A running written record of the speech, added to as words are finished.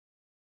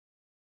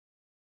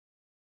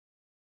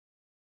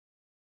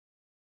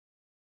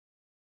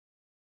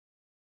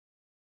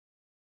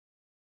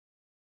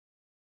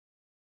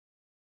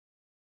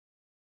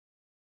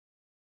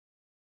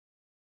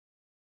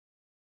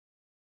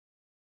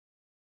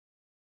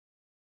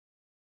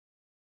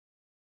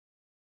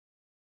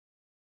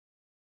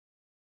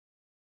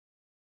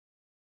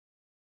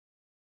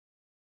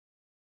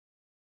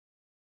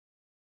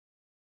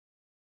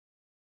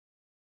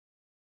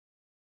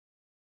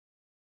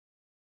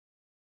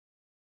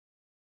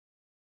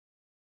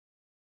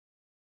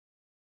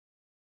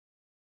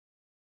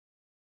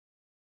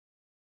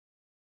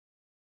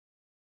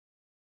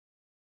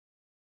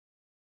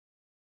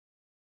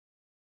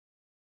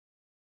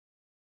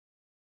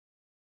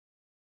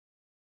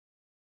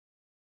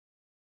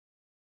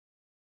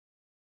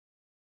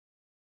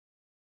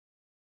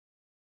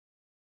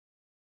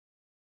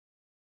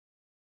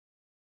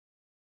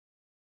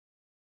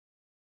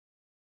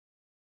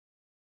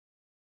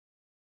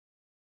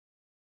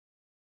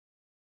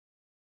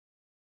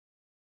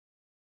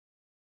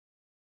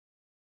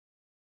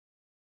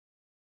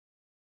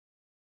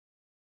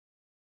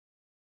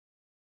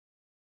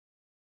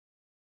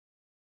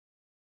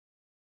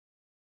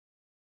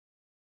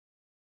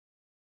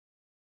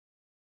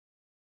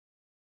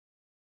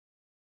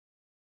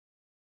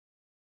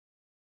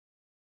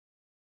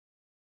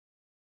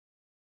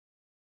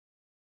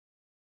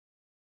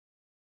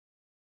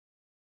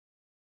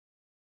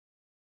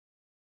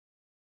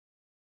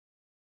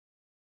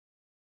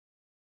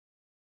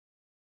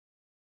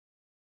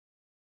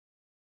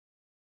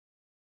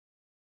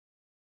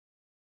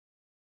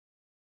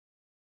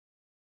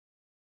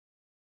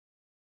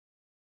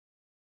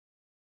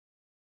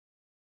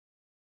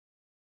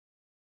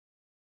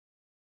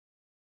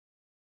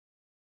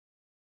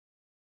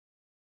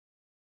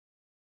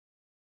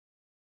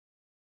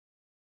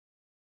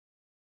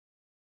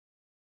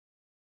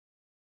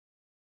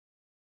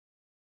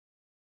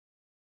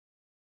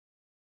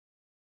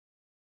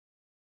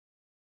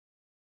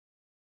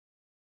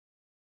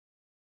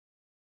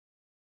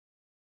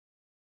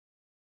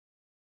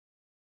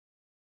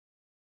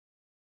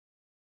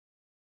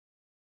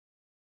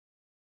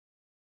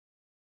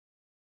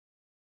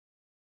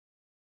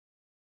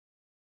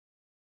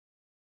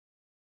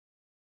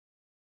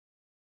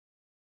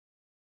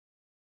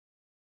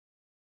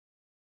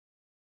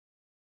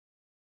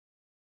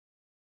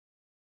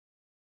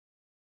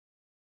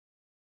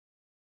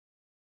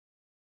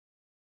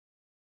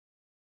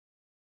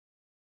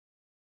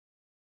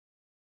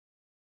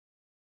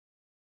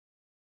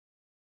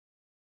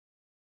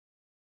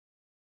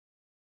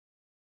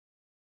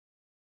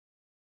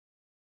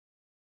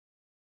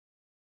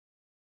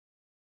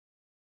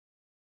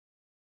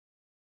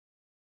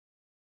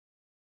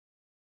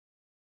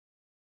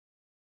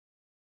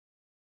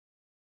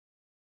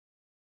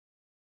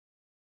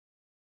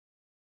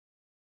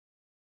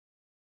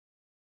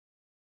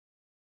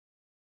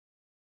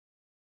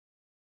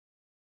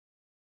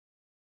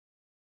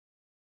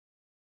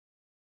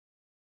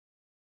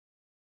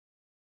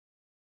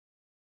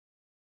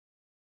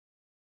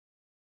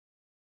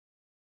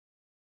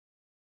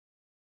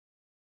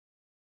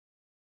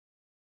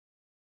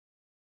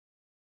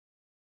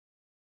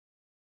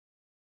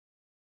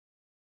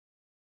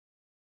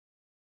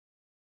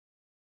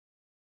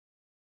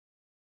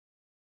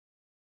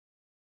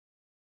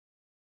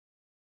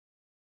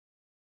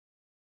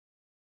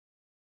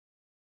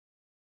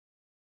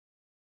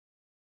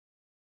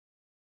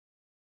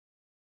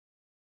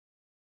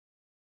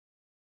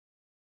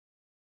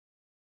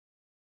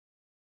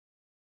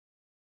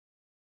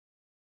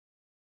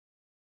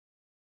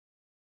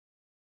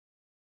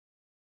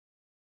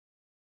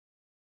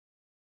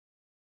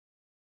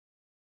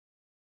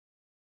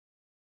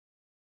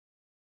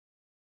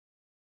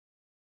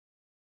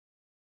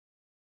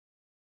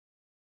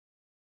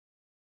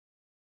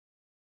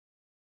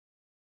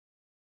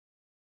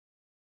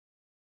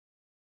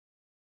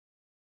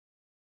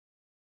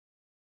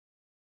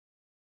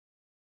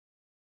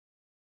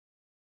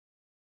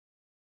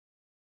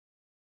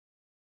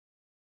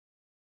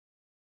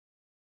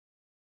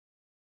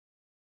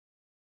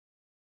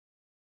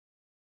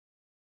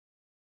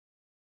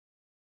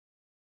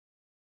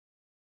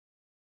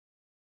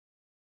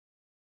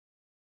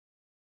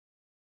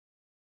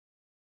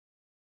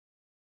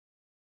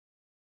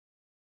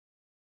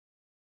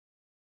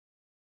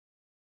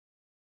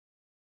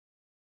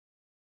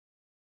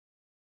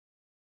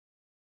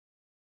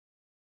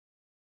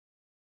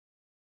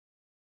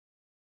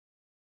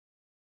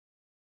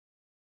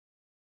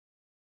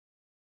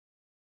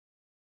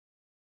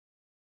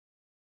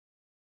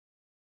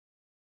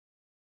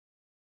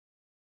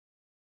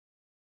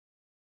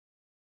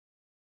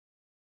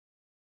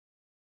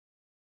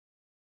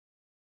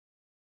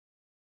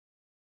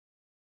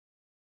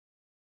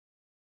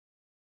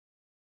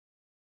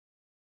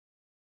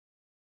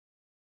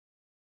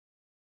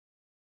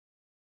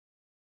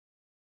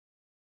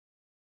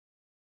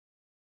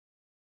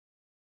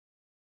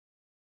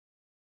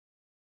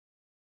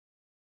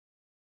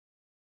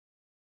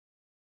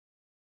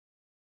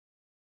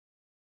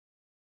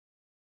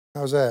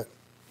How's that?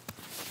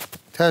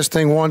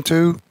 Testing, 1,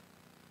 2.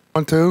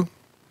 1, 2.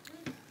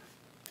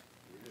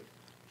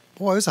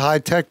 Boy, it's a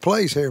high-tech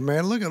place here,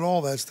 man. Look at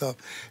all that stuff.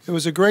 It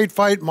was a great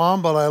fight,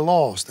 Mom, but I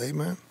lost.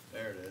 Amen.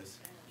 There it is.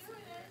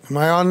 Am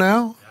I on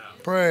now?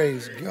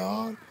 Praise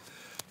God.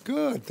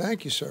 Good.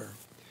 Thank you, sir.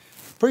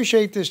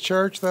 Appreciate this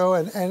church, though,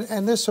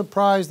 and this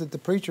surprise that the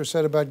preacher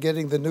said about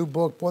getting the new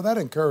book. Boy, that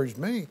encouraged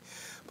me.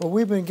 But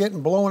we've been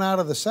getting blown out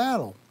of the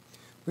saddle.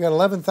 We got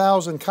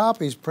 11,000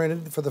 copies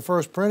printed for the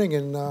first printing,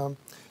 and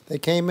they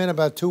came in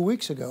about 2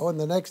 weeks ago, and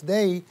the next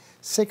day,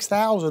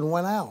 6,000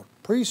 went out,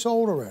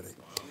 pre-sold already.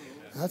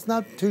 That's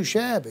not too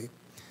shabby.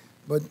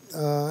 But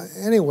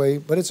anyway,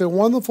 but it's a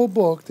wonderful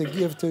book to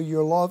give to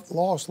your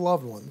lost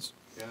loved ones.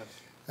 Yes.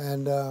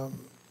 And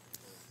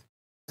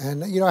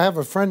you know, I have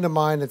a friend of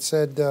mine that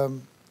said,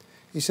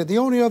 he said, the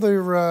only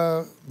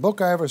other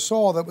book I ever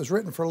saw that was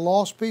written for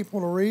lost people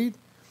to read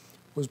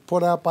was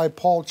put out by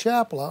Paul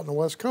Chappell out on the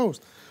West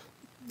Coast.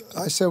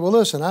 I said, well,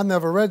 listen, I've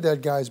never read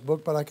that guy's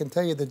book, but I can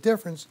tell you the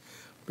difference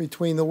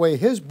between the way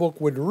his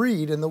book would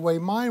read and the way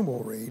mine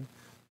will read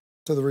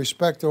to the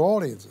respective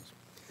audiences.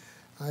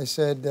 I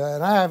said,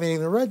 and I haven't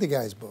even read the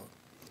guy's book.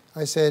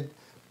 I said,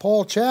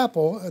 Paul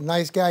Chappell, a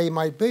nice guy he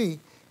might be,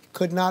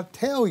 could not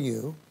tell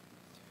you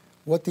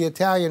what the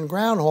Italian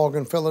groundhog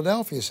in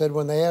Philadelphia said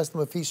when they asked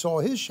him if he saw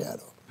his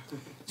shadow.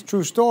 It's a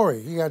true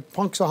story. You got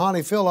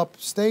Punxsutawney Phil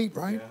upstate,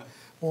 right? Yeah.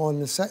 Well,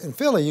 in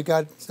Philly, you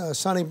got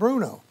Sonny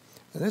Bruno.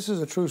 And this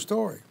is a true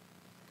story.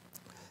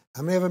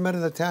 How many ever met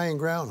an Italian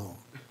groundhog?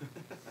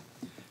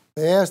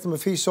 They asked him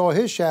if he saw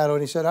his shadow,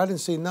 and he said, I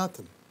didn't see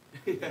nothing.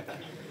 Yeah.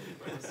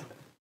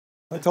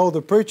 I told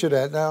the preacher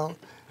that. Now,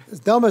 as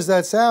dumb as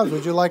that sounds,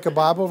 would you like a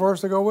Bible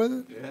verse to go with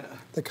it? Yeah.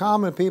 The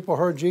common people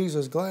heard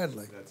Jesus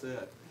gladly. That's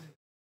it.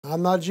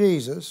 I'm not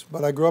Jesus,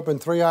 but I grew up in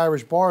 3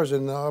 Irish bars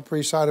in the Upper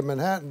East Side of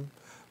Manhattan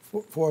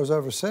before I was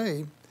ever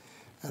saved.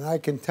 And I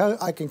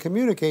can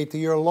communicate to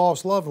your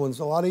lost loved ones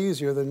a lot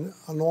easier than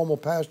a normal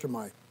pastor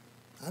might.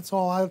 That's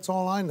all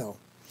I know.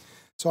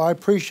 So I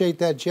appreciate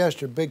that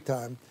gesture big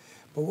time.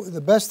 But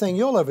the best thing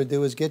you'll ever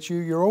do is get you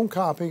your own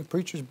copy.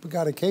 Preacher's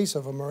got a case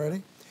of them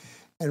already.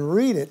 And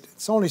read it.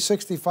 It's only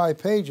 65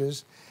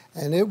 pages,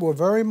 and it will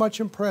very much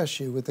impress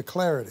you with the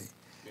clarity.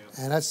 Yeah.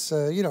 And that's,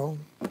 you know,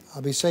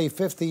 I'll be saved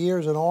 50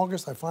 years in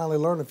August. I finally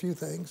learned a few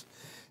things.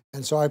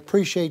 And so I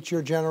appreciate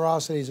your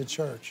generosity as a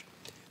church.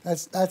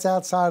 That's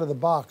outside of the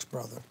box,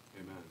 brother.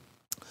 Amen.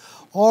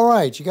 All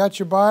right, you got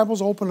your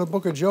Bibles, open the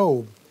book of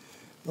Job.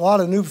 A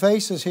lot of new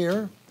faces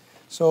here.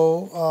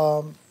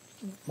 So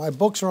my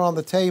books are on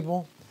the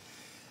table.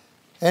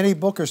 Any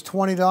book is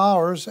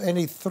 $20,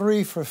 any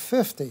 3 for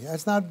 $50.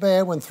 That's not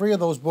bad when 3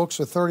 of those books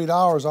are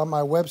 $30 on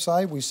my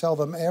website. We sell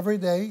them every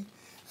day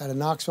out of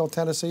Knoxville,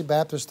 Tennessee,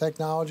 Baptist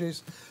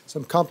Technologies.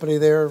 Some company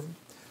there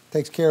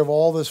takes care of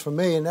all this for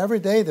me, and every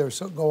day they're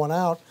going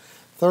out.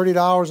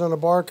 $30 on the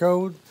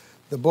barcode.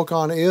 The book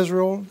on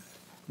Israel,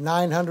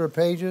 900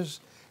 pages,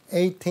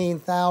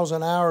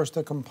 18,000 hours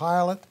to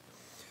compile it,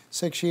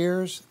 6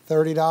 years,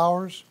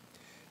 $30.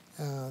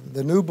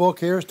 The new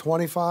book here is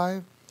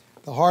 $25.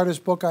 The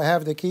hardest book I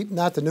have to keep,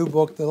 not the new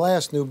book, the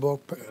last new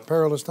book,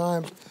 Perilous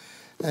Times.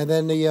 And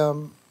then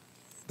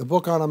the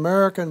book on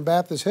American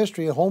Baptist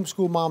history,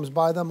 homeschool moms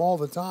buy them all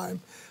the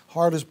time.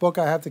 Hardest book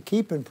I have to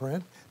keep in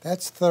print,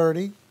 that's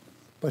 $30.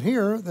 But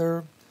here,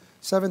 they're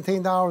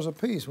 $17 a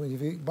piece when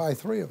you buy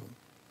 3 of them.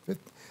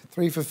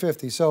 3 for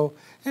 $50. So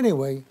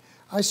anyway,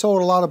 I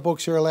sold a lot of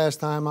books here last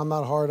time. I'm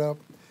not hard up.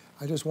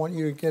 I just want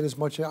you to get as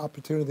much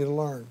opportunity to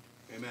learn.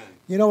 Amen.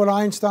 You know what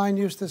Einstein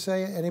used to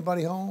say?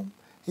 Anybody home?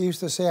 He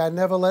used to say, I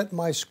never let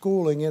my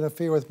schooling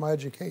interfere with my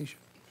education.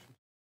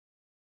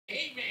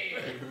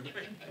 Amen.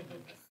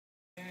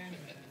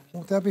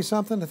 Won't that be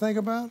something to think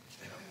about?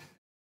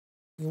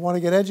 You want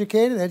to get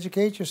educated?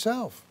 Educate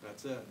yourself.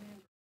 That's it.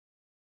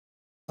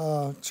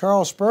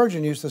 Charles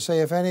Spurgeon used to say,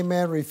 if any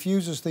man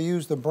refuses to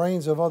use the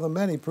brains of other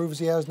men, he proves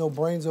he has no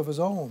brains of his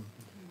own.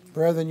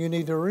 Brethren, you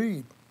need to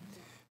read.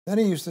 Then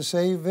he used to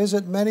say,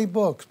 visit many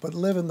books, but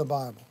live in the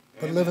Bible.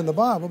 But live in the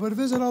Bible, but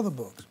visit other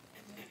books.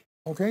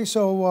 Okay,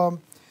 so,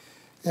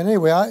 and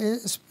anyway,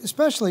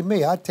 especially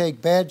me, I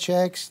take bad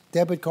checks,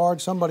 debit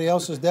cards, somebody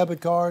else's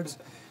debit cards.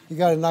 You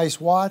got a nice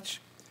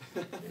watch.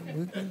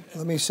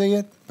 Let me see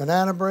it.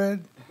 Banana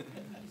bread.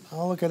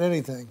 I'll look at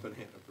anything.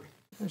 Banana bread.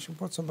 I should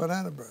put some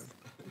banana bread.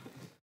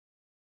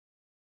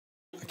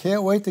 I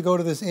can't wait to go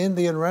to this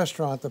Indian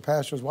restaurant the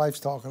pastor's wife's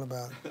talking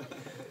about.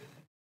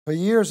 For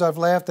years, I've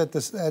laughed at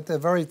the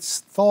very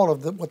thought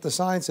of what the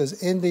sign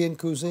says, Indian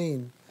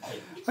cuisine.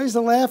 I used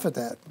to laugh at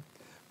that,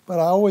 but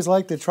I always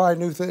like to try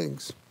new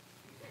things.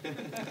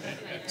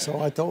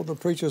 So I told the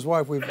preacher's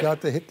wife, we've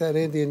got to hit that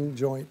Indian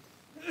joint.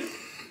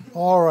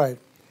 All right.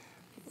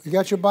 You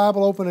got your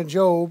Bible open in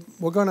Job.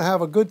 We're going to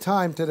have a good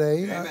time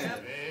today.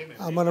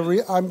 When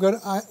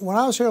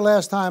I was here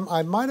last time,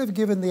 I might have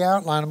given the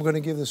outline I'm going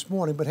to give this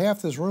morning, but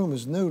half this room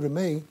is new to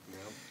me. Yep.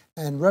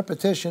 And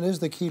repetition is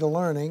the key to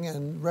learning,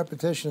 and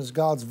repetition is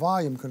God's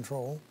volume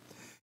control.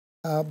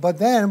 But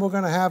then we're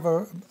going to have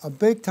a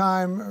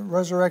big-time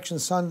Resurrection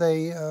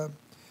Sunday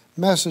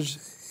message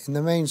in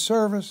the main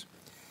service.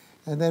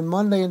 And then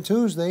Monday and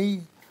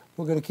Tuesday,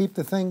 we're going to keep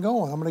the thing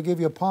going. I'm going to give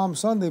you a Palm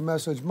Sunday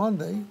message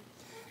Monday.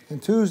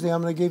 And Tuesday,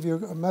 I'm going to give you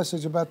a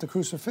message about the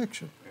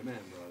crucifixion. Amen,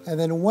 brother. And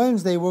then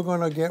Wednesday, we're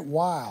going to get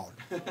wild.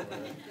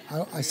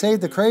 I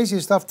saved the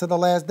craziest stuff to the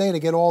last day to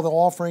get all the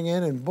offering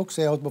in and book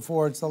sales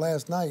before it's the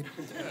last night.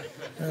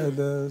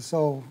 And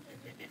so,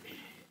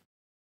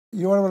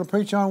 you know what I'm going to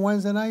preach on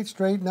Wednesday night?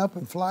 Straighten up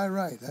and fly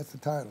right. That's the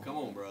title. Come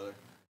on, brother.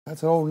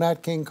 That's an old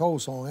Nat King Cole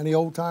song. Any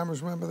old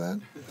timers remember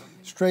that?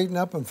 Straighten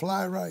up and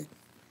fly right.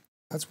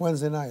 That's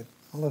Wednesday night,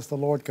 unless the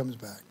Lord comes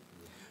back.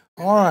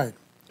 All right.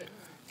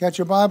 Got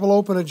your Bible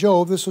open to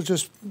Job. This will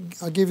just,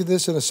 I'll give you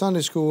this in a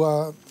Sunday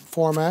school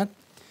format.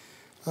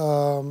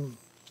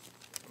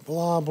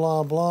 Blah,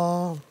 blah,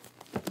 blah.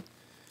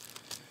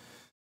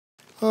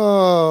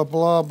 Oh,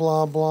 blah,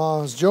 blah,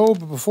 blah. Is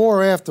Job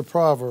before or after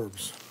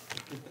Proverbs?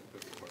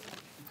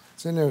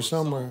 It's in there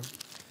somewhere.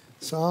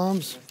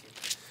 Psalms.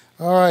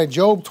 All right,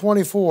 Job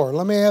 24.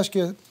 Let me ask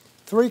you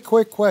 3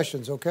 quick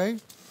questions, okay?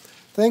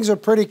 Things are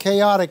pretty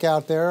chaotic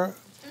out there.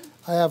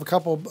 I have a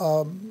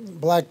couple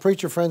black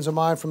preacher friends of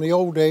mine from the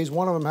old days.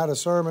 One of them had a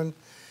sermon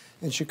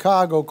in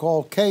Chicago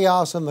called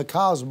Chaos in the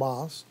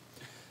Cosmos.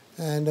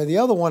 And the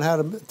other one had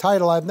a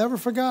title, I've never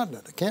forgotten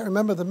it. I can't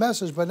remember the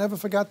message, but I never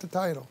forgot the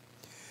title.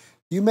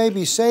 You may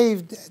be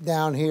saved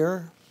down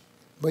here,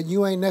 but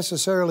you ain't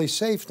necessarily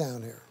safe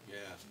down here.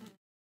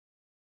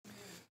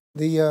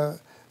 Yeah.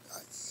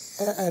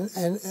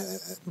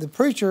 The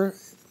preacher,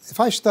 if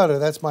I stutter,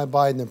 that's my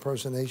Biden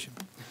impersonation.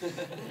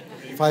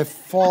 If I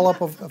fall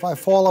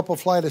up a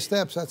flight of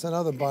steps, that's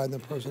another Biden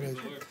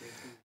impersonation.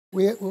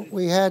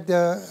 We had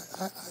I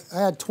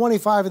had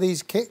 25 of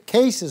these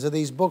cases of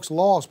these books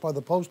lost by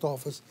the post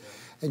office,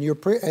 and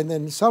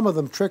then some of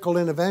them trickled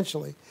in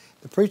eventually.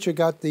 The preacher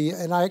got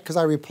because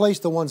I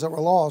replaced the ones that were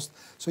lost,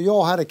 so you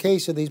all had a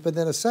case of these, but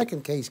then a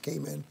second case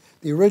came in,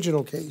 the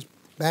original case,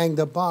 banged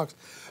up box.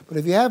 But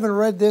if you haven't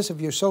read this, if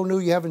you're so new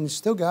you haven't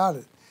still got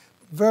it,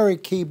 very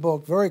key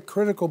book, very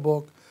critical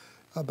book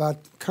about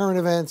current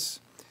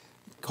events,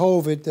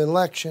 COVID, the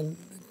election,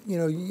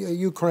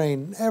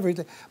 Ukraine,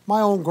 everything.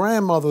 My own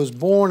grandmother was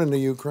born in the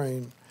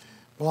Ukraine,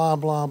 blah,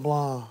 blah,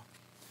 blah.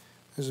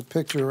 There's a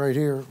picture right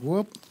here.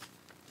 Whoop.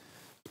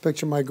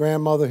 Picture of my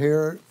grandmother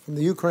here from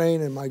the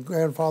Ukraine, and my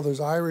grandfather's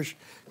Irish,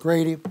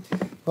 Grady.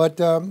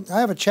 But I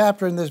have a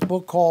chapter in this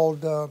book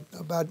called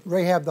about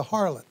Rahab the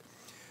harlot,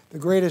 the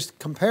greatest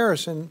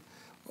comparison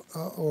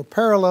or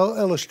parallel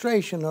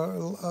illustration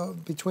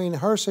between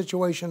her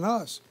situation and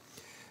us.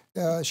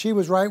 She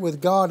was right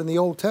with God in the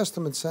Old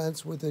Testament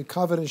sense with the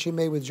covenant she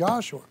made with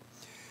Joshua.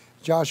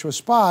 Joshua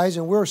spies,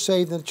 and we're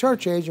saved in the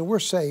church age, and we're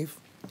safe.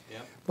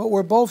 Yep. But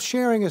we're both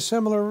sharing a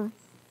similar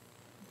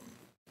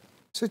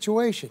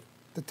situation.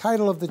 The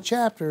title of the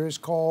chapter is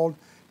called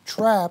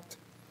Trapped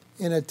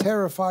in a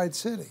Terrified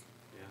City.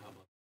 Yeah.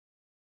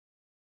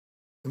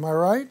 Am I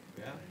right?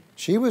 Yeah.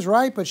 She was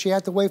right, but she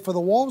had to wait for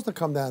the walls to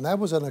come down. That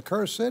was an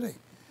accursed city.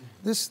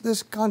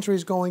 This country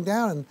is going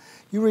down, and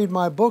you read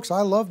my books.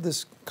 I love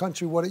this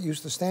country, what it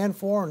used to stand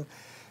for, and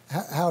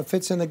how it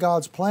fits into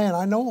God's plan.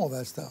 I know all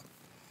that stuff,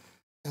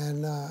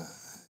 and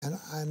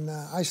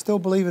I still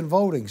believe in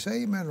voting.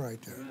 Say amen right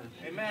there.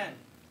 Amen.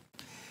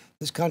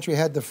 This country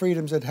had the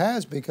freedoms it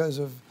has because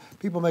of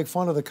people make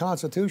fun of the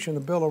Constitution,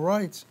 the Bill of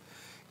Rights.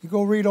 You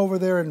go read over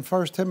there in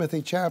 1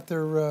 Timothy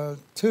chapter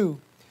 2,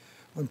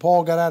 when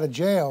Paul got out of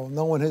jail,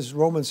 knowing his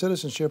Roman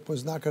citizenship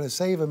was not going to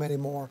save him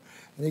anymore,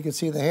 and he could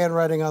see the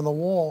handwriting on the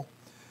wall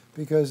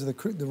because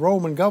the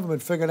Roman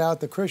government figured out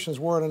the Christians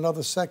were in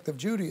another sect of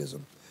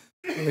Judaism.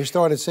 And they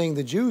started seeing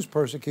the Jews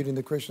persecuting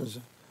the Christians.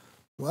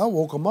 Well,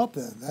 woke them up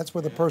then. That's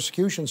where the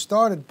persecution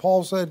started.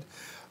 Paul said,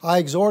 I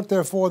exhort,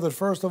 therefore, that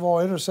first of all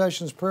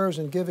intercessions, prayers,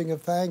 and giving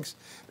of thanks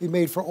be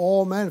made for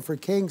all men, for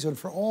kings, and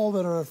for all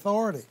that are in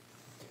authority,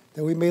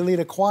 that we may lead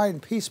a quiet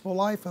and peaceful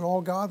life in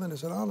all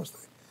godliness and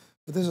honesty.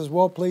 But this is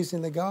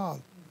well-pleasing to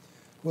God,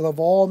 who will have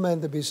all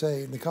men to be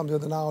saved and to come to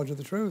the knowledge of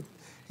the truth.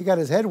 He got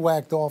his head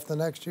whacked off the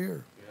next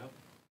year. Yep.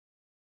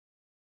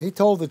 He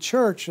told the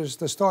churches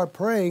to start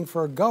praying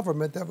for a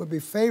government that would be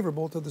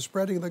favorable to the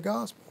spreading of the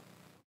gospel.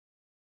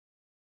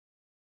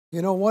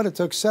 You know what? It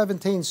took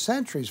 17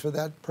 centuries for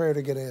that prayer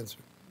to get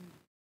answered.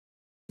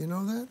 You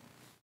know that?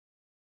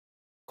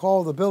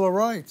 Called the Bill of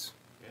Rights.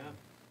 Yeah.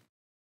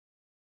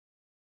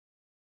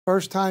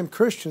 First time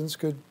Christians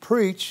could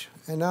preach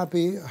and not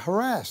be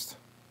harassed.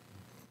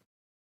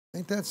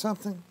 Ain't that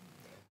something?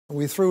 And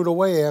we threw it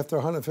away after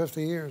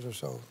 150 years or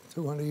so,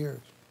 200 years.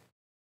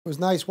 It was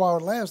nice while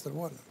it lasted,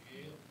 wasn't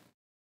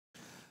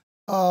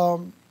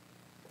it?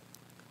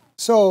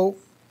 So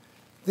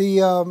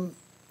the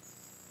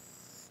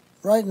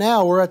right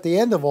now we're at the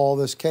end of all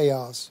this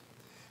chaos,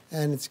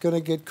 and it's going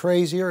to get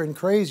crazier and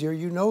crazier.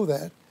 You know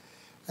that.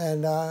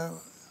 And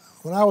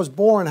when I was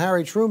born,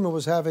 Harry Truman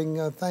was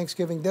having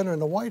Thanksgiving dinner in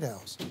the White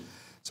House.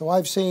 So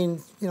I've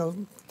seen,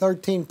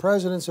 13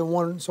 presidents and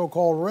one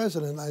so-called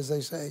resident, as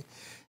they say.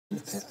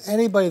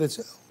 Anybody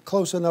that's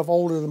close enough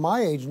older than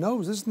my age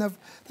knows this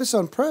is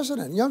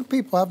unprecedented. Young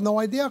people have no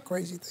idea how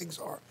crazy things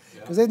are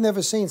because they've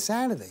never seen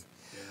sanity.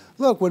 Yeah.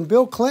 Look, when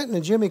Bill Clinton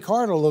and Jimmy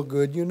Carter look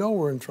good, you know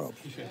we're in trouble.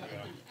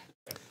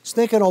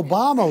 Stinking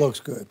Obama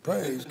looks good.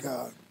 Praise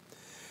God.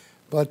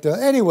 But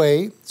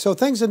anyway, so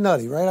things are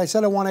nutty, right? I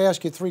said I want to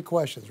ask you 3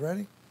 questions.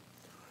 Ready?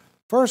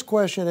 First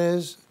question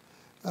is,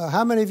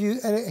 how many of you,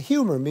 and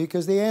humor me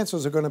because the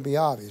answers are going to be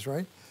obvious,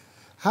 right?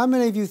 How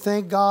many of you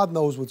think God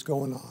knows what's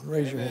going on?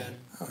 Raise your hand.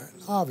 All right,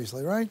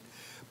 obviously, right?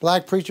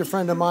 Black preacher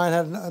friend of mine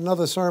had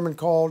another sermon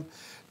called,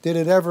 "Did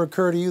it ever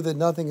occur to you that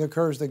nothing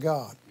occurs to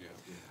God?" Yeah.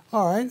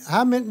 All right.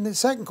 The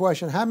second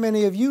question, how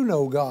many of you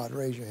know God?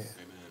 Raise your hand.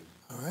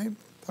 Amen. All right.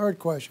 Third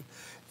question.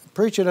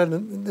 Preacher,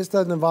 this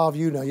doesn't involve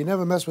you now. You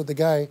never mess with the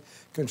guy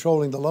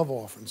controlling the love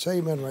offering. Say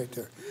amen right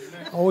there.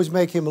 Always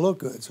make him look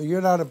good. So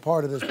you're not a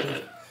part of this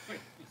preacher.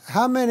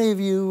 How many of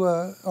you,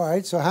 all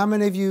right, so how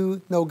many of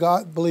you know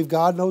God, believe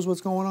God knows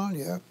what's going on?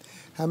 Yeah.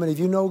 How many of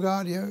you know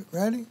God? Yeah.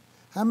 Ready?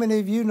 How many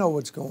of you know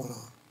what's going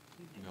on?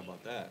 How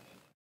about that?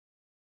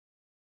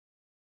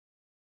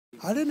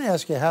 I didn't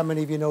ask you how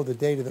many of you know the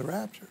date of the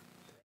rapture.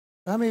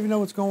 How many of you know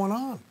what's going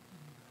on?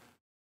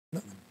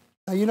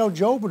 Now, you know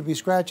Job would be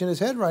scratching his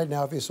head right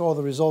now if he saw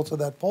the results of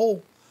that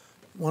poll.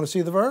 Want to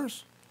see the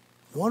verse?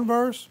 One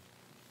verse.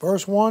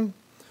 Verse 1,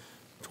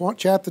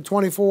 chapter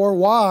 24.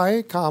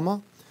 Why,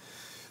 comma,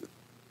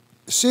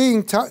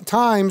 seeing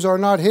times are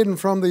not hidden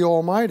from the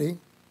Almighty,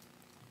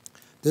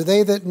 do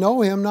they that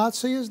know Him not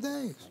see His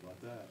days? How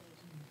about that?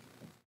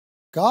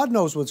 God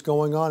knows what's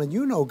going on, and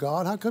you know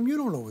God. How come you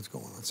don't know what's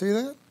going on? See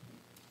that?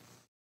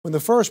 When the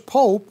first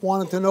pope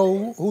wanted to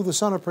know who the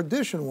son of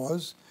perdition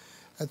was,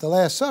 at the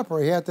Last Supper,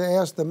 he had to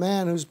ask the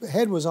man whose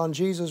head was on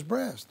Jesus'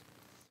 breast.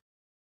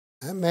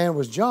 That man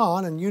was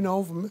John, and you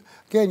know,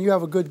 again, you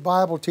have a good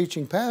Bible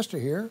teaching pastor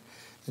here,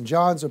 and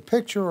John's a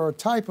picture or a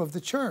type of the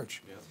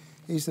church. Yep.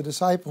 He's the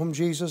disciple whom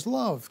Jesus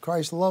loved.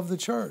 Christ loved the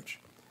church,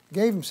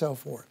 gave himself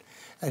for it.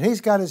 And he's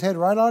got his head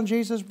right on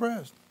Jesus'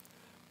 breast.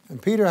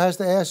 And Peter has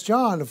to ask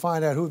John to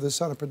find out who the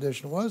son of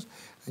perdition was.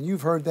 And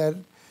you've heard that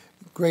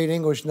great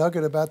English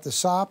nugget about the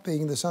sop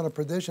being the son of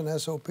perdition,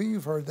 S-O-P,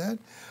 you've heard that.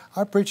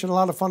 I preach in a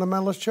lot of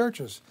fundamentalist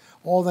churches.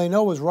 All they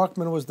know is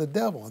Ruckman was the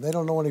devil. They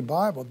don't know any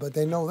Bible, but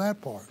they know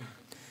that part.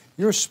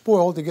 You're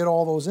spoiled to get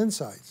all those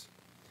insights.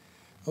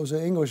 Those are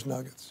English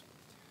nuggets.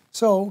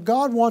 So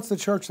God wants the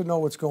church to know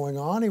what's going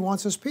on. He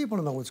wants His people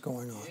to know what's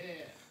going on.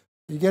 Yeah.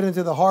 You get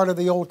into the heart of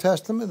the Old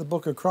Testament, the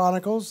book of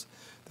Chronicles,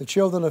 the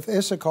children of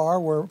Issachar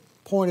were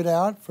pointed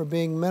out for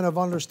being men of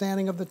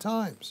understanding of the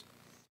times,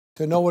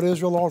 to know what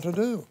Israel ought to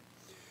do.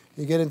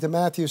 You get into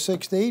Matthew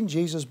 16,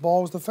 Jesus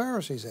bawls the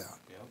Pharisees out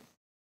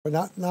for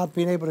not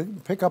being able to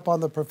pick up on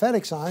the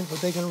prophetic signs, but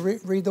they can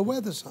read the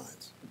weather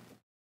signs.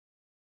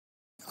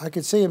 I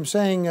could see him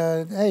saying,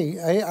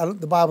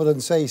 the Bible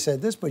doesn't say he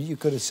said this, but you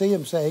could have seen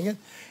him saying it.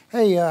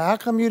 Hey, how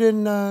come you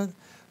didn't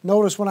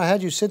notice when I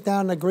had you sit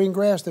down in the green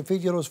grass to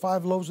feed you those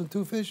 5 loaves and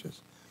 2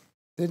 fishes?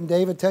 Didn't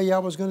David tell you I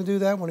was going to do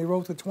that when he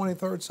wrote the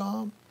 23rd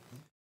Psalm?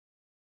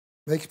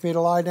 Makes me to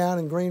lie down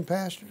in green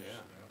pastures.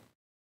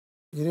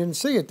 Yeah. You didn't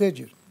see it, did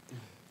you?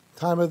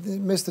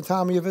 Missed the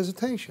time of your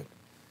visitation.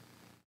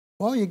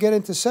 Well, you get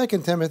into 2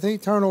 Timothy,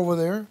 turn over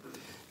there,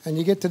 and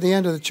you get to the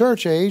end of the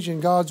church age,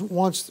 and God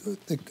wants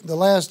the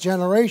last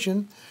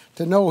generation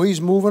to know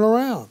He's moving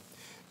around.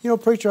 You know,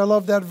 preacher, I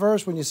love that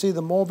verse, when you see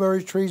the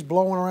mulberry trees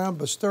blowing around,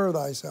 bestir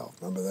thyself.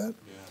 Remember that?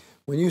 Yeah.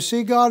 When you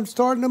see God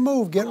starting to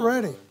move, get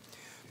ready.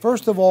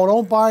 First of all,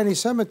 don't buy any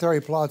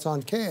cemetery plots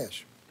on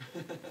cash.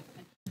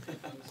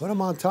 Put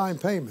them on time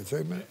payments.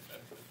 Amen.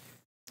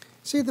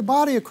 See, the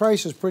body of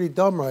Christ is pretty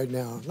dumb right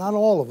now. Not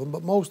all of them,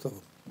 but most of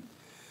them.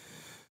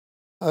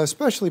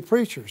 Especially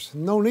preachers.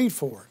 No need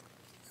for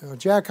it.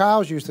 Jack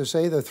Hyles used to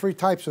say there are 3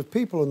 types of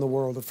people in the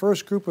world. The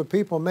first group of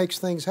people makes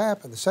things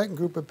happen. The second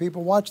group of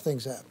people watch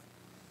things happen.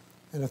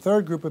 And the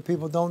third group of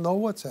people don't know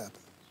what's happening.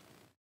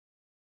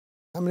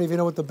 How many of you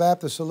know what the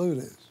Baptist salute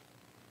is?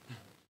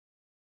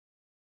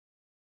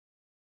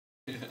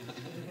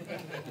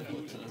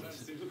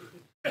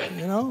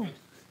 You know?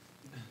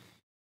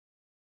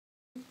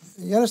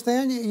 You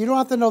understand? You don't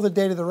have to know the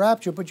date of the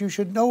rapture, but you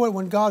should know it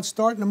when God's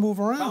starting to move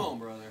around. Come on,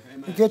 brother.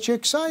 Amen. It gets you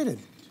excited.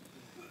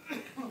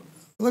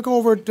 Look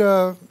over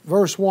at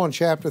verse 1,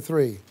 chapter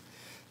 3.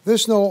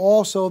 This know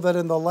also that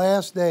in the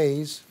last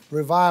days,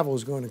 revival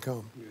is going to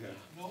come.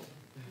 Yeah.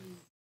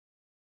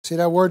 See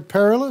that word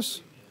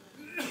perilous?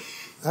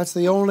 That's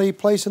the only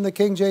place in the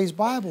King James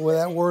Bible where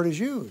that word is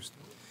used.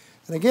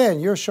 And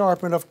again, you're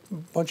sharp enough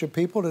bunch of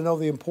people to know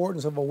the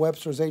importance of a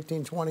Webster's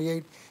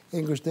 1828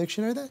 English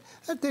dictionary.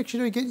 That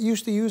dictionary, get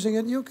used to using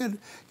it.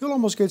 You'll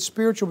almost get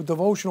spiritual,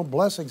 devotional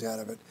blessings out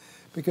of it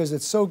because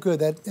it's so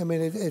good.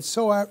 It's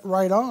so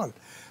right on.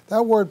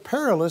 That word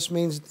perilous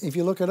means, if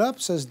you look it up,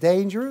 it says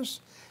dangerous,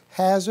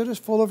 hazardous,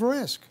 full of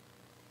risk.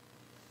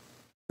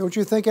 Don't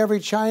you think every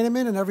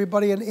Chinaman and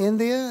everybody in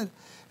India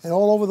and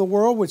all over the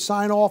world would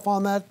sign off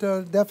on that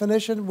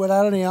definition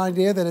without any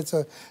idea that it's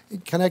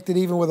connected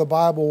even with a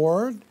Bible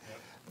word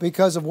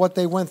because of what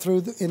they went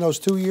through in those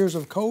 2 years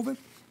of COVID?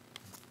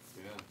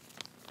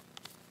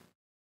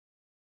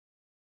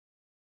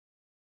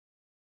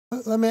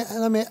 Yeah.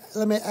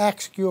 Let me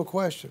ask you a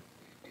question.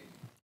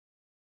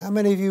 How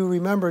many of you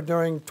remember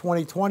during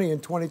 2020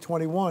 and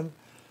 2021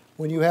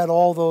 when you had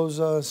all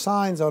those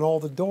signs on all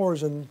the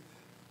doors and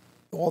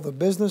all the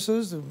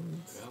businesses,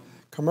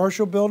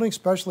 commercial buildings,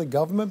 especially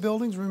government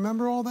buildings?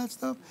 Remember all that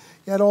stuff?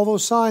 You had all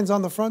those signs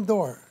on the front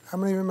door. How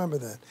many remember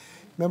that?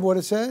 Remember what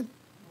it said?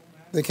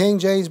 The King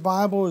James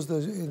Bible is the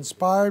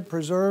inspired,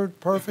 preserved,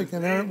 perfect,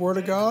 inerrant Word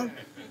of God.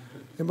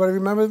 Anybody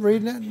remember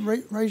reading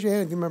that? Raise your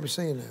hand if you remember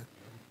seeing that.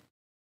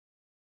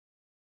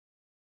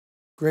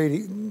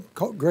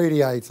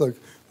 Gradyites, look,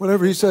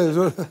 whatever he says.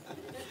 Love the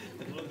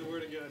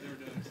Word of God, never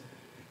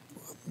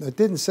does. It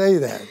didn't say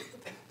that.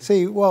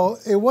 See, well,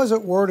 it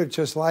wasn't worded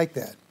just like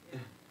that.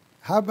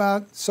 How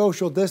about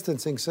social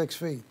distancing 6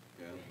 feet?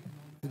 Yeah.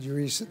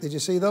 Did you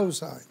see those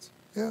signs?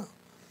 Yeah.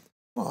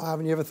 Well,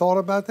 haven't you ever thought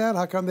about that?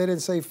 How come they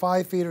didn't say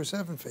 5 feet or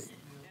 7 feet?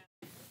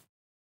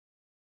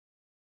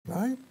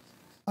 Right?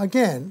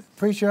 Again,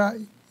 preacher,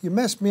 you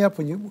messed me up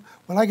when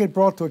I get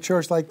brought to a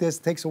church like this.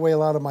 It takes away a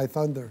lot of my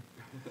thunder.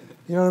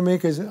 You know what I mean?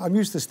 Because I'm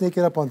used to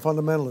sneaking up on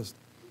fundamentalists.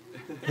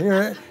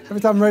 Here,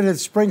 every time I'm ready to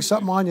spring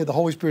something on you, the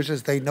Holy Spirit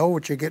says, they know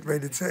what you're getting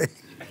ready to say.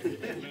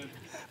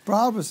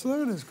 Proverbs,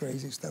 look at this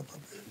crazy stuff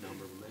up there.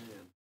 Number of man.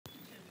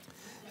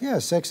 Yeah,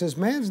 6 is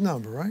man's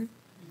number, right?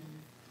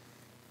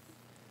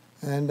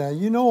 And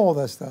you know all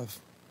that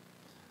stuff.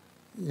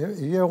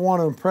 You ever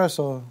want to impress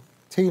a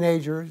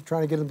teenager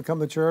trying to get him to come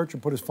to church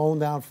and put his phone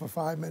down for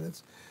 5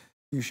 minutes?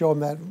 You show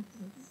him that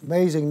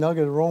amazing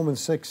nugget of Romans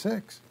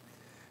 6:6.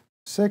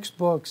 6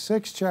 books,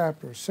 6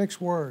 chapters,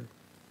 6 words.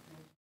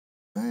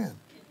 Man,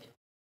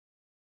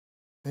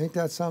 ain't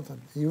that something?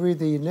 You read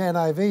the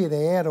NIV,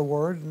 they add a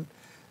word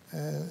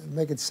and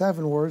make it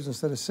 7 words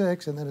instead of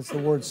 6, and then it's the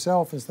word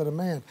self instead of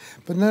man.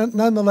 But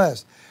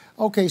nonetheless,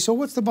 okay, so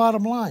what's the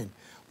bottom line?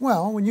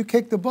 Well, when you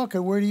kick the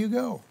bucket, where do you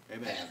go?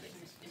 Amen.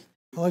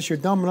 Unless you're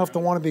dumb enough to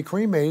want to be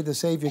cremated to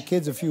save your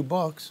kids a few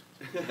bucks.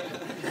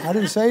 I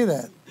didn't say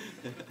that.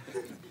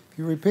 If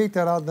you repeat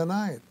that, I'll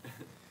deny it.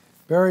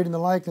 Buried in the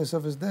likeness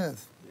of his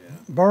death. Yeah.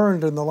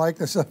 Burned in the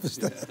likeness of his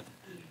death.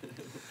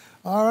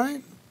 All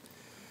right?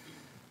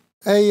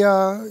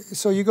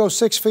 So you go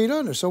 6 feet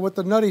under. So what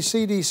the nutty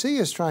CDC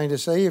is trying to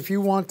say, if you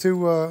want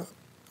to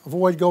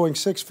avoid going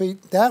 6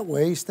 feet that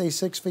way, stay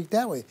 6 feet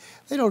that way.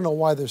 They don't know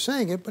why they're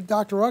saying it, but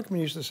Dr.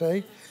 Ruckman used to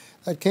say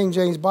that King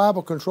James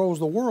Bible controls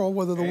the world,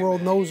 whether the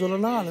world knows it or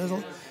not.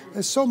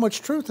 There's so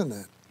much truth in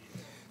that.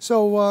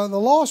 So the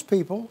lost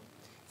people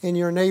in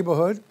your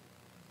neighborhood,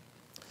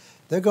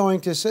 they're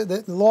going to say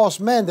that the lost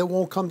men that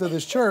won't come to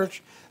this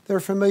church, they're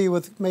familiar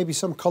with maybe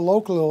some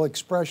colloquial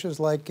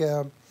expressions like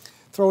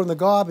throw in the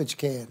garbage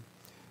can.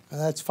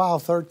 That's file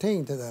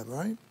 13 to them,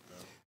 right?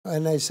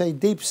 And they say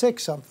deep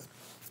six something.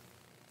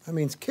 That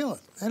means kill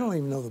it. They don't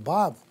even know the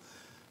Bible.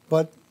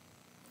 But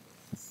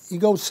you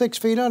go 6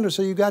 feet under,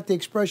 so you got the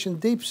expression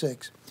deep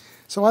six.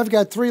 So I've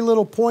got 3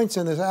 little points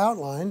in this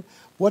outline,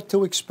 what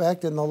to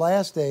expect in the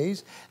last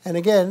days. And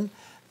again,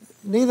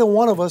 neither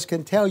one of us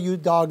can tell you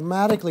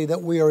dogmatically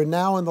that we are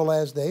now in the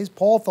last days.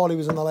 Paul thought he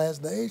was in the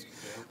last days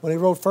when he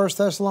wrote 1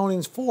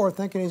 Thessalonians 4,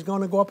 thinking he's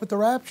going to go up at the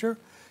rapture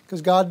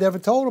because God never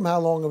told him how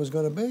long it was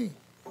going to be.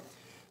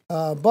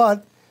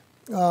 But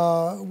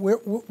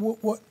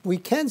what we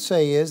can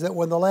say is that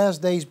when the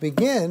last days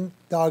begin,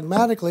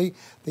 dogmatically,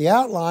 the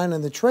outline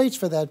and the traits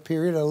for that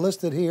period are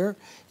listed here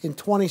in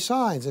 20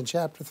 signs in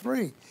chapter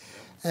 3.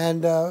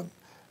 And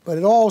but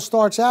it all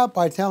starts out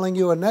by telling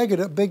you a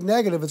negative, big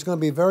negative. It's going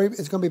to be perilous.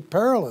 It's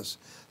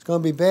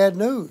going to be bad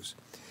news.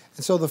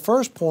 And so the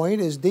first point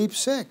is deep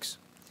six.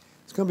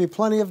 It's going to be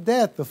plenty of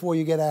death before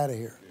you get out of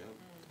here.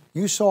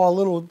 You saw a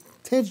little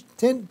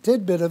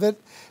tidbit of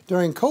it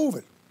during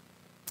COVID.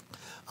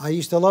 I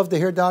used to love to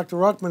hear Dr.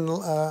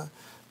 Ruckman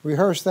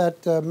rehearse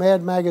that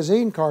Mad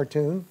Magazine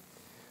cartoon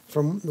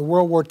from the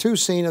World War II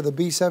scene of the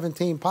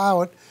B-17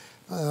 pilot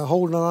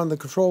holding on the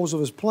controls of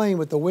his plane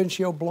with the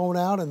windshield blown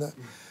out and the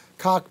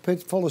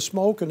cockpit full of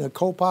smoke and the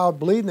co-pilot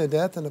bleeding to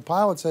death. And the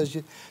pilot says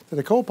to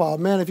the co-pilot,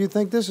 man, if you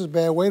think this is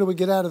bad, wait till we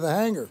get out of the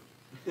hangar.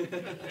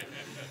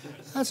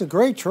 That's a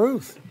great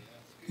truth.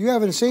 You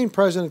haven't seen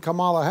President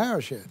Kamala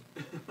Harris yet.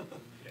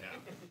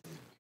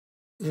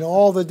 You know,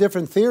 all the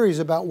different theories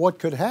about what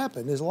could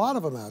happen. There's a lot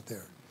of them out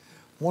there.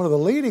 One of the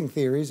leading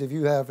theories, if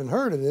you haven't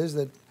heard it, is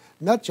that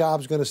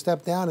Nutjob's going to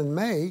step down in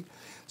May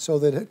so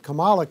that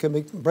Kamala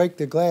can break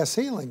the glass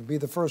ceiling, be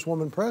the first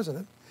woman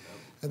president.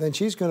 And then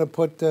she's going to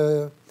put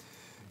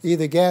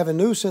either Gavin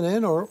Newsom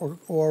in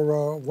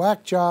or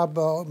whack job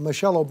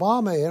Michelle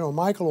Obama in, or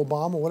Michael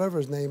Obama, whatever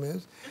his name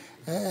is,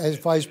 as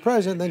vice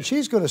president. Then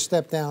she's going to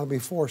step down and be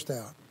forced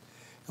out.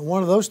 And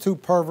one of those 2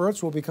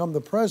 perverts will become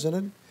the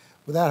president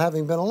without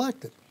having been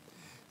elected.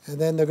 And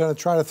then they're going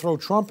to try to throw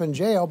Trump in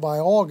jail by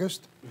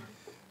August,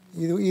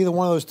 either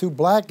one of those 2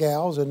 black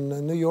gals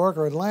in New York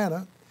or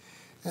Atlanta.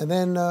 And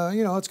then,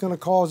 you know, it's going to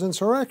cause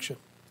insurrection.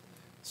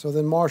 So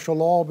then martial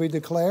law will be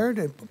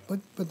declared,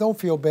 but don't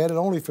feel bad, it's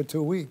only for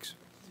 2 weeks.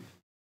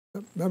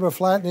 Remember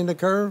flattening the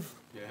curve?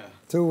 Yeah.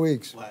 2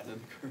 weeks. Flattening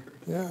the curve.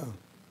 Yeah.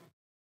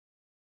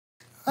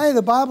 Hey,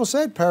 the Bible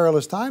said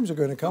perilous times are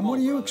going to come. What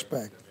do you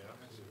expect?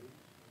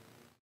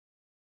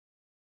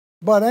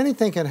 But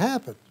anything can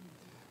happen.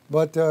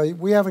 But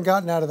we haven't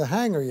gotten out of the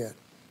hangar yet.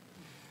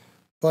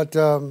 But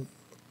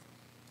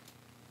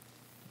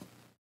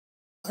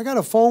I got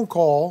a phone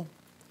call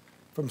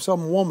from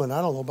some woman,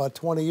 I don't know, about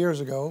 20 years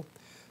ago.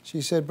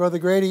 She said, Brother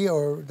Grady,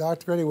 or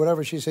Dr. Grady,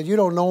 whatever, she said, you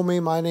don't know me,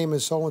 my name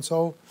is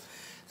so-and-so,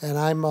 and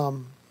I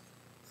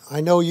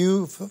know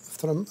you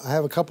from, I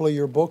have a couple of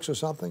your books or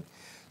something.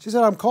 She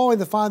said, I'm calling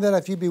to find out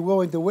if you'd be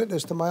willing to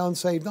witness to my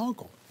unsaved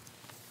uncle.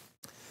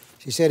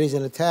 She said he's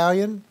an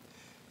Italian,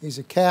 he's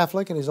a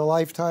Catholic, and he's a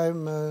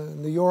lifetime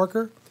New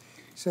Yorker.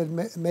 She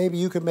said, maybe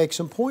you could make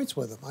some points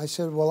with him. I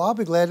said, well, I'll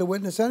be glad to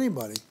witness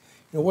anybody.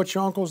 You know, what's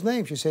your uncle's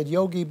name? She said,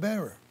 Yogi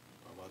Berra.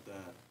 How about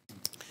that?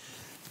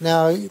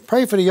 Now,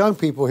 pray for the young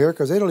people here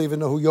because they don't even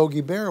know who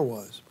Yogi Berra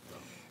was,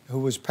 who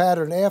was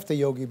patterned after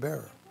Yogi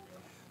Berra.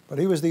 But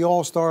he was the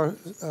all-star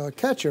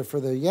catcher for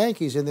the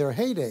Yankees in their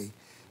heyday.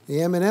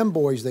 The M&M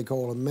boys, they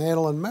called him,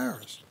 Mantle and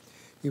Maris.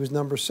 He was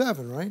number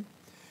 7, right?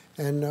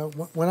 And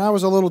when I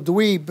was a little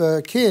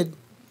dweeb kid,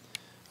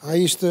 I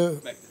used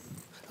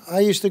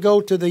to go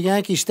to the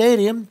Yankee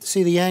Stadium to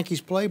see the Yankees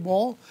play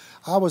ball.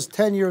 I was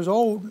 10 years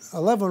old,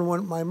 11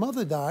 when my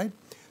mother died.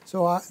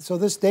 So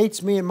this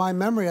dates me in my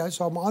memory.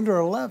 So I'm under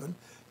 11,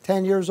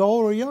 10 years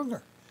old or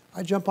younger.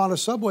 I jump on a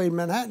subway in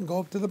Manhattan, go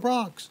up to the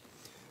Bronx,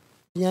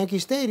 Yankee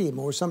Stadium,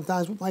 or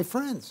sometimes with my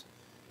friends.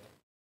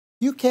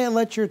 You can't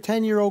let your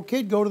 10-year-old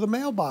kid go to the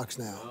mailbox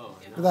now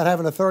without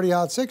having a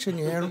 30-06 in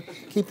your hand,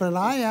 keeping an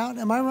eye out.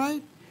 Am I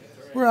right?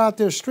 We're out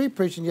there street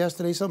preaching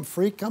yesterday. Some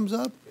freak comes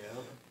up,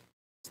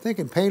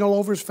 thinking paint all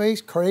over his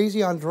face,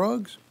 crazy on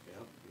drugs,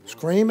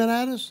 screaming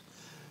at us.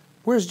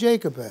 Where's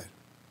Jacob at?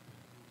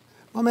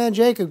 My man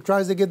Jacob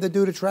tries to get the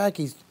dude a track.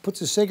 He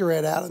puts a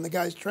cigarette out in the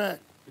guy's track.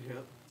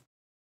 Yep.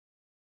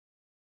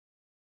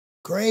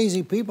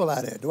 Crazy people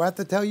out there. Do I have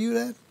to tell you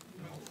that?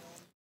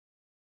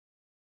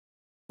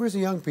 Where's the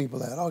young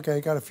people at?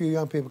 Okay, got a few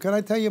young people. Can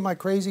I tell you my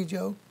crazy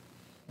joke?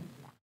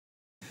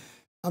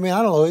 I mean,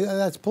 I don't know.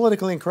 That's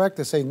politically incorrect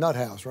to say nut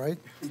house, right?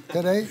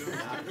 Today?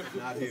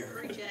 Not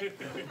here.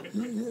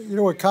 You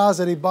know what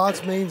casa di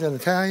bots means in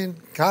Italian?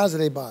 Casa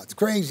di bots,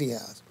 crazy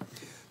house.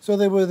 So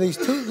there were these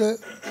two,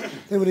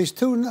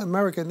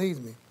 America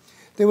needs me.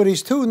 There were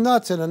these two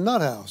nuts in a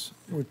nut house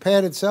with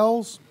padded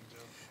cells,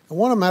 and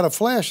one of them had a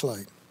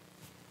flashlight.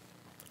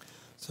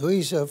 So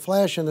he's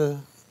flashing the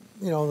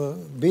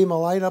beam of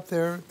light up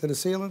there to the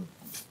ceiling,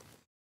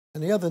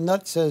 and the other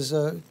nut says,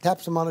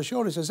 taps him on the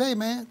shoulder, says, hey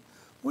man,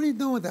 what are you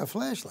doing with that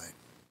flashlight?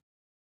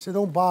 He said,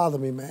 don't bother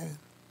me, man.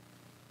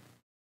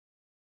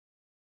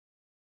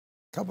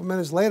 A couple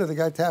minutes later, the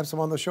guy taps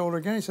him on the shoulder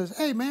again. He says,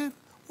 hey man,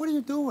 what are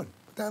you doing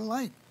with that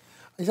light?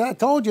 He said, I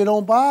told you,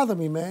 don't bother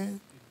me, man.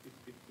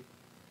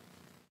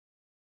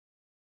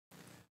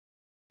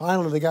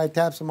 Finally, the guy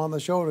taps him on the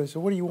shoulder. He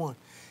said, what do you want?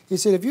 He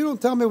said, if you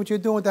don't tell me what you're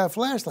doing with that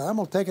flashlight, I'm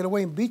going to take it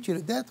away and beat you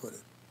to death with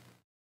it.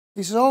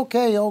 He said,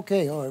 okay, all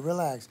right,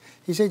 relax.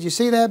 He said, you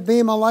see that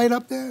beam of light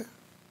up there? I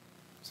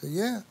said,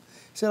 yeah.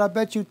 He said, I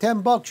bet you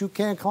 $10 you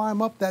can't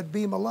climb up that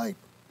beam of light.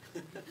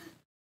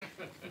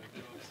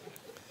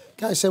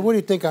 Guy said, what do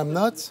you think, I'm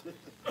nuts?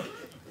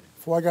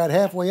 Before I got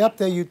halfway up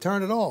there, you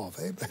turn it off.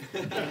 Eh?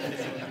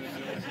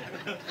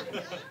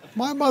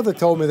 My mother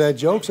told me that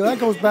joke, so that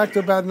goes back to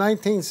about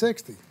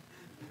 1960.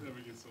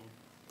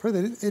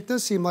 It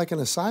does seem like an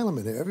asylum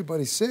in here.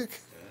 Everybody's sick.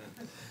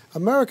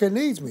 America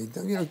needs me.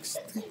 You know,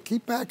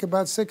 keep back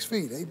about 6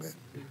 feet. Amen.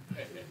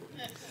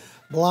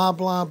 Blah,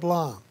 blah,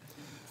 blah.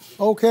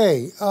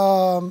 Okay,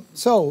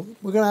 so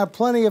we're going to have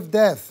plenty of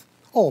death.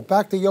 Oh,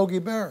 back to Yogi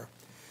Berra.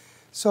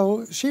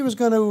 So she was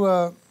going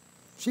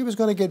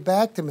to get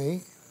back to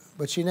me,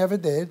 but she never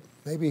did.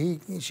 Maybe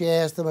she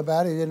asked him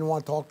about it. He didn't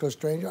want to talk to a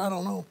stranger. I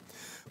don't know.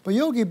 But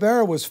Yogi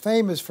Berra was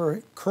famous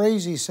for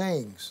crazy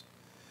sayings,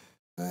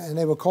 and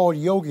they were called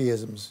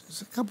yogiisms.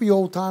 There's a couple of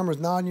old-timers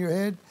nodding your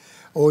head.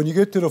 Oh, when you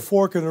get to the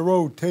fork in the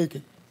road, take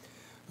it.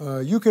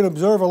 You can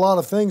observe a lot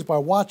of things by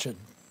watching.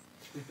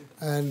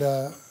 And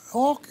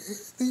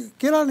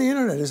get on the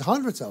internet. There's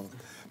hundreds of them.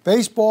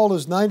 Baseball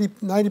is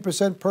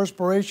 90%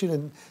 perspiration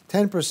and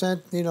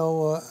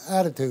 10%,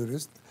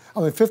 attitude.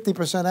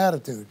 50%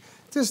 attitude.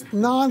 Just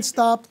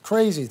nonstop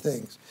crazy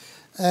things.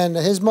 And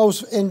his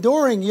most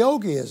enduring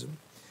yogiism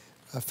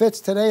fits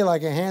today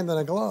like a hand in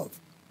a glove.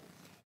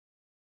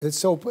 It's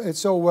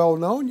so well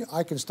known.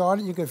 I can start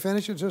it, you can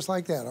finish it just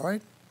like that, all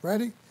right?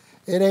 Ready?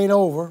 It ain't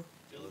over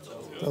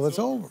till it's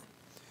over.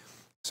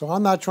 So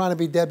I'm not trying to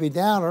be Debbie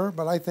Downer,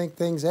 but I think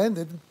things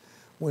ended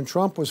when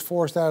Trump was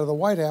forced out of the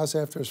White House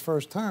after his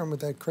first term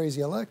with that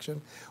crazy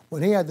election,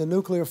 when he had the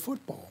nuclear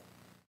football.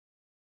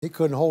 He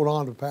couldn't hold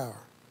on to power.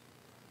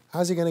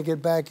 How's he going to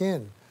get back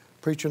in?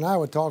 Preacher and I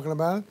were talking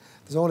about it.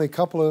 There's only a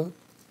couple of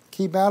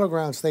key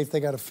battleground states they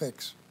got to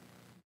fix.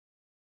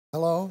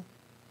 Hello?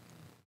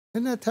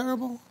 Isn't that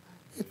terrible?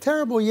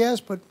 Terrible, yes,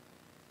 but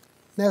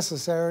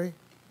necessary.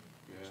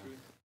 Yeah.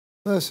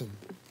 Listen,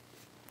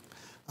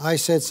 I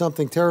said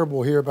something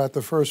terrible here about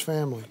the first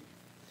family.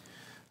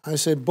 I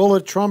said,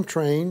 bullet Trump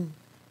train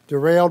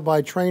derailed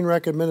by train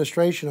wreck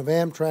administration of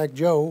Amtrak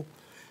Joe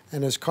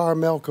and his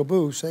Carmel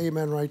caboose.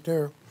 Amen right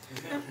there.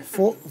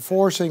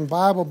 forcing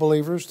Bible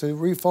believers to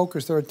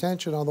refocus their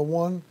attention on the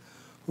one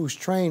whose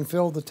train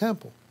filled the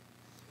temple.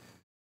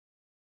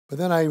 But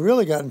then I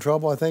really got in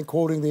trouble, I think,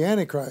 quoting the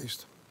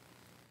Antichrist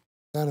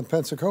down in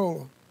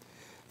Pensacola.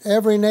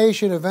 Every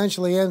nation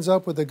eventually ends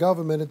up with the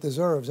government it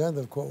deserves, end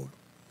of quote.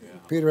 Yeah.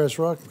 Peter S.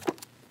 Ruckman.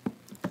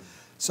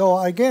 So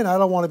again, I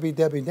don't want to be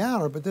Debbie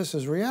Downer, but this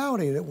is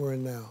reality that we're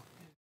in now.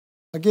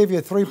 I'll give you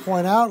a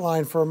three-point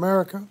outline for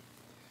America.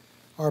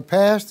 Our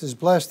past is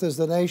blessed is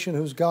the nation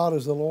whose God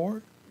is the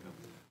Lord.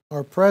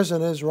 Our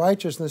present is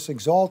righteousness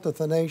exalteth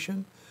the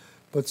nation,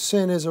 but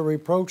sin is a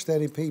reproach to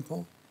any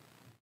people.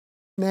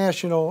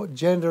 National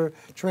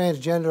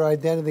transgender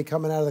identity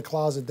coming out of the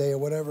closet day or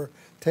whatever.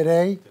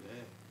 Today,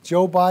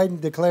 Joe Biden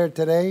declared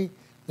today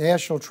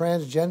National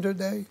Transgender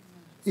Day.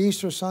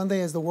 Easter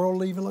Sunday, as the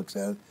world even looks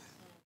at it.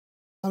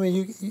 I mean,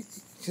 you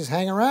just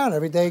hang around.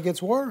 Every day it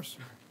gets worse.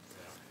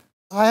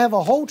 I have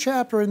a whole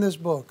chapter in this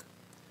book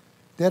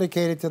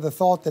dedicated to the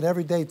thought that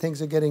every day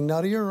things are getting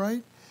nuttier,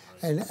 right?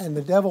 And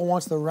the devil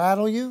wants to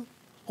rattle you.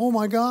 Oh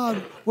my God,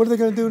 what are they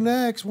going to do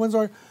next? What's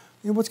going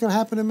to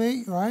happen to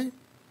me, right?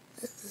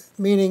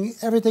 Meaning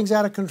everything's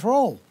out of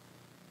control.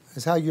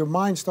 Is how your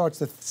mind starts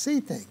to see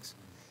things.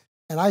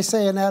 And I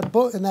say in that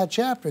book, in that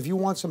chapter, if you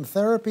want some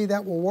therapy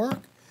that will work,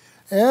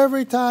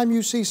 every time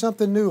you see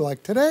something new,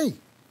 like today,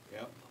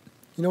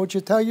 you know what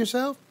you tell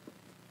yourself?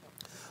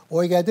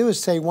 All you got to do is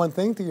say one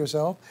thing to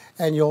yourself,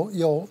 and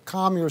you'll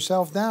calm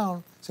yourself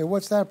down. Say,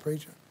 what's that,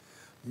 preacher?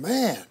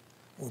 Man,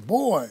 well,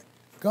 boy,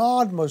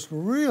 God must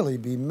really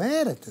be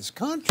mad at this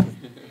country.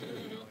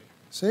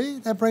 See,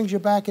 that brings you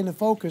back into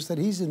focus that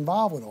He's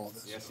involved with all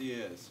this. Yes, He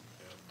is.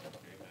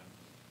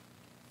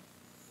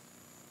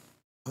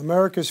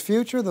 America's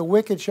future, the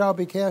wicked shall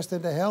be cast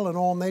into hell, and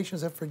all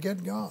nations that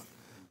forget God.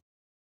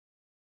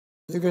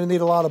 You're going to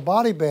need a lot of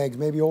body bags,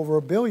 maybe over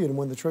 1 billion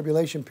when the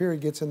tribulation period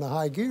gets in the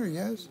high gear,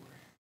 yes?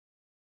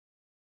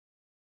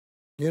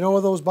 You know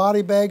where those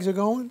body bags are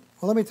going?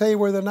 Well, let me tell you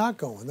where they're not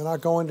going. They're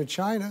not going to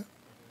China.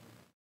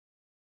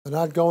 They're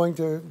not going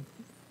to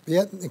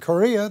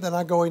Korea. They're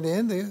not going to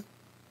India.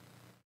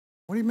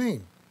 What do you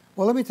mean?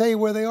 Well, let me tell you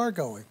where they are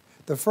going.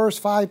 The first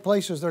 5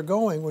 places they're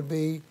going would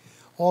be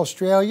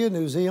Australia,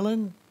 New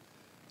Zealand,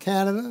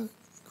 Canada,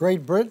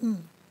 Great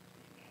Britain,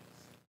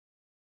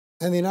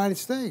 and the United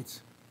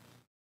States.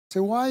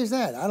 So why is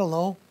that? I don't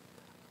know.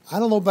 I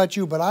don't know about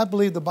you, but I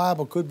believe the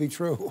Bible could be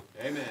true.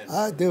 Amen.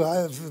 I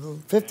do.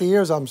 50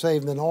 years I'm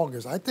saved in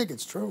August. I think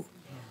it's true.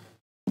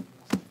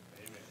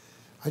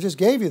 I just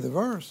gave you the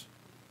verse.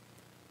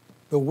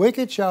 The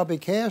wicked shall be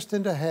cast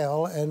into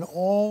hell, and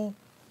all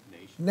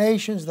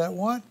nations that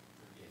what?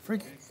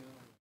 Forget.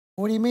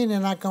 What do you mean they're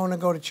not going to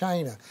go to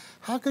China?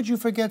 How could you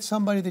forget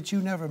somebody that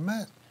you never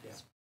met?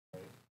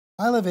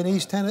 I live in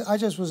East Tennessee. I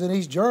just was in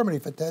East Germany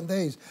for 10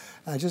 days.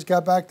 I just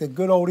got back to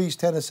good old East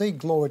Tennessee.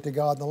 Glory to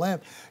God and the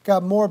Lamb.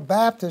 Got more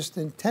Baptists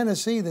in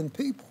Tennessee than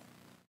people.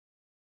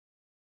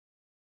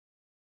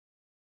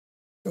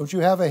 Don't you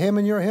have a hymn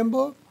in your hymn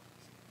book?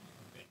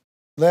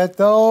 Let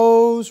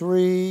those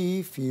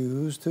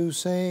refuse to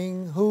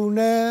sing who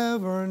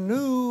never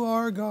knew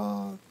our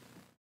God.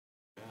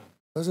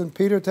 Doesn't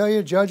Peter tell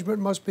you judgment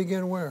must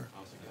begin where?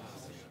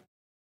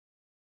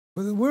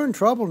 We're in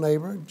trouble,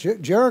 neighbor.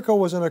 Jericho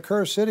was an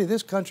accursed city.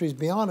 This country's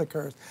beyond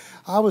accursed.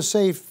 I was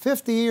saved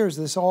 50 years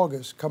this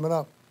August coming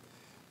up,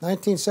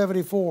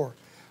 1974.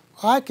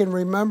 I can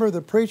remember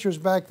the preachers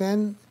back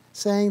then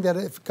saying that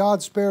if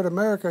God spared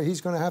America, He's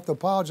going to have to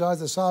apologize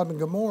to Sodom and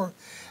Gomorrah.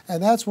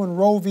 And that's when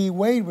Roe v.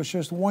 Wade was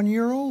just 1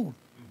 year old.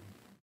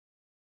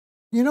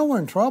 You know we're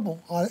in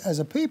trouble as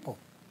a people.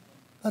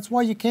 That's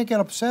why you can't get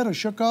upset or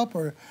shook up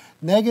or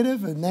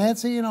negative. And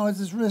Nancy, you know,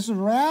 this is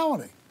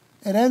reality.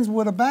 It ends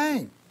with a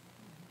bang.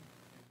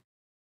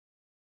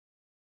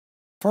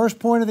 First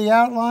point of the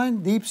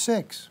outline, deep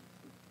 6.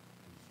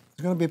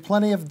 There's going to be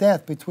plenty of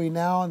death between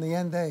now and the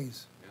end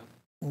days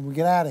when we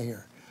get out of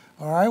here.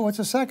 All right, what's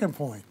the second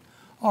point?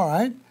 All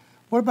right,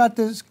 what about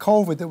this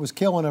COVID that was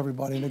killing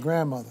everybody and the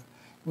grandmother?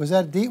 Was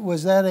that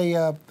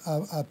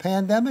a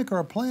pandemic or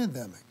a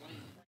plandemic?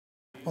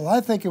 Well,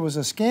 I think it was a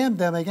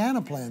scamdemic and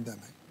a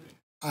plandemic.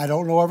 I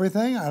don't know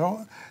everything.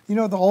 You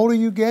know, the older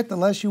you get, the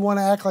less you want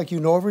to act like you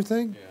know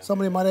everything.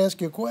 Somebody might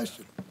ask you a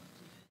question.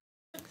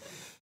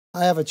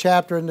 I have a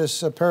chapter in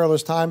this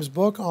Perilous Times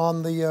book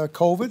on the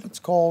COVID. It's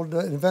called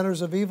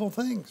Inventors of Evil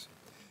Things.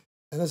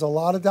 And there's a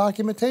lot of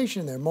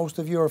documentation there. Most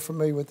of you are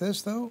familiar with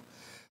this, though.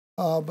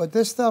 But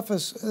this stuff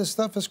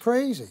is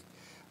crazy.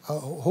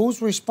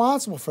 Who's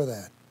responsible for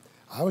that?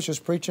 I was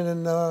just preaching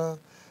in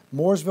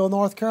Mooresville,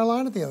 North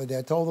Carolina the other day.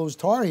 I told those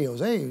Tar Heels,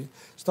 hey,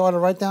 started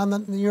right down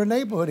in your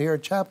neighborhood here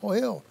at Chapel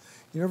Hill,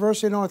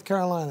 University of North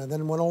Carolina,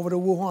 then went over to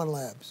Wuhan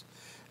Labs.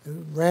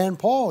 And Rand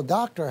Paul, a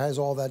doctor, has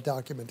all that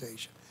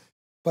documentation.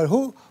 But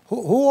who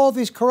all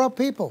these corrupt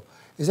people?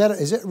 Is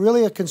it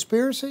really a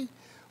conspiracy?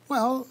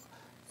 Well,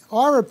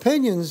 our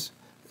opinions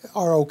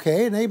are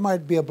okay, and they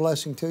might be a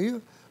blessing to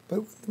you,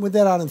 but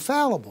they're not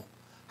infallible.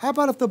 How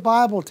about if the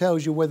Bible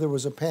tells you whether it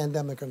was a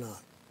pandemic or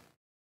not?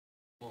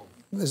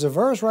 There's a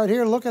verse right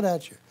here looking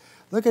at you.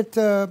 Look at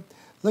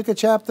Look at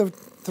chapter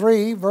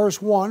 3,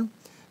 verse 1.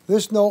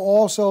 This know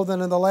also that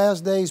in the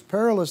last days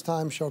perilous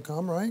times shall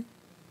come, right?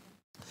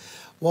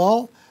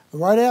 Well,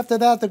 right after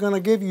that, they're going to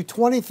give you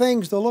 20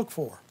 things to look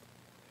for.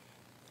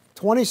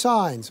 20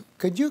 signs.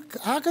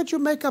 How could you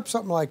make up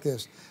something like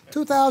this?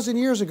 2,000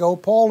 years ago,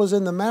 Paul is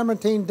in the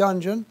Mamertine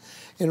dungeon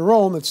in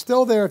Rome. It's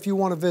still there if you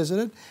want to visit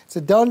it. It's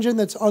a dungeon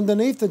that's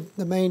underneath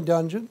the main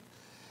dungeon.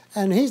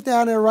 And he's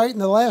down there writing.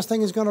 The last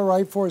thing he's going to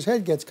write before his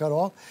head gets cut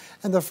off.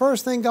 And the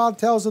first thing God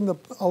tells him to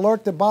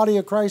alert the body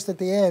of Christ at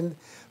the end,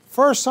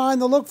 first sign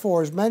to look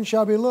for is men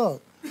shall be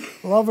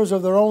lovers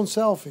of their own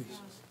selfies.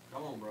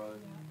 Come on, brother.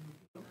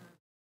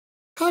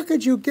 How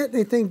could you get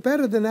anything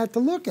better than that to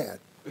look at?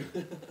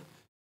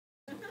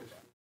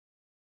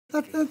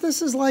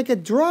 This is like a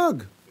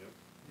drug.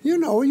 You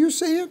know, you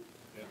see it.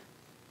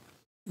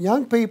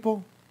 Young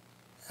people,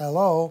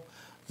 hello.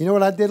 You know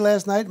what I did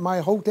last night in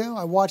my hotel?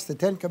 I watched the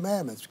Ten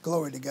Commandments,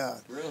 glory to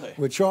God. Really?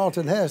 With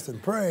Charlton Heston,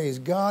 praise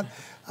God.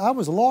 I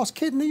was a lost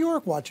kid in New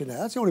York watching that.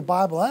 That's the only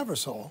Bible I ever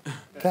saw,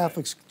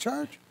 Catholic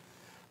Church.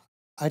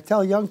 I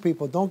tell young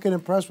people, don't get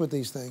impressed with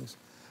these things.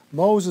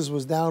 Moses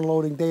was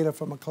downloading data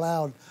from a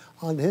cloud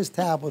on his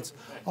tablets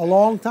a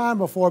long time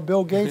before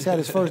Bill Gates had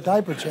his first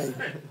diaper change.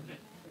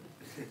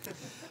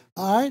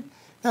 All right?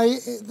 Now,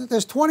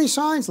 there's 20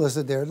 signs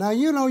listed there. Now,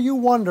 you know, you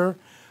wonder,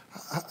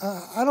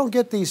 I don't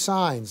get these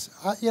signs.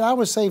 I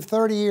was saved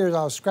 30 years.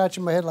 I was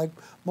scratching my head like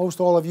most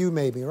all of you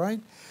maybe, right?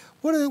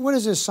 What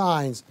is this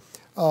signs?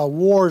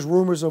 Wars,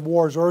 rumors of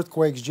wars,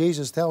 earthquakes,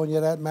 Jesus telling you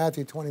that in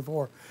Matthew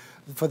 24,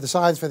 for the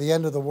signs for the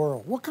end of the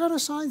world. What kind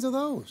of signs are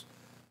those?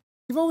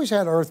 You've always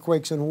had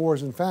earthquakes and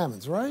wars and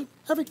famines, right?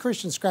 Every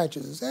Christian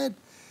scratches his head.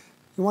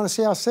 You want to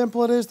see how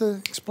simple it is to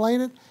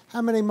explain it?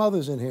 How many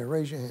mothers in here?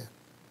 Raise your hand.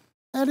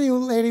 Any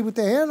lady with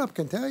their hand up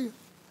can tell you.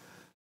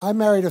 I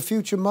married a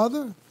future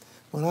mother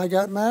when I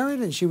got married,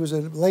 and she was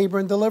a labor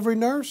and delivery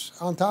nurse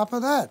on top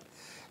of that.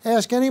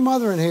 Ask any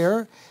mother in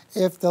here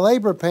if the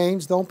labor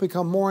pains don't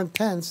become more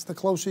intense the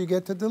closer you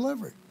get to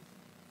delivery.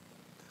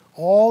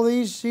 All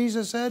these,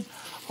 Jesus said,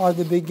 are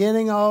the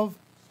beginning of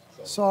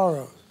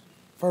sorrows.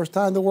 First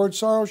time the word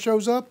sorrow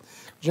shows up,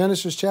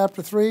 Genesis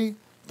chapter 3,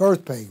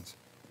 birth pains.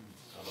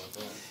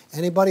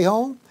 Anybody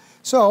home?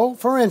 So,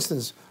 for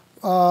instance,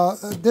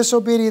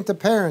 disobedient to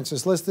parents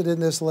is listed in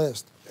this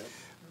list.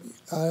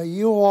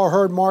 You all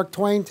heard Mark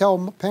Twain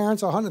tell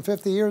parents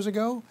 150 years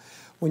ago,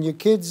 when your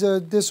kid's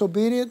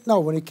disobedient,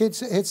 no, when your kid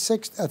hits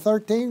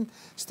 13,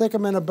 stick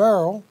him in a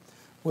barrel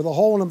with a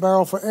hole in the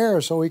barrel for air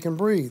so he can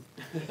breathe.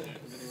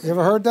 You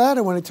ever heard that?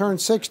 And when he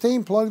turns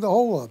 16, plug the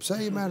hole up.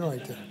 Say amen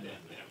right there.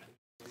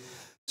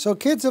 So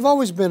kids have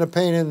always been a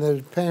pain in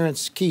the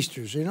parents'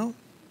 keisters, you know.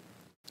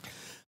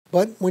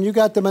 But when you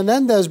got the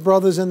Menendez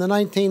brothers in the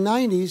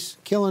 1990s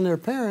killing their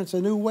parents,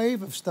 a new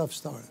wave of stuff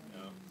started.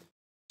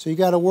 So you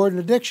got a word in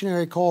the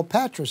dictionary called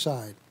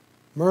patricide,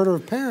 murder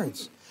of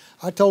parents.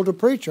 I told the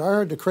preacher, I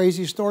heard the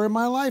craziest story of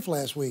my life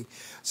last week.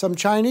 Some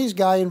Chinese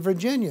guy in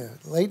Virginia,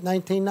 late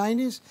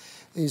 1990s,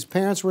 his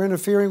parents were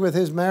interfering with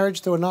his marriage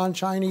to a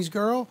non-Chinese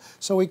girl,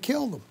 so he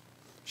killed them,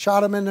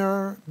 shot them in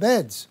their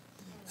beds,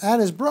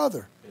 and his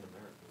brother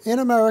in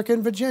America,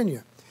 in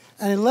Virginia.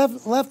 And he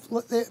left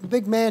a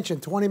big mansion,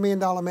 $20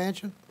 million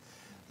mansion,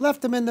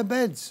 left them in the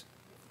beds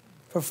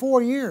for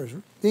 4 years,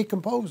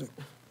 decomposing,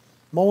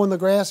 mowing the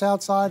grass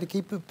outside to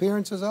keep the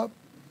appearances up.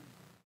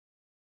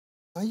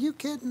 Are you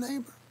kidding,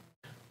 neighbor?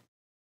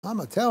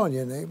 I'm telling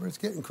you, neighbor, it's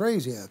getting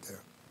crazy out there.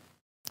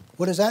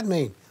 What does that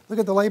mean? Look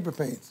at the labor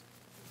pains.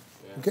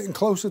 We're getting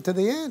closer to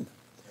the end.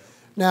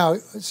 Now,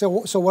 so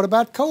what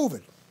about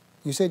COVID?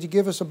 You said you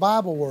give us a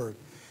Bible word.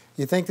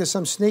 You think there's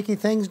some sneaky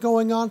things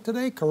going on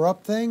today?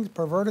 Corrupt things?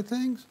 Perverted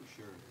things?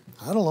 Sure.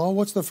 I don't know.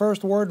 What's the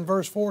first word in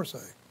verse 4 say?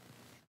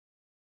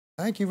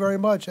 Thank you very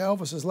much.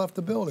 Elvis has left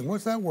the building.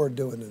 What's that word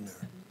doing in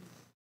there?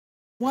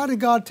 Why did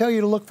God tell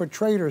you to look for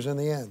traitors in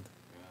the end?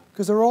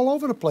 Because they're all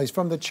over the place,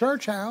 from the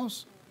church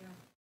house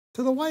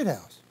to the White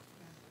House.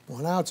 Well,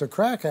 now it's a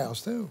crack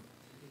house, too.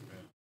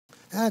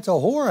 And it's a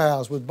whore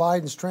house with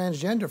Biden's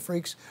transgender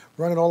freaks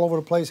running all over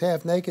the place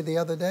half naked the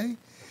other day.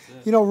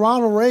 You know,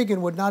 Ronald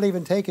Reagan would not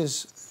even take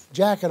his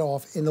jacket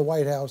off in the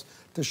White House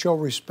to show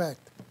respect.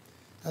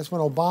 That's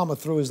when Obama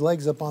threw his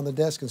legs up on the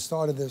desk and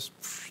started this.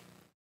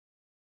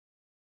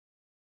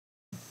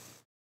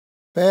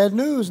 Bad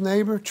news,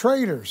 neighbor,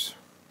 traitors.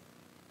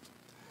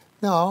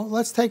 Now,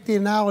 let's take the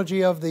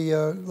analogy of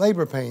the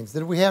labor pains.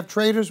 Did we have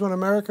traitors when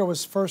America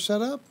was first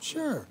set up?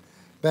 Sure.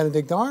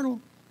 Benedict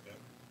Arnold.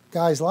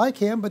 Guys like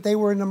him, but they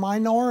were in the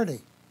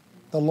minority.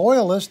 The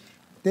loyalists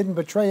didn't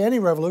betray any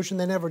revolution.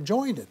 They never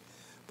joined it.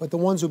 But the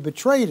ones who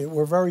betrayed it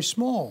were very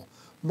small.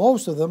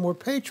 Most of them were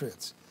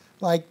patriots,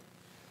 like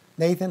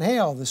Nathan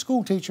Hale, the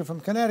school teacher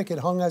from Connecticut,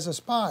 hung as a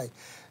spy.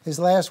 His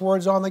last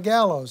words on the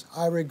gallows,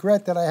 I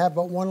regret that I have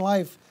but one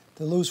life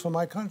to lose for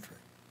my country.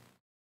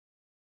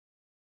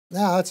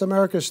 Now, that's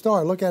America's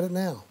story. Look at it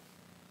now.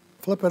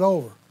 Flip it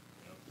over.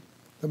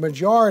 The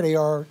majority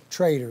are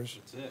traitors,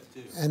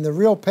 and the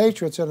real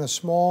patriots are in a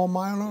small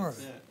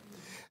minority.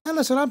 And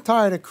listen, I'm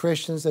tired of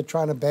Christians that are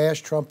trying to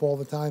bash Trump all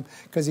the time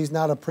because he's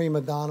not a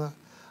prima donna.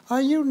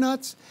 Are you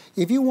nuts?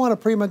 If you want a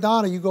prima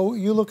donna,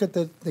 you look at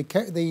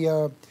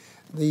the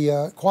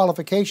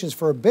qualifications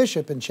for a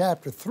bishop in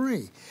chapter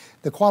 3.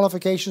 The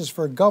qualifications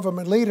for a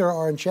government leader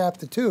are in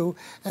chapter 2,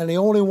 and the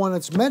only one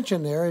that's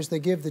mentioned there is they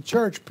give the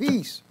church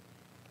peace,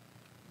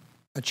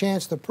 a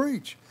chance to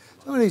preach.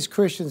 Some of these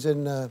Christians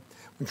when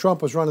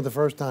Trump was running the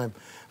first time,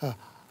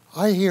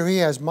 I hear he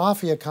has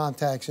mafia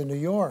contacts in New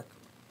York.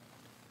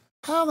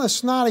 How the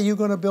snot are you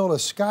going to build a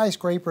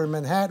skyscraper in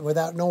Manhattan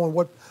without knowing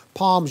what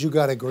palms you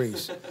got to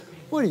grease?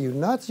 What are you,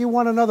 nuts? You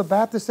want another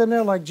Baptist in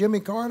there like Jimmy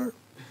Carter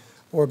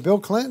or Bill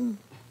Clinton?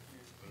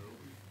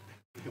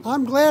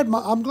 I'm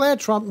glad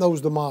Trump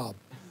knows the mob.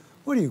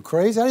 What are you,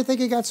 crazy? I didn't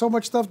think he got so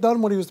much stuff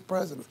done when he was the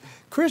president.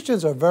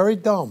 Christians are very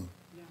dumb.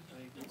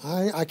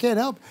 I can't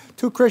help.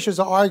 Two Christians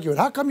are arguing.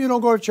 How come you don't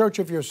go to church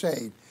if you're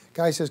saved?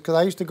 Guy says, because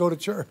I used to go to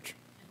church.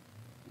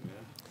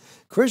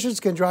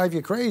 Christians can drive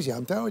you crazy.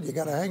 I'm telling you, you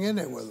got to hang in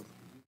there with them.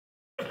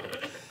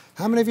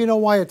 How many of you know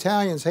why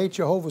Italians hate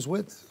Jehovah's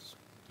Witnesses?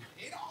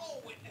 Hate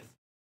all witnesses.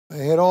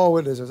 They hate all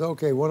witnesses.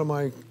 Okay, one of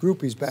my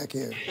groupies back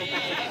here.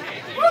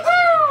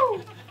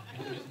 Woohoo!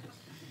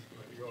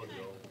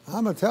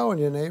 I'm telling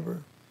you,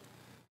 neighbor.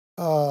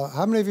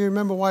 How many of you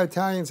remember why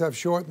Italians have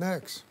short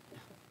necks?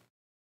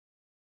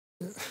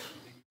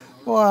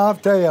 Well, I'll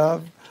tell you.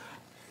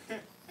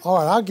 All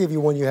right, I'll give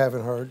you one you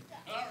haven't heard.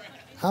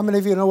 How many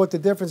of you know what the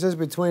difference is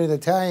between an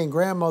Italian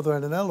grandmother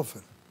and an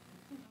elephant?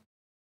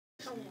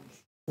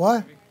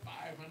 What?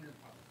 500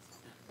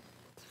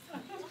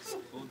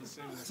 pounds.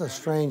 That's a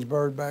strange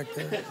bird back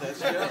there.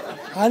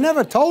 I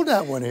never told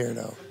that one here,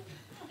 though.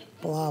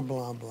 Blah,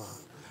 blah,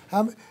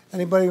 blah.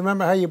 Anybody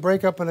remember how you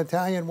break up an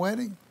Italian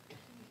wedding?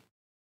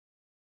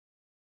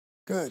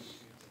 Good.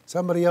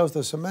 Somebody else,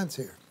 the cement's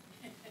here.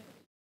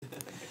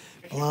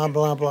 Blah,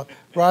 blah, blah.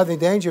 Rodney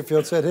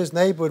Dangerfield said his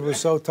neighborhood was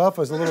so tough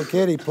as a little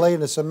kid, he played in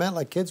the cement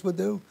like kids would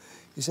do.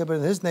 He said, but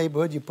in his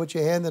neighborhood, you put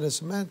your hand in the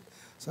cement,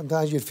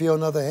 sometimes you feel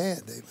another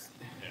hand. Amen.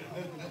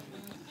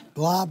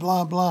 Blah,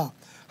 blah, blah.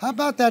 How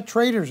about that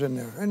traitors in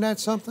there? Isn't that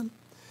something?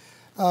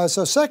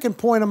 So second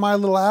point of my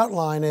little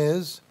outline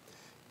is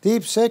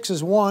deep six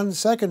is one.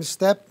 Second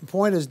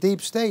point is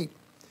deep state.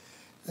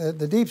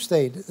 The deep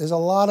state. There's a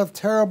lot of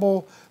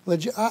terrible...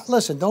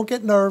 listen, don't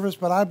get nervous,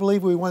 but I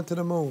believe we went to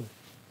the moon.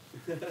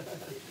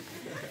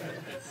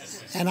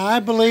 And I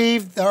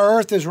believe the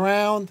earth is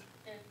round.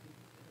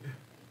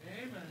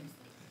 Amen.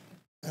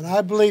 And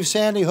I believe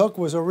Sandy Hook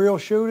was a real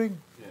shooting.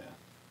 Yeah.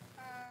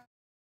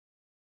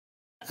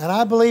 And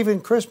I believe in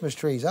Christmas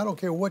trees. I don't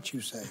care what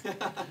you say.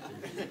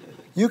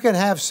 You can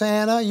have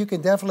Santa, you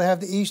can definitely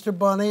have the Easter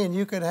Bunny, and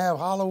you can have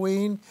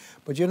Halloween,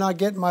 but you're not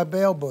getting my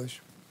bail bush.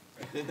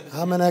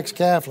 I'm an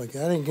ex-Catholic.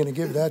 I ain't going to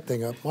give that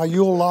thing up. My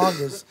Yule log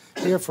is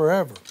here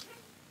forever.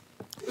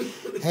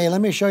 Hey,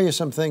 let me show you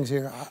some things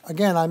here.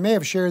 Again, I may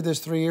have shared this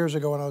 3 years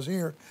ago when I was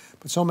here,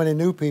 but so many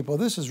new people.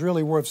 This is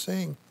really worth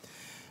seeing.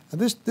 And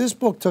this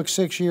book took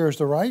 6 years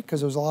to write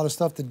because there was a lot of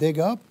stuff to dig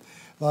up,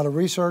 a lot of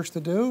research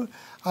to do.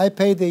 I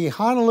paid the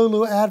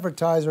Honolulu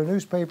Advertiser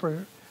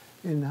newspaper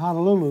in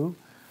Honolulu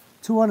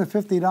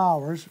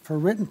 $250 for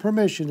written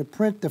permission to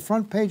print the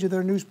front page of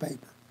their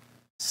newspaper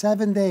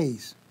 7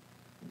 days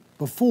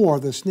before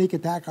the sneak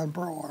attack on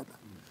Pearl Harbor.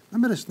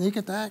 Remember the sneak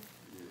attack?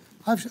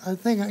 I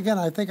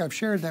think I've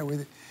shared that with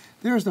you.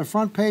 There's the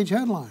front page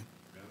headline.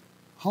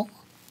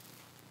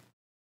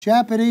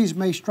 Japanese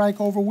may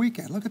strike over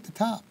weekend. Look at the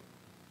top.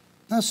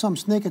 That's some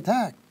sneak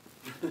attack.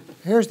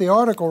 Here's the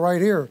article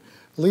right here.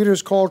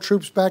 Leaders call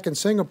troops back in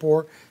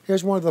Singapore.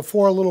 Here's one of the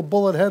 4 little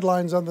bullet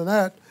headlines under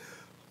that.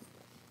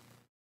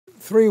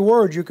 3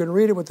 words, you can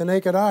read it with the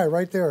naked eye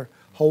right there.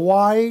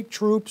 Hawaii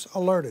troops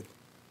alerted.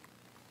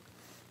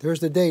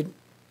 There's the date,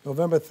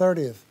 November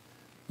 30th,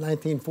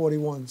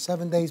 1941,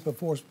 7 days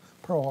before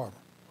Pearl Harbor.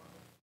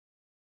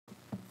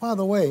 By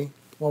the way,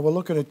 while we're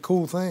looking at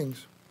cool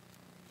things,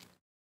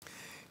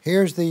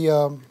 here's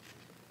the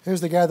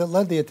guy that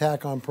led the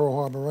attack on Pearl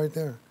Harbor right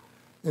there,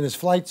 in his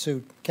flight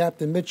suit,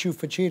 Captain Michiu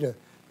Fuchida,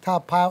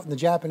 top pilot in the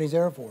Japanese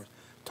Air Force.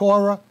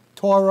 Tora,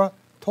 Tora,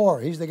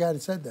 Tora. He's the guy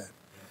that said that.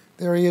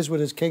 There he is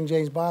with his King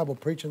James Bible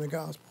preaching the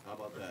gospel. How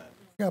about that?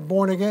 Got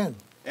born again.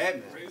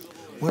 Amen.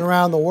 Went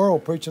around the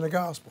world preaching the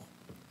gospel.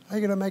 How are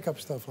you going to make up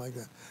stuff like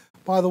that?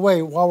 By the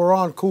way, while we're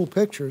on cool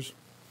pictures,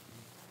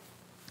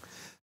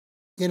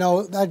 you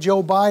know, that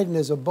Joe Biden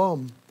is a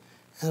bum,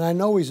 and I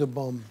know he's a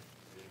bum.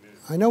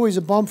 I know he's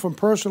a bum from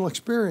personal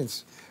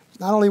experience.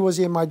 Not only was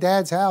he in my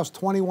dad's house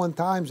 21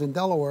 times in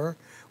Delaware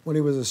when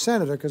he was a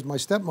senator, because my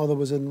stepmother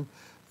was in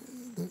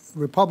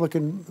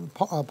Republican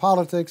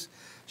politics.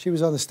 She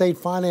was on the state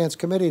finance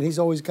committee, and he's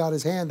always got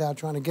his hand out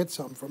trying to get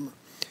something from her.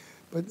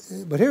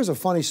 But here's a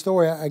funny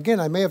story. Again,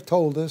 I may have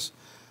told this,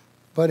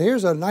 but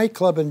here's a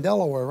nightclub in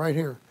Delaware right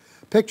here.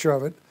 Picture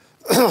of it,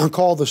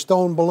 called the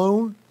Stone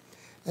Balloon,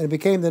 and it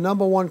became the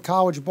 #1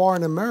 college bar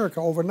in America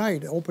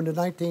overnight. It opened in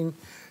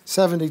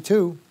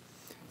 1972,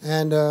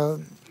 and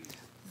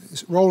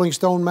Rolling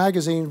Stone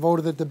magazine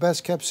voted it the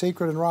best kept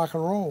secret in rock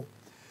and roll.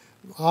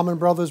 Allman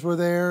Brothers were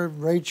there,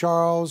 Ray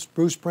Charles,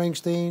 Bruce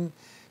Springsteen.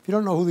 If you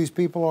don't know who these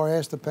people are,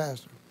 ask the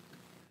pastor.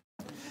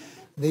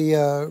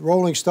 The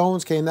Rolling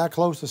Stones came that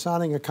close to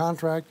signing a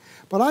contract.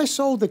 But I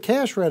sold the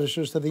cash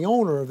registers to the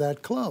owner of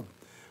that club.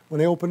 When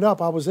they opened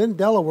up, I was in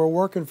Delaware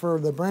working for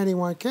the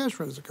Brandywine Cash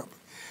Register Company.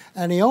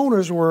 And the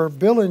owners were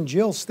Bill and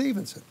Jill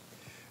Stevenson.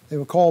 They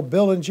were called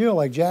Bill and Jill,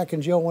 like Jack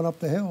and Jill went up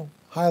the hill.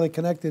 Highly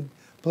connected,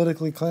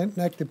 politically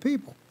connected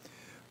people.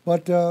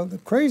 But the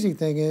crazy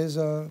thing is,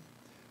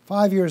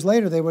 5 years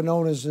later, they were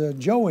known as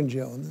Joe and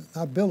Jill,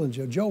 not Bill and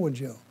Jill, Joe and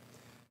Jill,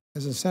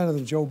 as in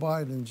Senator Joe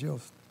Biden and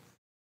Jill.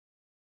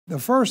 The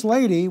first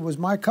lady was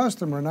my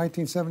customer in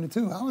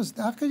 1972.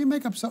 How could you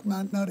make up something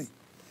that nutty?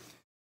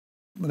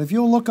 But if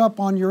you'll look up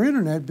on your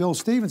internet, Bill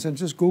Stevenson,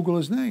 just Google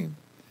his name.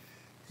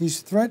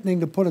 He's threatening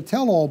to put a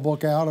tell-all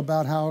book out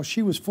about how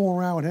she was fooling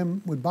around with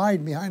him, with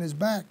Biden behind his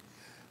back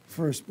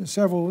for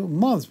several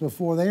months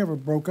before they ever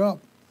broke up.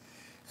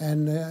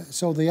 And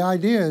so the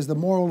idea is, the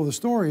moral of the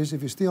story is,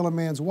 if you steal a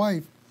man's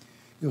wife,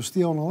 you'll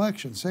steal an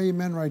election. Say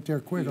amen right there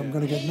quick. I'm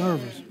going to get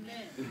nervous.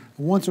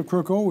 Once a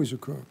crook, always a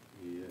crook.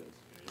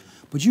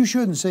 But you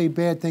shouldn't say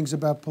bad things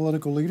about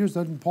political leaders.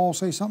 Doesn't Paul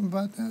say something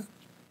about that?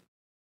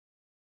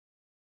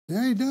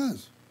 Yeah, he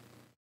does.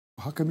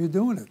 How come you're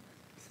doing it?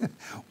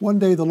 One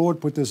day the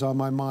Lord put this on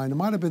my mind. It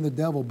might have been the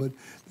devil, but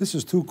this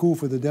is too cool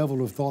for the devil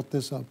to have thought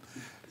this up.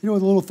 You know what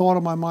the little thought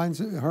of my mind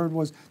heard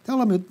was, tell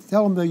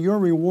him they're your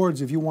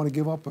rewards if you want to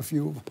give up a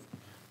few of them.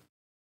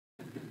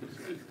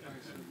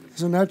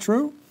 Isn't that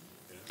true?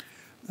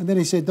 And then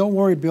he said, don't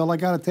worry, Bill, I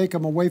got to take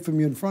him away from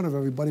you in front of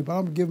everybody, but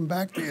I'm going to give him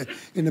back to you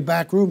in the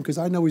back room because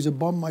I know he's a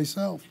bum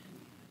myself.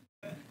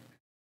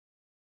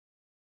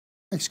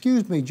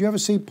 Excuse me, did you ever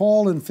see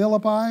Paul in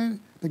Philippi,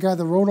 the guy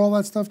that wrote all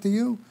that stuff to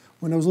you,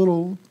 when those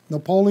little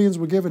Napoleons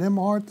were giving him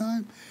a hard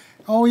time?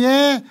 Oh,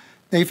 yeah?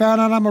 They found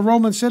out I'm a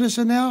Roman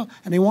citizen now,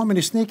 and they want me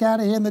to sneak out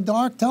of here in the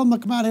dark? Tell them to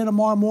come out here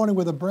tomorrow morning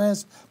with a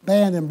brass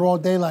band in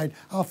broad daylight.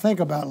 I'll think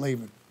about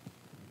leaving.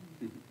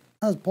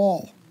 That's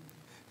Paul.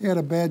 He had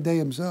a bad day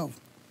himself.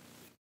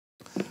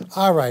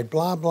 All right,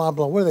 blah, blah,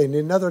 blah. What do they need?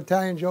 Another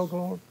Italian joke,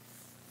 Lord?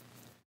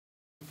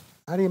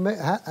 How do you make?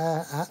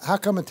 How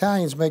come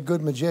Italians make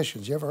good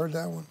magicians? You ever heard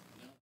that one?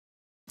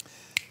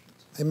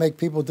 They make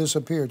people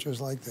disappear just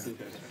like that.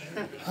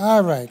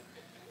 All right.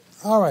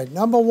 All right.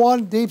 Number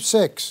one, Deep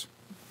Six.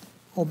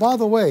 Oh, by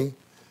the way,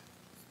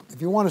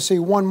 if you want to see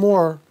one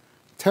more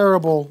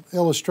terrible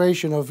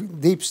illustration of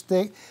deep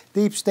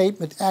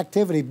statement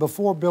activity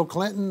before Bill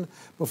Clinton,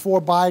 before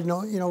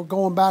Biden, you know,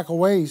 going back a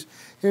ways,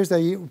 here's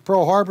the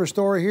Pearl Harbor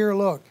story here.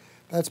 Look,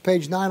 that's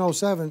page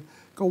 907.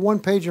 Go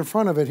one page in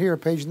front of it here,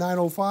 page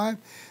 905.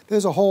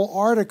 There's a whole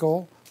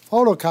article,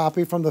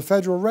 photocopy from the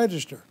Federal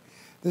Register.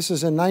 This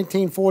is in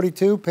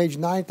 1942, page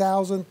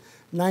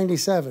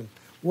 9097.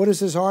 What is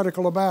this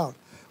article about?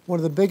 One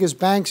of the biggest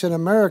banks in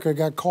America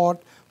got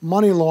caught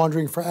money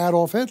laundering for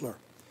Adolf Hitler,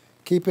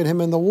 keeping him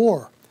in the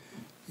war.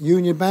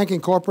 Union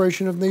Banking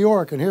Corporation of New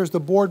York, and here's the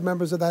board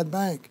members of that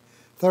bank.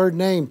 Third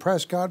name,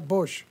 Prescott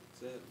Bush.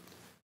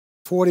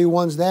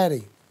 41's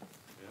daddy,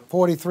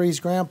 43's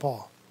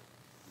grandpa.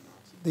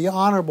 The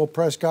Honorable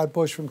Prescott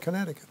Bush from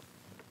Connecticut,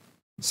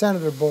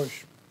 Senator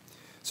Bush.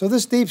 So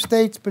this deep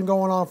state's been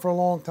going on for a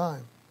long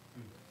time.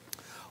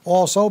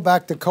 Also,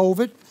 back to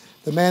COVID,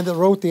 the man that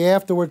wrote the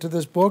afterword to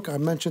this book, I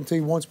mentioned to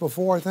you once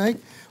before, I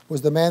think,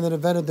 was the man that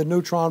invented the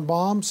neutron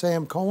bomb,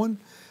 Sam Cohen.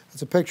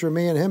 That's a picture of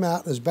me and him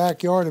out in his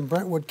backyard in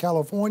Brentwood,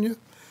 California.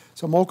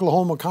 Some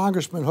Oklahoma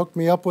congressman hooked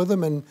me up with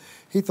him, and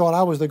he thought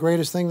I was the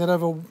greatest thing that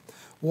ever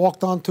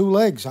walked on two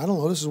legs. I don't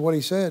know, this is what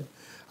he said.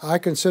 I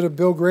consider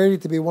Bill Grady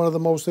to be one of the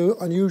most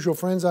unusual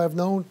friends I've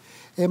known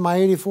in my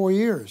 84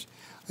 years.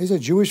 He's a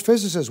Jewish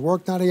physicist,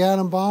 worked on the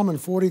atom bomb in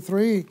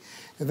 43,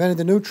 invented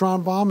the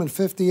neutron bomb in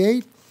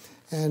 58,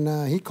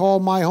 and he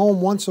called my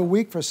home once a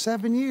week for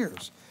 7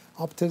 years,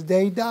 up to the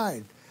day he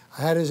died.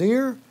 I had his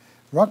ear.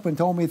 Ruckman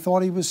told me he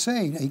thought he was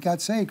saved. He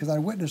got saved because I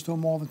witnessed to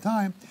him all the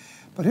time.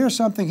 But here's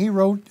something he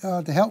wrote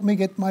to help me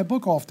get my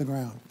book off the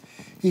ground.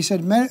 He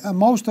said,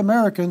 most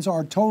Americans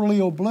are totally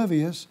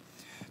oblivious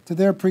to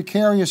their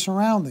precarious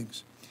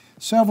surroundings.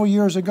 Several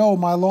years ago,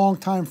 my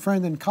longtime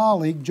friend and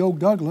colleague, Joe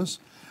Douglas,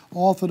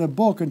 authored a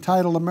book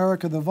entitled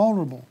America the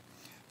Vulnerable,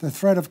 The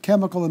Threat of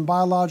Chemical and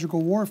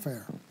Biological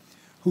Warfare,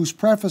 whose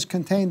preface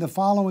contained the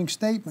following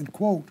statement,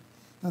 quote,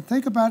 now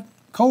think about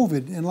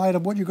COVID in light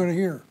of what you're going to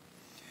hear.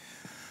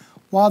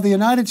 While the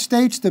United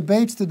States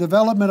debates the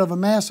development of a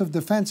massive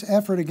defense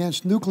effort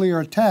against nuclear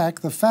attack,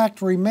 the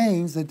fact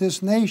remains that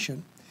this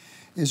nation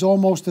is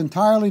almost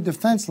entirely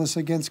defenseless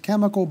against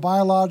chemical,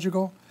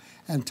 biological,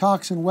 and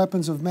toxin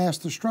weapons of mass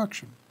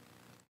destruction.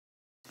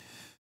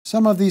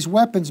 Some of these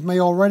weapons may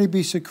already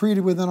be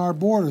secreted within our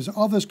borders.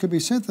 Others could be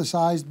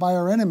synthesized by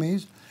our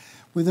enemies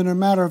within a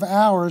matter of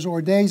hours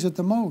or days at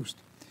the most.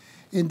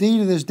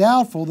 Indeed, it is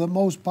doubtful that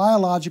most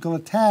biological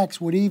attacks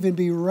would even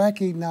be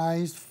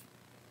recognized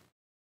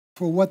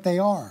for what they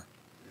are.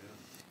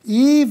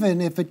 Even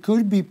if it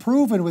could be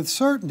proven with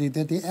certainty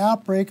that the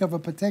outbreak of a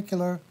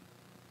particular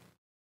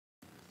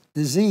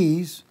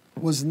disease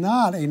was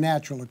not a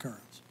natural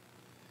occurrence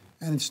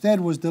and instead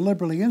was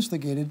deliberately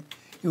instigated,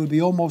 it would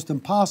be almost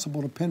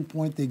impossible to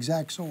pinpoint the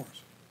exact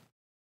source.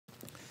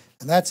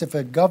 And that's if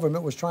a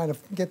government was trying to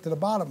get to the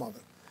bottom of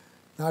it,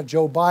 not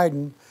Joe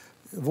Biden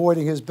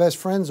avoiding his best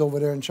friends over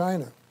there in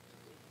China.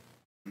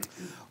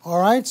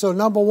 All right, so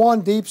number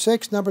one, deep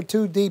six. Number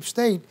two, deep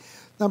state.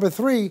 Number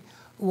three,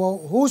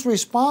 well, who's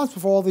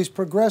responsible for all these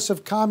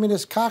progressive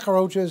communist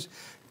cockroaches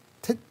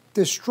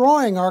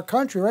destroying our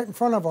country right in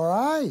front of our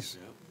eyes?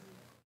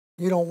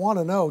 You don't want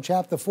to know.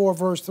 Chapter 4,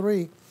 verse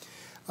 3.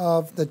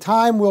 The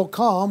time will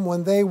come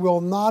when they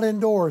will not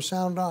endure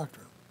sound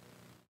doctrine.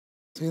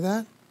 See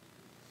that?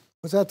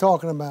 What's that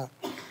talking about?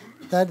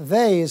 That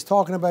they is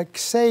talking about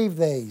saved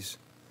theys.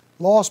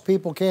 Lost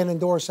people can't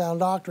endure sound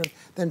doctrine,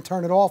 then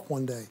turn it off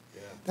one day.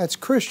 Yeah. That's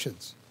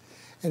Christians.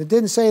 And it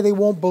didn't say they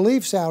won't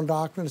believe sound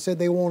doctrine. It said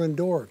they won't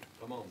endure it.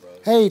 Come on, brother.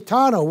 Hey,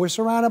 Tano, we're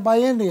surrounded by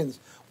Indians.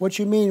 What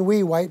you mean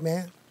we, white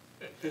man?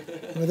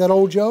 Remember that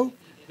old joke?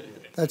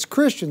 That's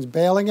Christians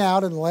bailing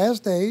out in the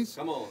last days.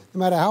 Come on. No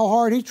matter how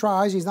hard he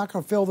tries, he's not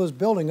going to fill this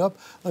building up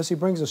unless he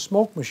brings a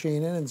smoke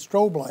machine in and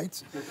strobe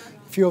lights, a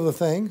few of the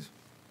things.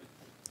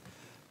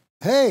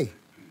 Hey,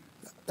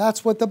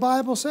 that's what the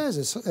Bible says.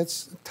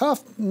 It's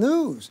tough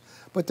news.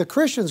 But the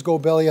Christians go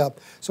belly up.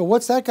 So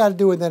what's that got to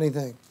do with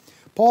anything?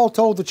 Paul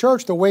told the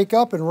church to wake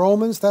up in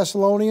Romans,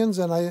 Thessalonians,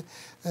 and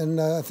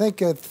I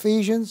think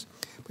Ephesians.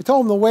 He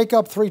told them to wake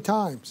up 3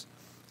 times.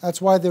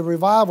 That's why the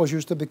revivals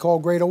used to be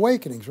called Great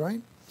Awakenings,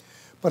 right?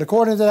 But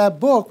according to that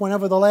book,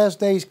 whenever the last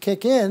days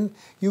kick in,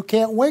 you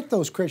can't wake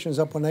those Christians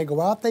up when they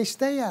go out. They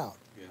stay out.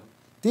 Yeah.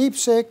 Deep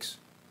six,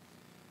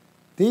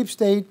 deep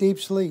state, deep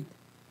sleep.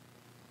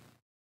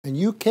 And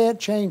you can't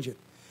change it.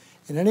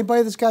 And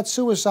anybody that's got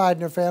suicide in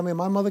their family,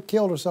 my mother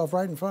killed herself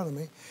right in front of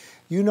me,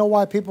 you know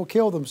why people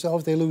kill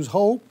themselves. They lose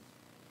hope.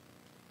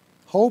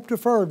 Hope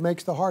deferred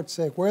makes the heart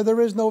sick. Where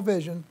there is no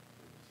vision.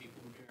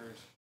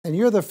 And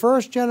you're the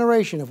first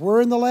generation. If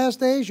we're in the last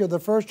days, you're the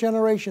first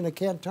generation that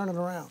can't turn it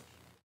around.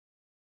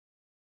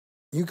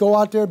 You go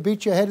out there,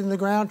 beat your head in the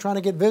ground, trying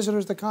to get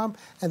visitors to come,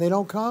 and they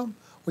don't come.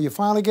 Well, you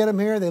finally get them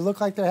here, they look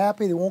like they're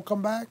happy, they won't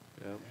come back.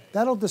 Yep.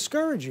 That'll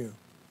discourage you.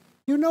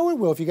 You know it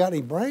will if you got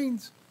any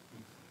brains.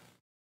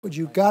 But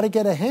you've got to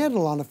get a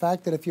handle on the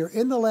fact that if you're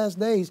in the last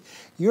days,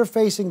 you're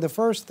facing the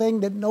first thing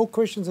that no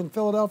Christians in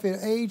Philadelphia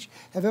age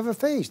have ever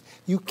faced.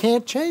 You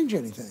can't change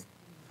anything.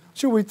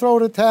 Should we throw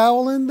the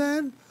towel in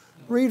then?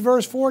 Read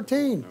verse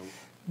 14.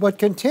 But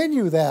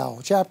continue thou,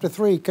 chapter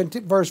 3,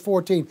 verse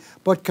 14.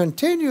 But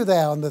continue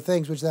thou in the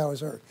things which thou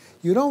hast heard.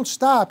 You don't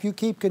stop, you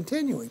keep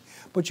continuing.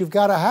 But you've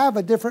got to have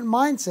a different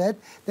mindset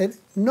that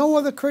no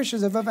other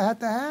Christians have ever had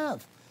to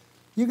have.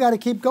 You got to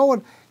keep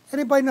going.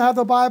 Anybody know how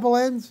the Bible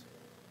ends?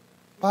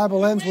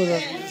 Bible ends with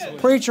a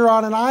preacher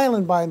on an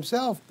island by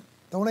himself.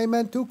 Don't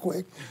amen too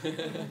quick.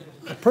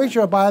 A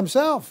preacher by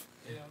himself.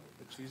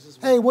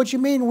 Hey, what you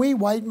mean we,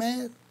 white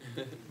man?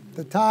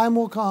 The time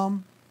will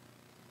come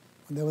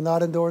when they will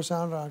not endure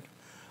sound doctrine.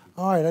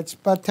 All right, that's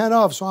about 10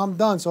 of, so I'm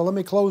done. So let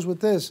me close with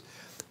this.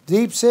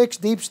 Deep six,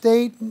 deep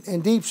state,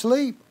 and deep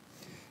sleep.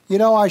 You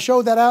know, I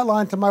showed that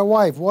outline to my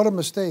wife. What a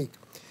mistake.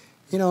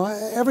 You know,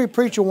 every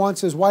preacher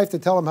wants his wife to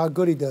tell him how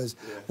good he does.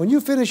 Yeah. When you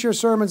finish your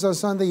sermons on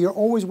Sunday, you're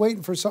always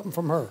waiting for something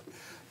from her.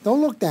 Don't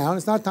look down.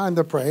 It's not time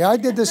to pray. I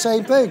did the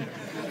same thing.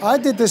 I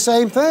did the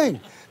same thing.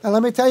 And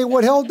let me tell you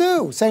what he'll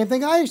do. Same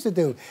thing I used to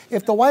do.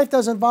 If the wife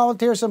doesn't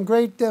volunteer some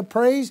great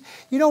praise,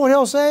 you know what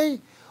he'll say?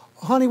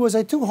 Honey, was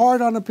I too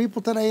hard on the people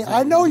today?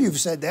 I know you've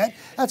said that.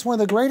 That's one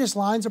of the greatest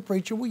lines a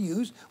preacher will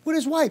use with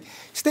his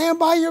wife. Stand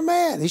by your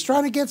man. He's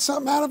trying to get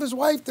something out of his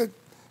wife to,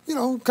 you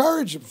know,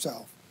 encourage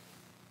himself.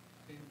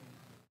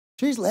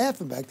 She's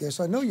laughing back there,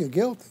 so I know you're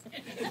guilty.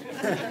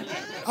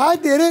 I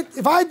did it.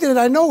 If I did it,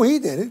 I know he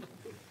did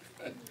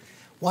it.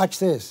 Watch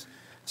this.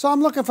 So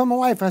I'm looking for my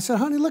wife. I said,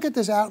 honey, look at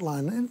this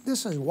outline. And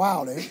this is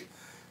wild, eh?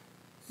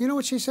 You know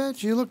what she said?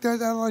 She looked at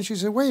that outline. She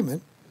said, wait a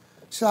minute.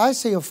 She said, I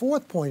see a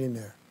 4th point in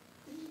there.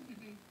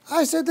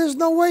 I said, there's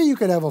no way you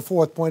could have a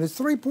 4th point. It's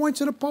 3 points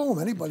in a poem.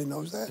 Anybody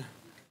knows that.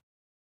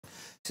 She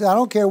said, I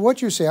don't care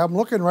what you say. I'm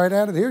looking right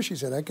at it here. She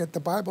said, I get the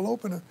Bible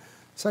open,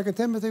 2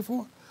 Timothy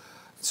 4.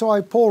 So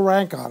I pull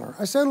rank on her.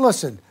 I said,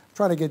 listen, I'm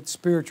trying to get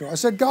spiritual. I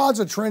said, God's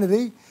a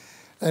Trinity,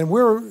 and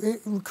we're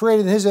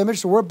created in His image,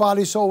 so we're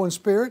body, soul, and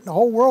spirit. And the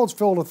whole world's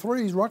filled with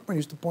threes. Ruckman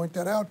used to point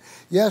that out.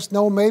 Yes,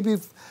 no, maybe,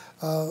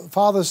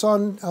 father,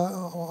 son,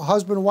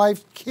 husband,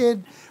 wife,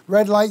 kid,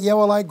 red light,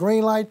 yellow light,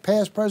 green light,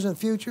 past, present,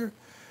 future.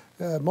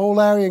 Mo,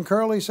 Larry, and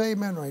Curly, say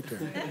amen right there.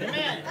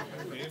 Amen.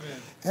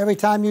 Every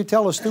time you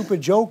tell a stupid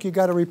joke, you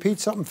got to repeat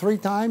something 3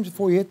 times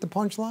before you hit the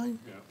punchline.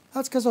 Yeah.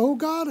 That's because of who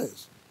God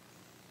is.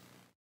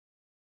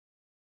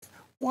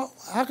 Well,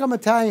 how come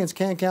Italians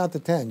can't count to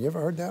 10? You ever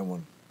heard that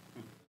one?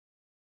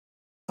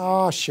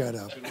 Oh, shut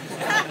up.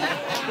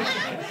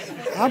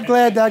 I'm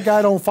glad that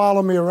guy don't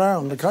follow me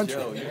around the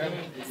country. Joe, you're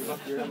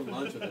having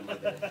lunch with him.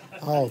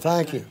 Oh,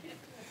 thank you.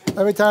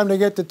 Every time they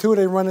get to 2,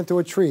 they run into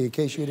a tree, in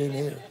case you didn't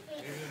hear.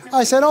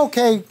 I said,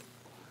 okay.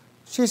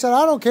 She said,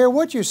 I don't care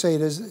what you say.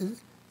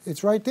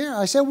 It's right there.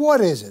 I said,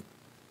 what is it?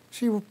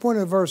 She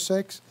pointed to verse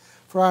 6.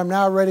 For I am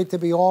now ready to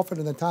be offered,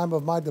 and the time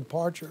of my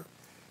departure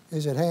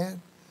is at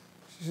hand.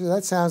 She said,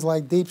 that sounds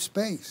like deep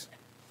space.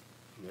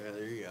 Yeah,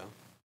 there you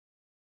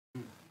go.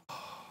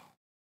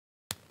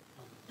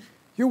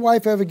 Your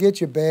wife ever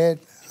get you bad?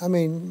 I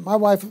mean, my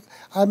wife,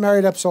 I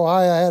married up so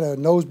high I had a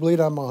nosebleed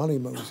on my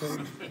honeymoon. See?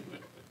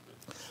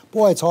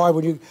 Boy, it's hard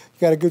when you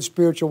got a good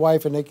spiritual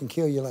wife and they can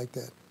kill you like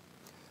that.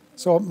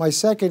 So my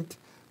second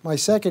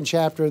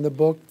chapter in the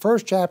book,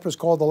 first chapter is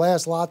called The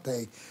Last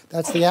Latte.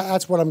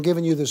 That's what I'm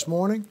giving you this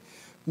morning.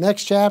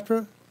 Next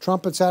chapter,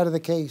 trumpets out of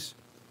the case.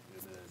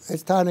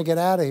 It's time to get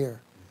out of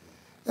here.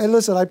 And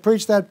listen, I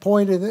preach that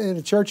point in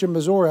a church in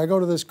Missouri. I go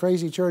to this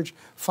crazy church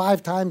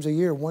 5 times a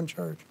year, one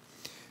church.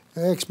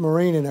 An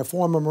ex-Marine and a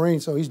former Marine,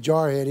 so he's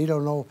jarhead. He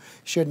don't know,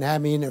 shouldn't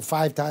have me in there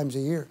 5 times a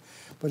year.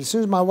 But as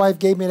soon as my wife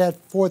gave me that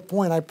 4th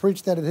point, I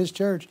preached that at his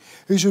church.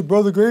 He said,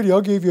 Brother Grady,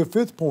 I'll give you a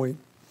 5th point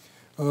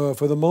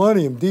for the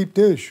millennium, deep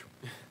dish.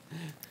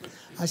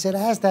 I said, I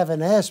has to have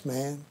an S,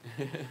 man.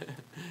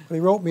 But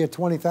he wrote me a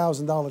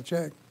 $20,000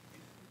 check.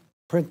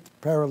 Print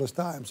perilous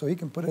time, so he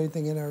can put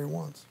anything in there he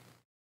wants.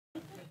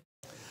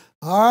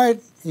 All right,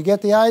 you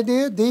get the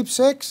idea? Deep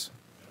 6,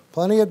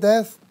 plenty of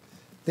death.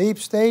 Deep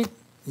state,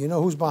 you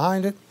know who's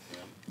behind it.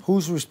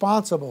 Who's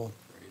responsible?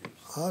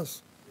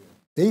 Us.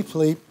 Deep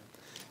sleep.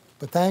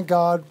 But thank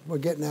God we're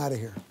getting out of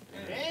here.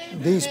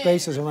 These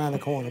spaces around the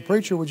corner.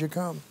 Preacher, would you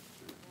come?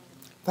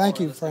 Thank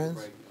you,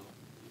 friends.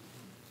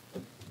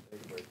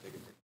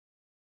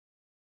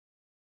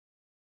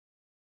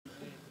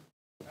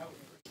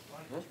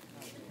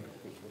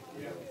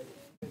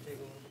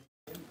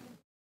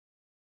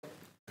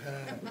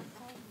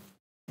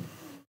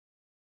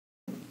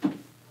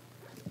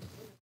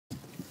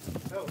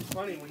 That was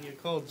funny when you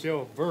called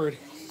Joe a bird.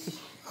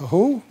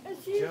 Who?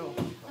 Joe,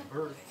 a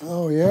bird.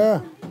 Oh,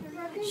 yeah.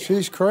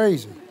 She's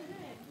crazy.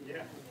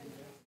 Yeah.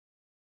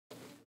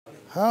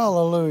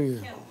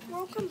 Hallelujah.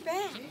 Welcome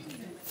back.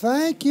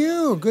 Thank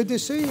you. Good to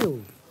see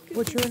you.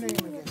 What's your name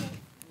again?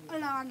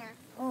 Alana.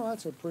 Oh,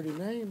 that's a pretty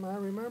name. I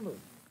remember.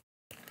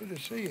 Good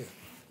to see you.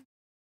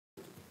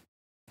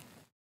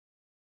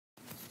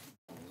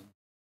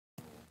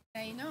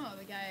 Yeah, you know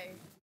the guy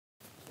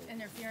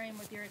interfering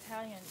with your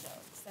Italian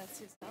jokes. That's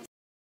his house.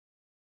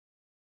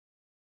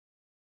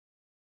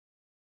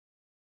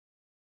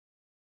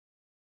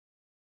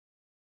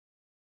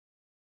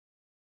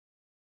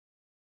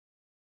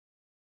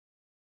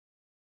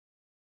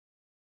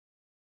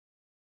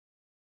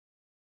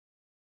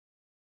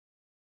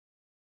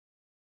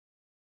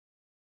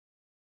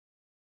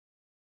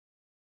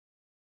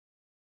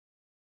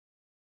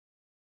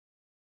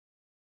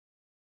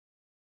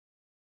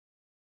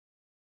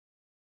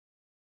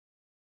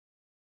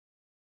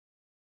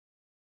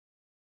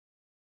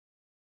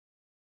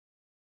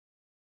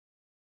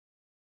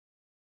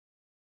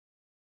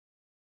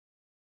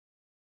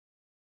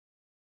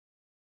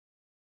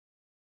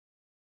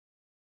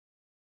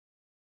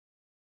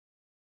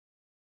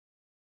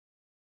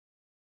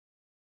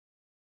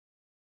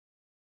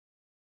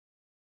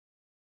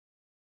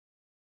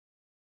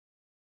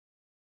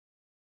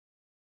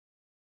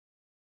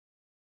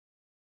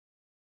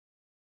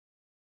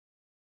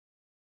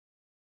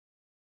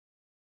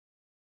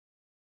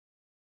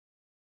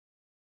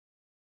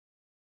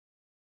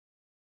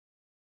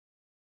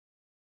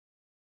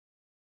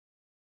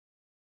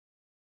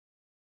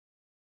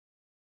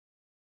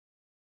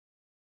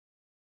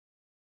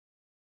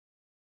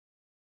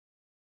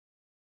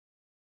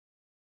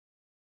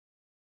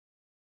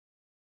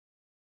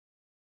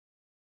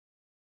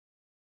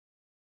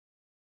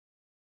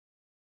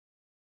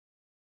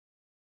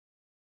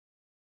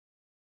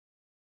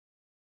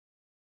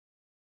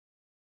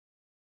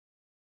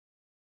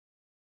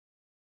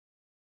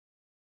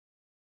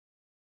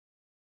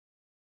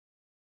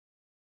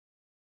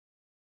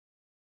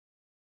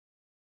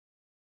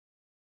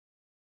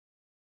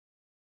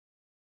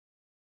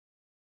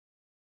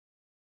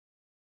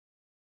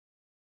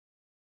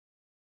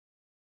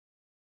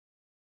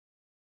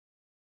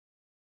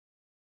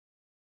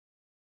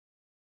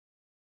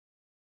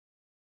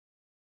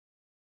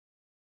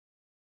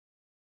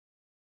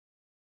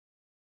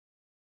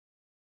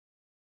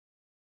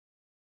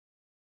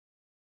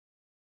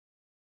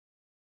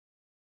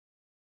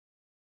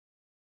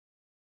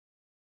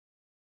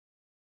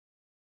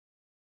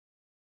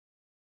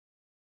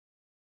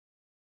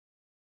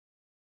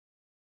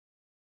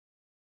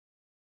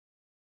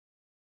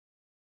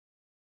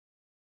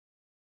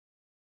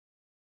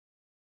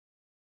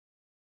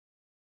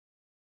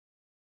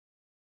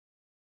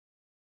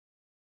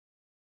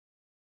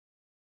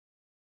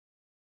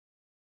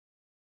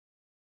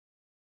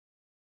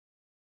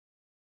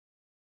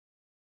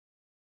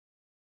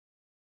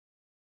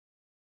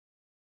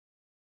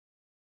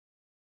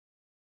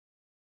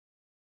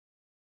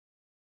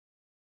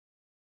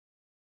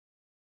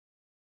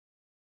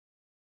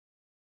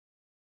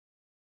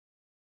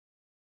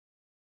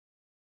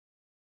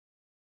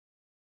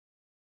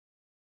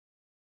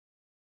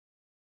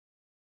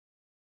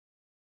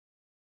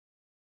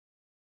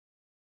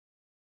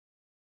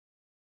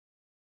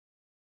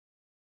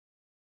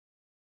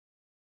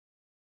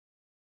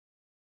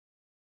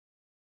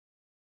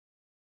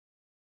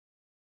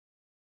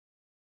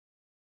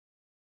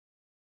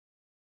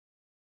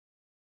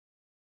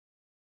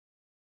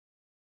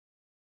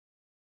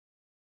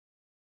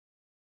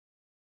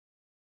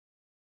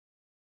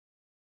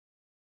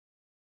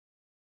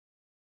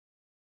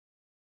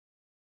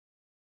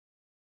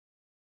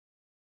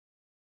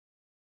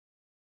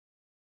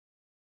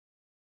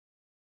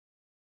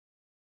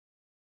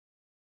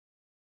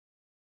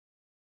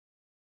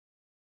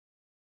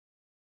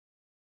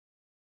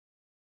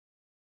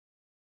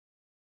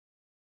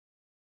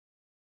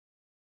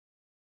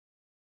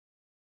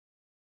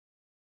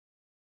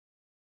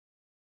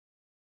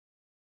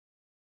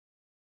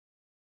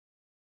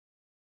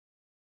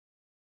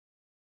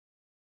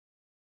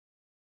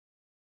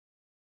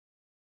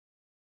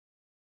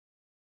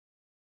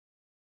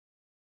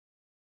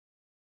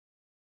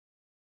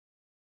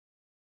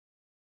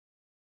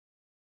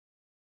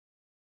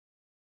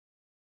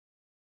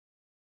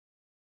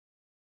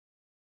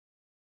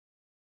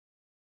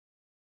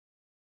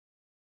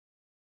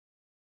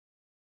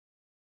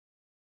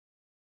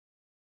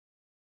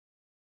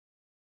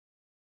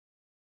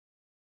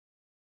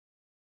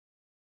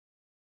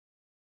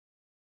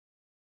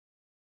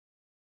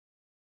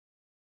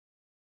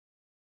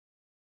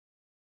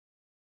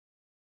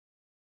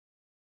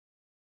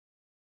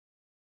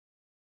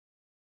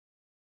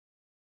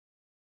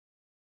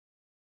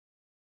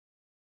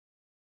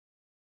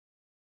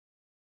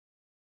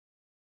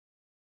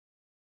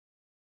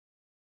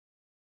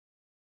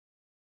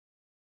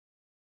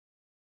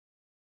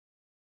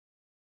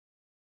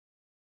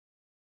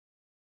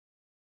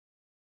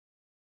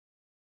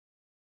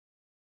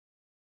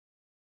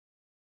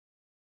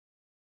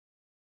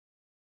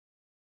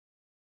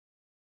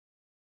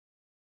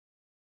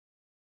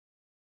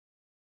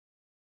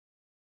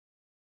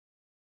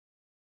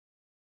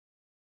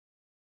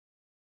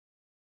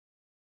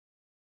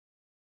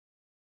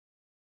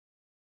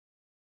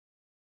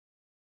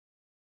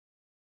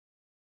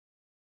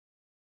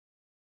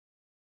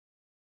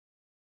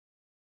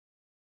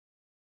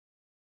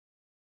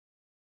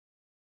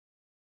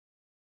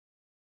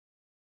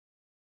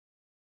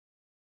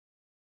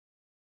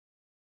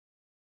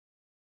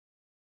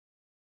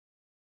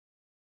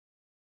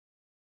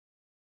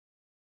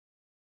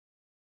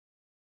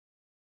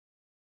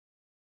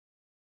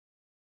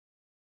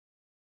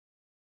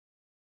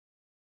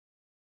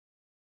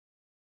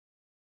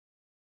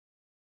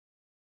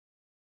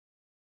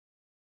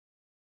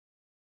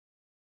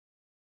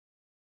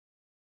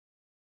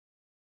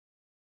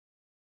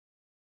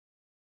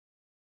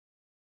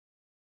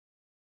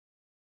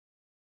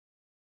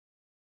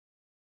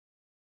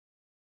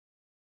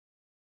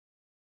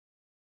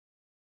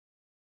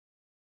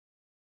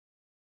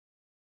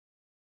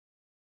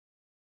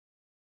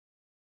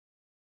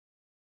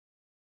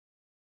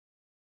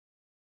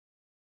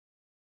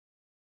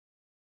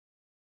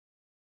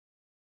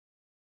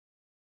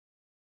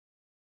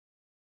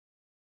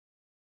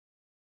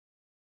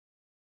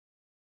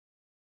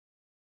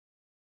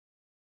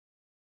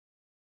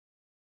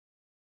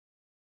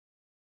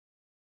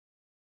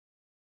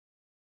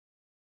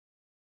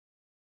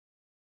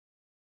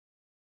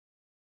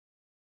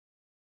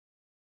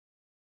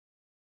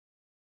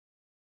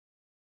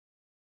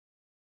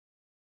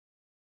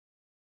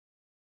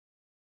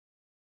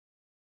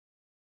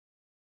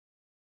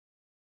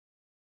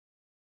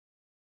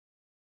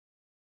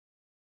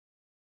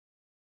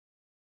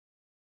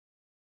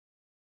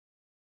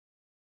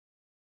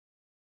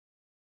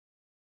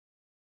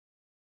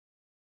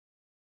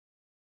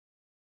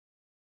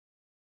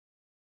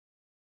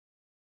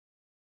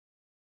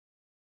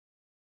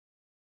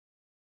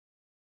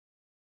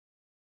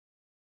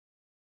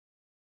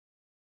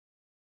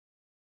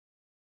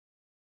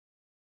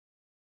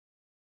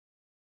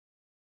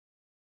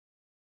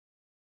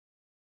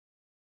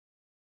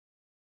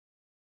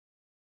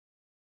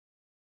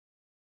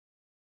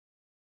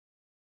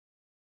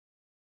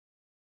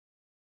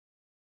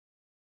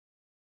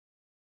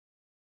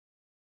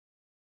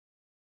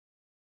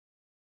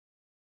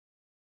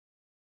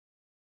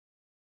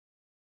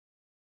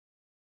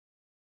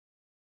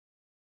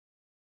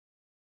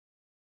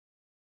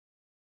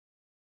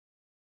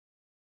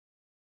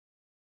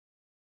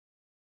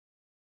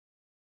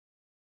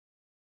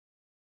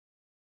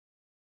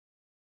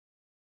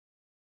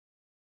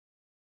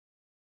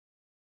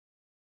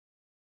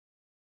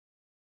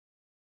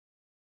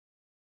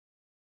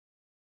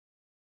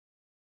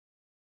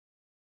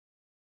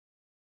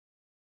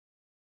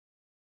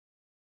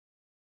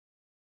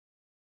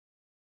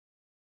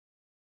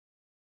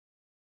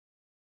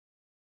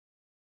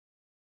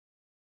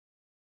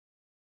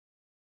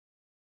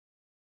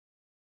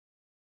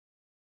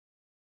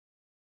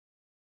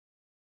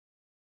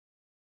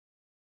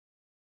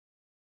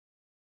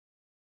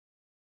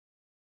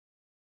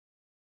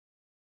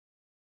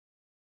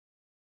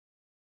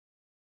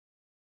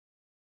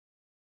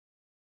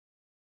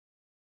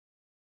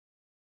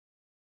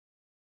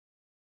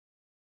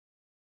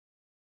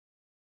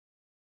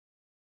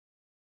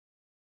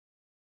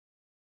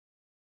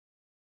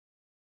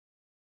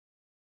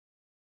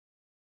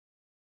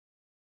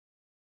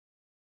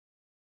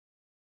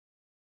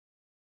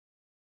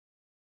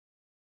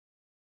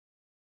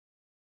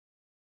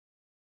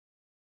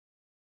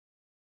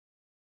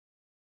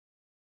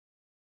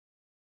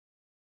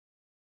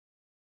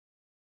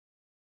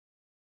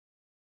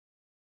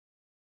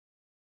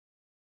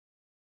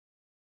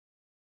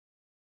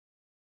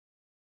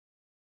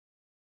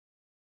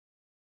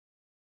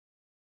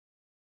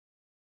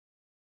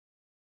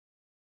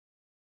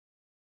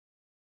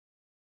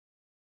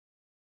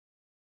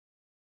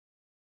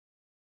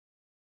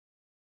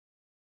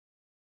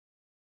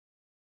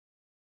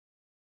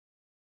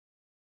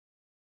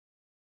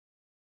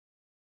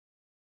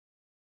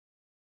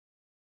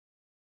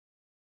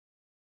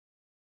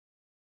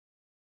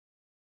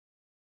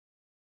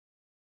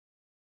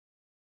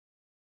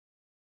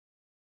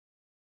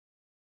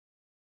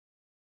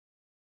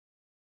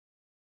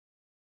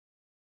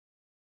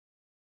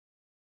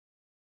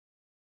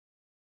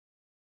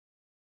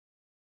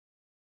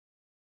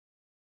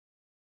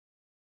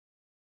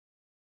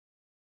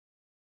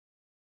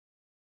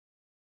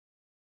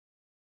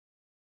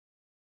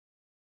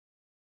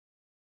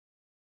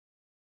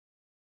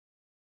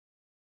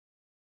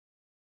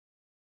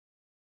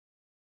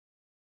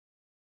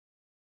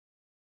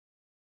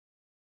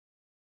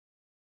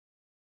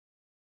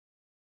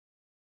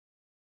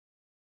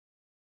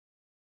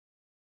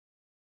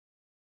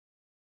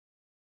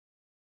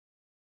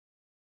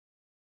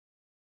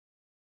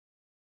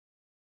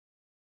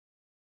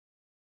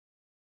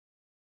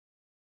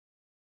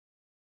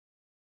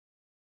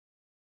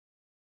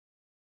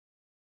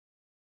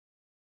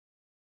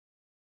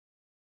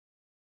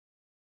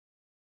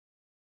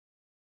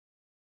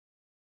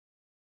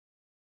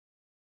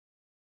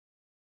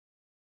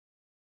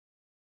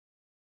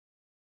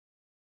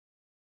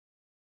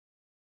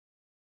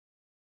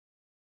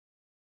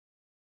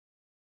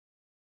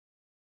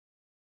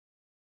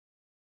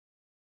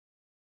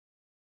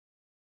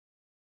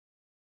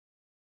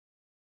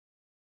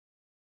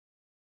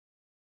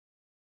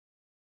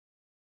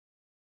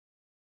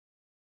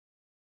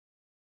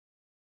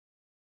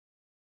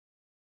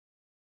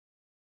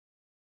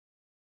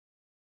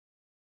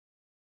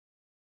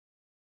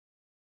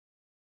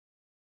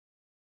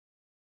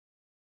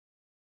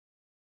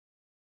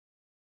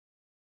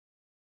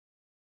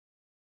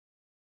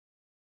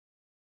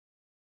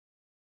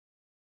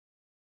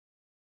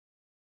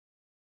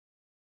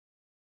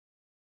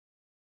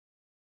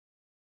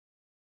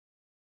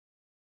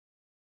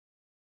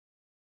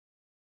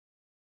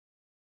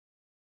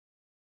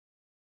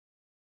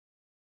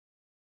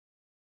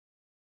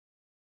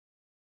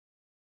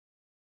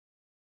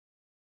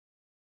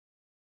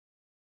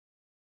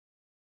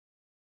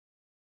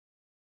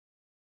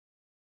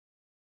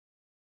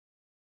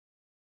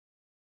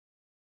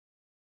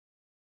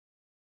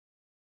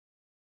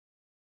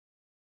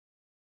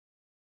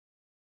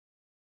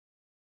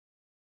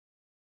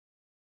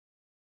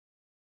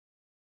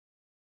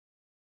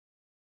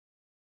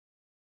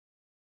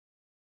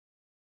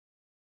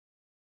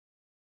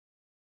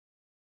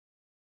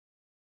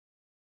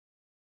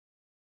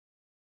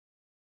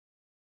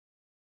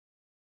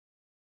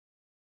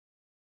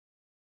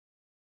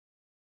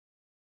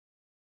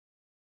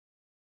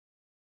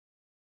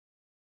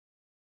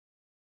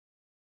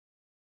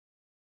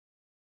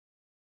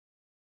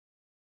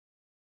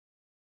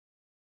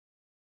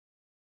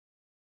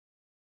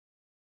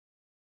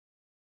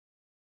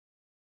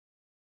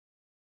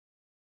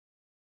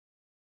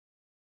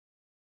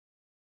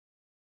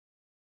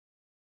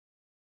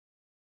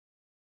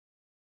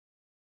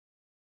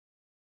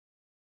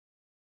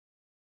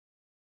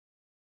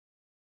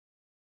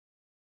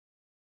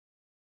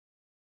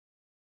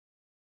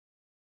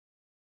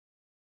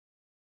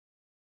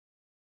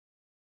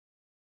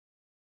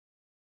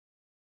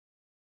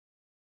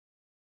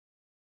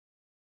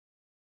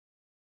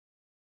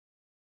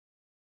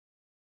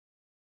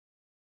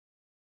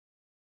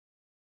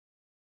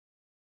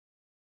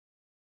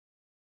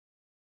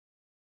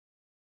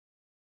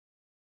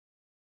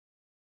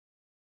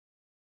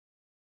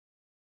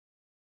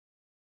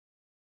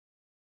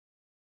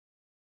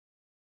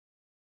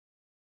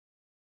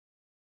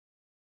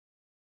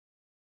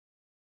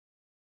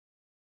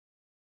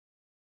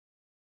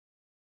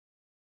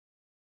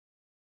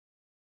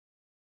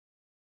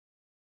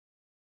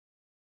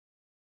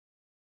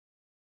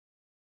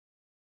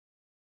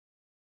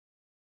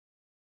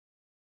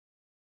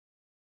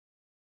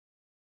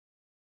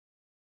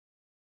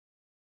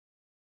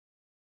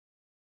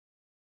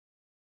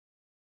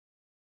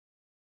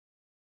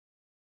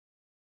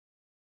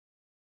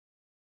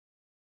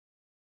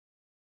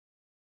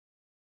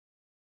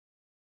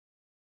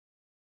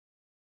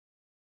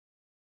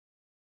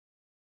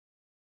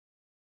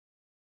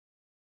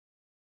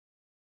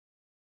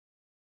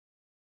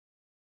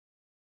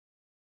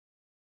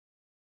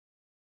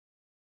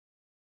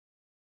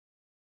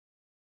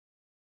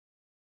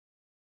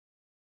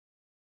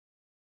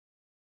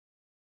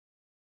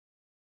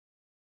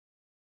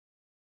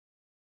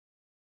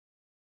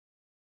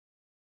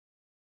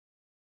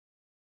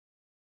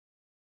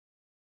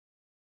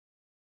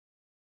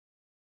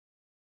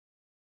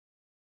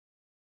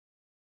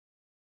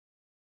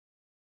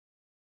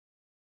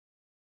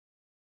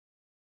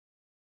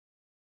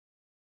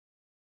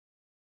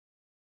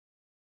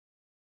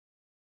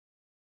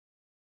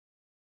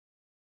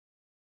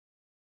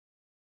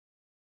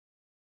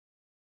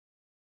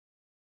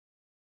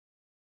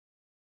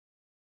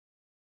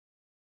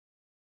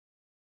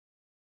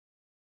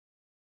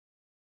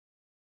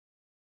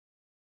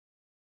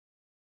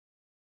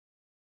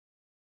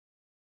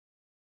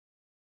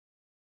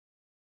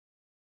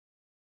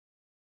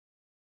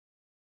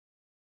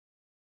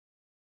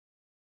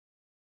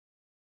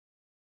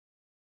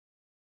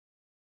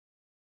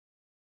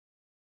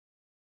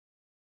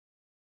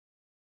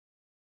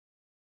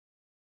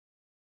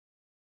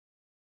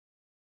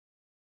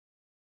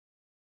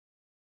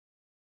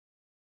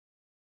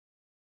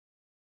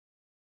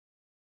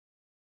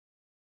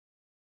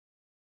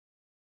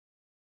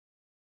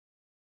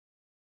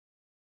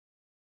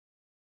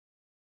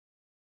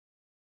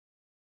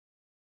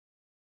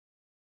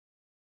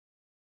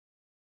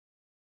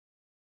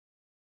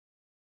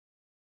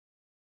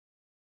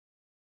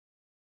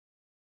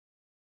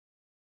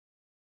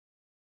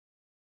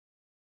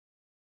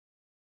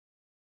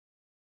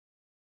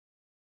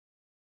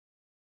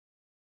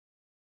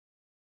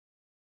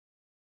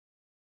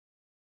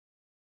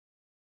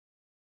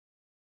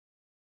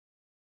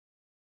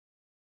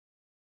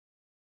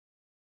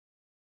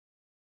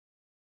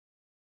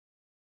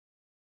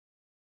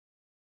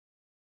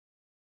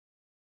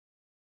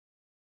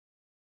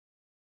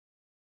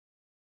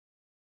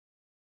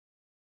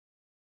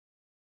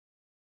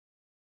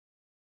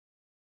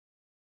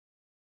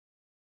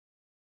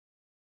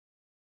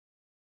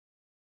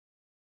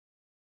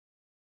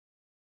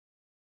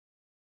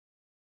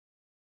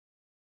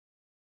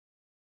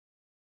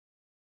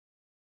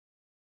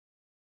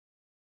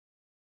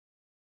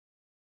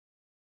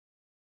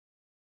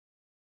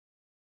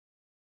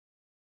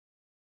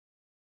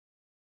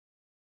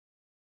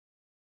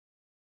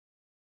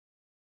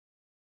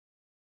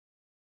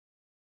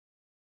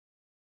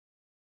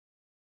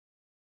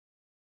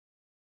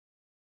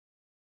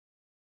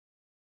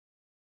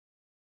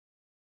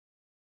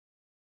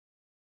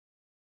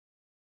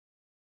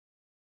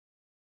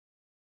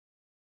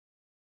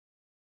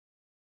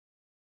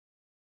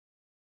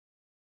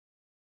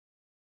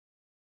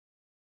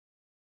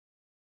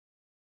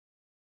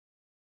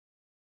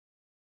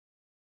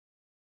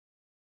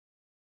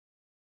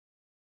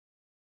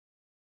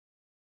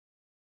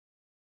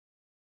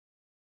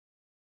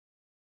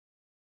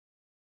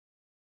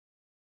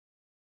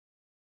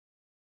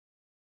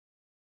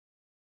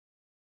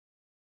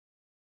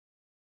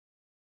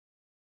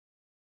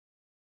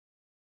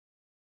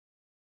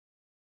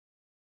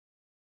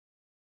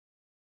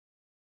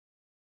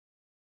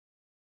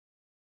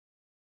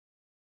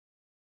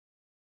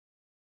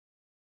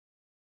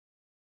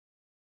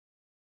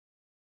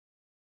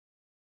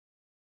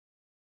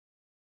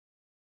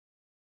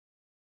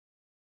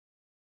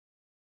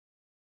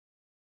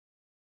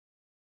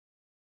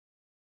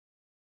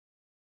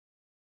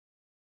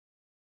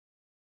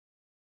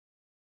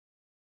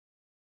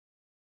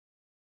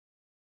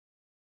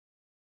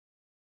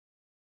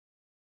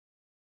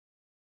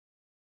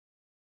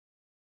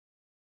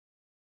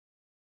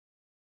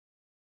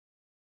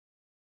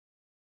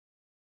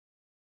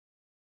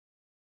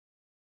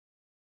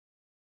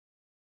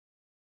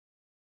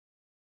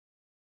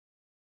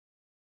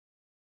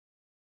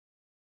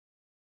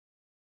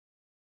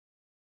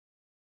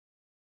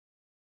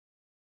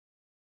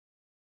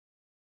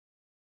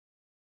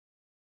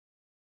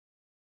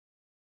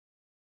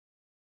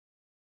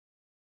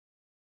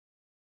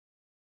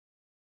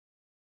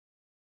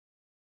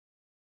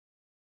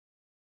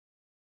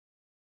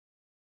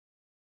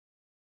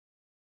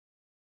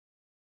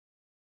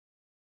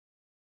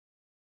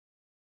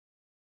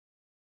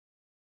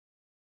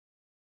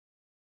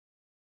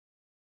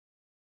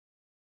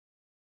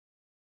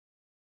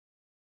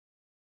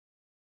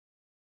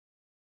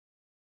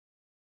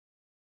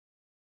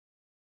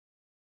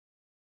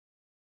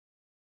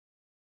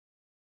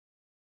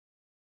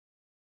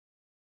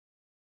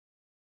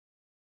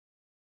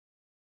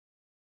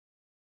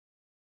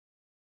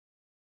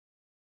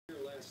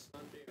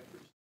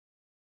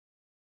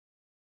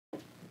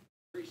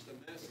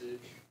 message,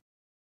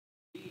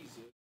 Jesus,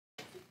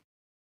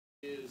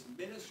 his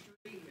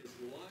ministry, his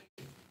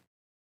life,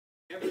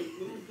 every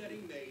move that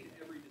he made,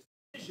 every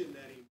decision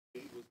that he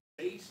made was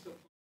based upon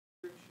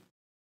Scripture.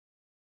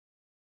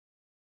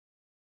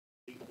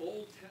 The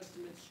Old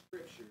Testament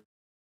Scripture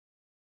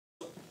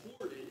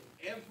supported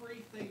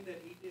everything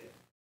that he did.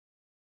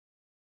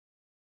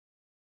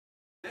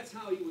 That's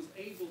how he was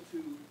able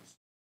to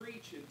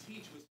preach and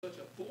teach with such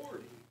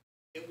authority.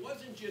 It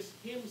wasn't just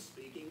him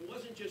speaking, it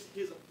wasn't just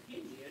his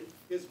opinion,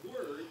 his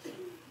words,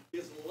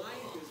 his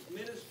life, his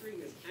ministry,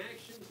 his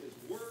actions, his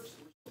works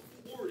were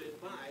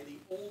supported by the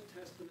Old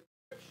Testament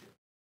Scripture.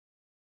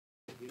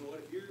 You know what?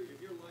 If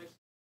your life's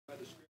by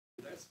the Scripture,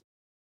 that's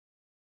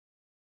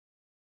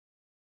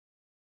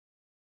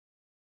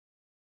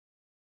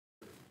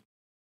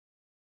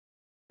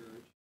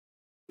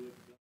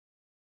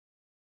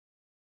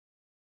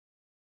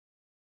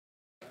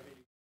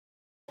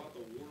brought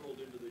the world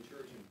into the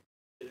church and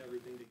did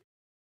everything together.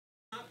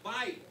 Not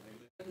Bible,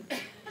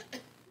 amen.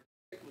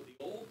 We're with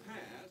the old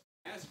past.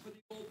 Ask for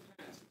the old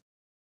past.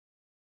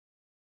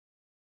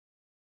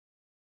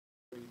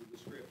 According to the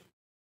Scripture.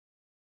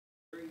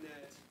 During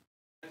that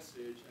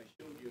message, I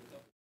showed you a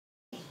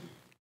couple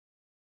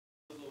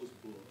of those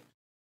books.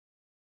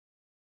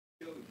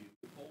 I showed you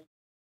the whole.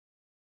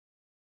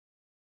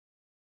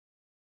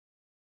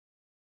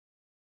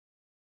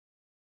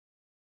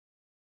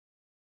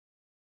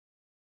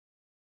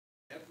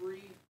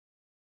 Every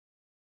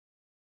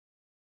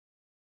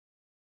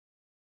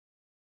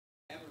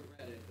haven't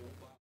read it, don't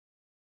bother.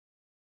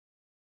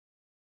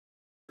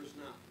 There's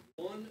not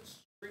one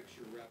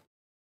scripture reference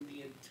in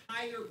the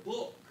entire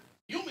book.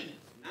 Humanism.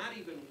 Not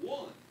even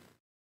one.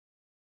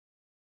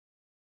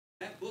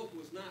 That book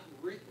was not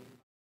written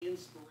by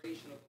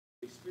inspiration of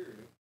the Holy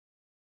Spirit.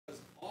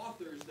 Because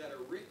authors that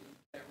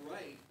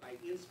write by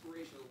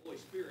inspiration of the Holy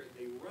Spirit,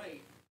 they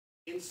write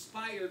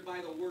inspired by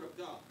the Word of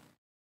God.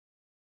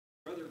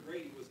 Brother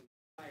Grady was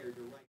inspired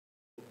to write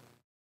this book.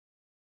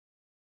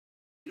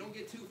 You don't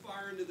get too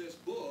far into this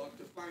book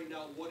to find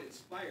out what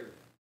inspired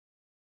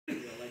it. You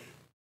know, like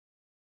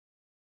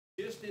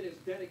just in his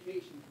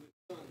dedication to his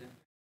son that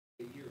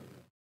a year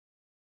ago.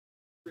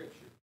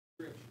 Scripture,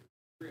 Scripture,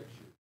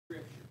 Scripture,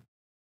 Scripture.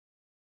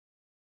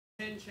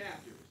 10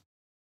 chapters.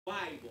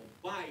 Bible,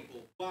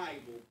 Bible,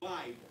 Bible,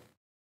 Bible.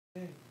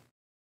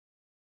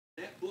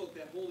 That book,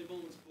 that Holy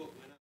Moments book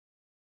went out.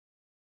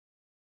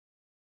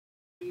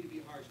 I don't mean to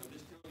be harsh, I'm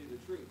just telling you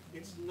the truth.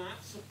 It's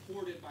not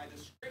supported by the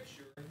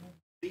Scripture.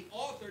 The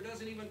author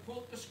doesn't even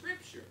quote the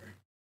Scripture.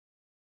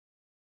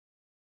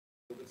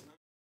 If it's not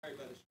inspired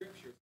by the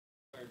Scripture, it's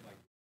inspired by the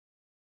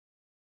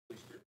Holy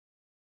Spirit.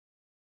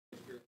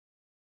 Holy Spirit.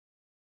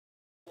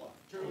 What?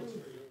 True.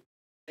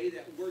 They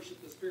that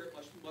worship the Spirit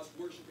must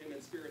worship Him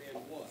in spirit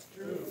and what?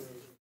 True.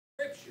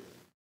 Scripture.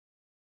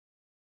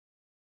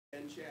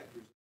 10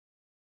 chapters.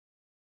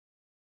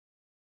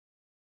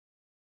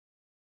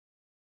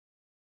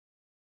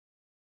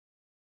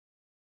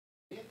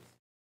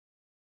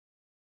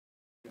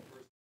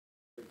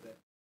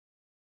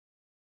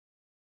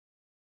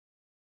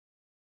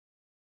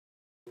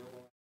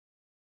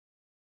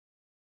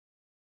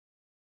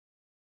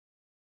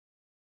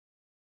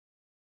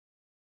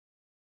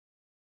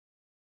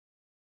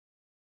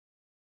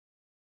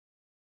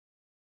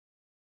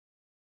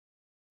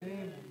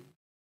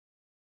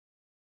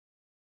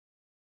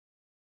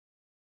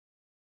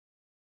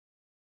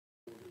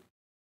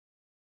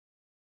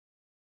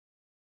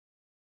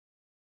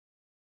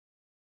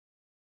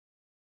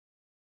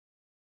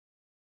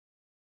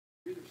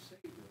 You're the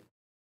Savior.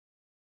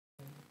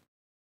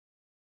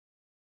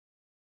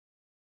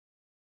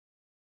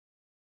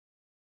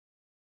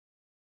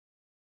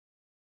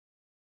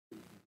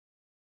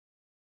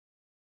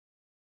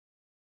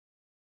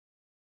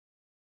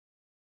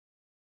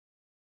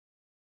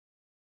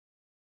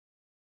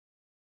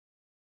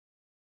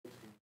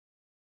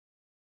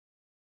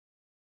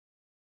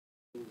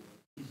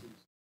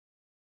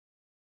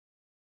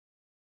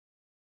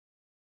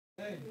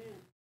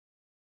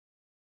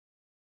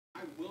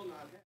 I will not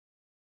have.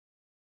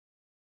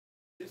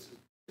 This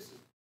is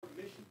our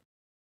mission.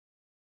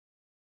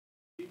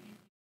 You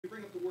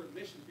bring up the word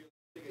mission field,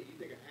 you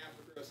think of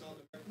Africa or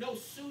South America. No,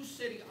 Sioux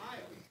City,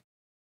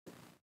 Iowa.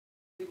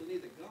 People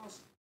need the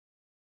gospel.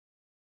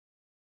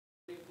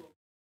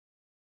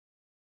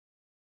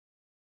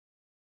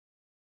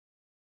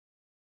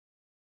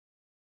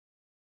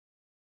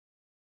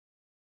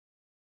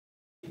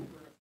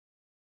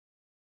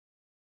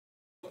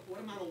 What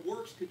amount of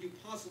works could you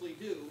possibly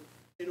do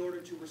in order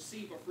to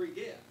receive a free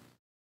gift?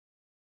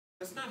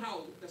 That's not how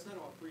a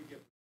free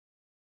gift.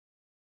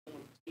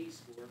 Someone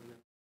pays for it.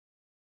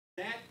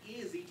 That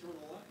is eternal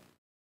life.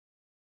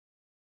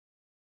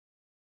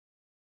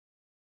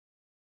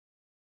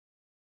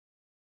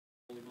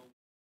 Holy moment.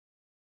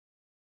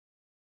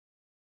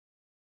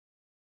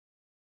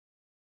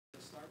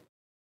 Let's start.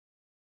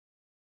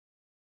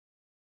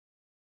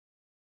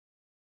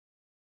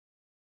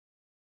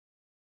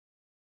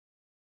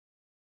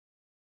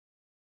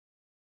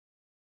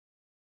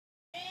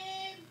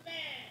 Amen.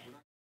 We're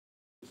not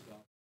going to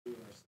stop doing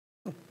our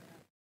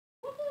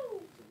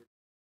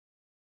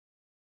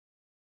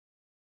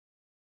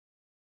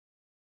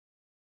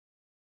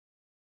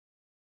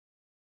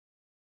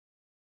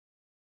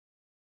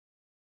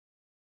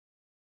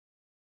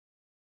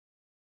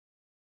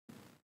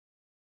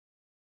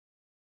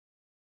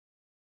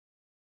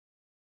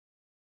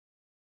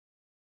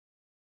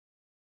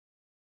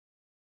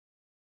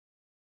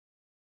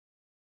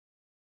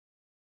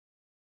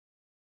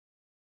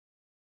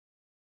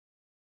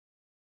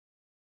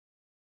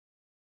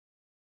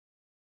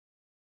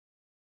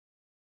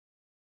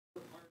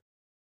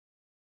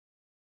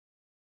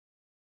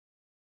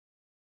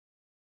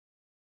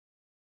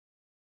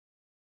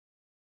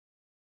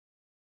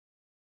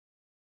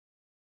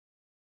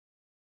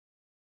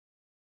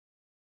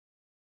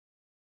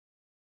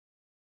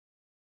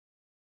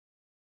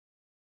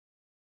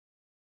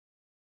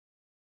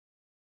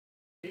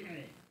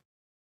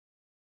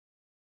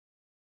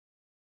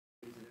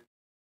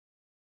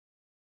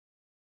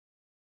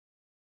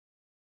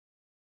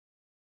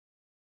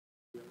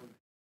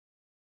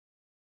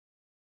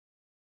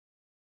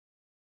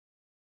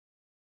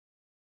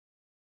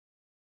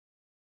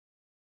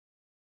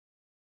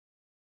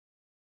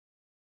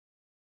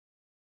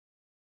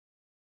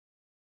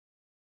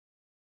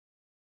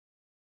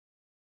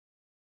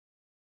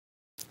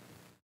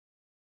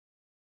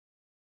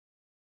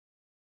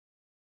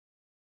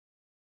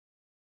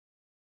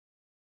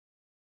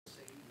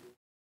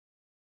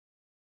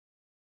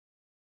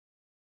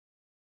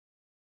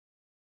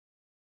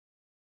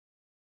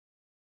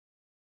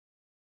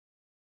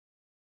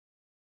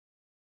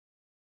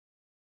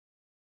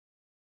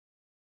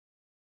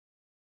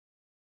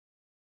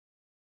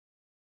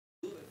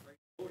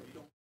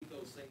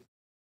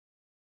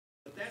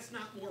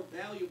that's not more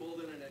valuable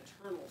than an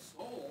eternal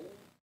soul.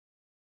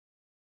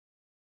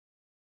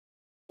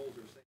 Souls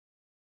are saved.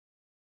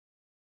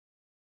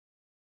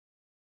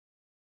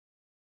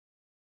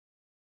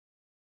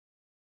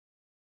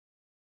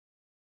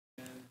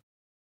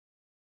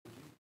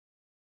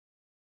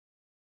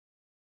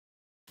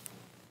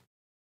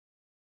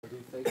 I do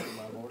thank you,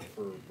 my Lord,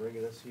 for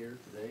bringing us here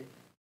today.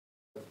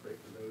 I pray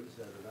for those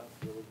that are not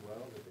feeling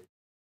well. That they...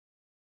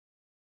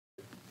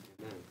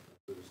 Amen.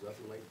 There's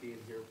nothing like being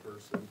here in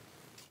person,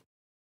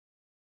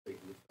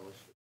 taking the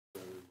fellowship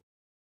together,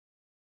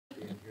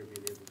 being here,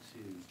 being able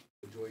to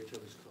enjoy each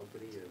other's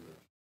company and the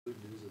good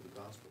news of the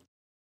gospel.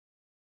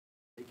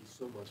 Thank you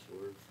so much,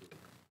 Lord, for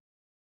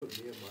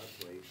putting me in my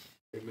place.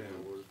 Amen. Thank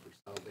you, Lord, for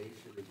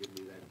salvation and giving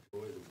me that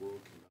joy the world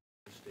cannot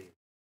understand.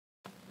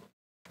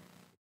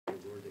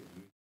 Thank you, Lord, that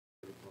you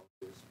put upon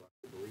this by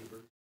the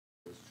believers,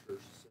 this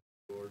church,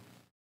 Lord,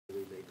 that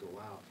we may go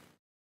out,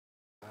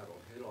 battle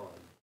head on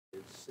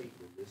against Satan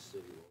in this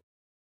city, Lord.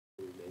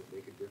 That we may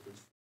make a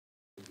difference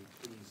and be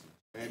pleasing.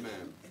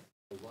 Amen.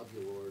 I love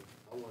you, Lord.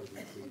 I want to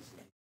be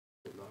pleasing.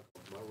 To knock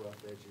off my rough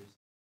edges.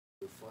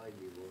 Refine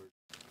me, Lord.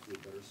 Be a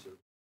better servant.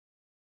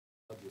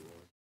 I love you,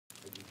 Lord.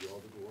 I give you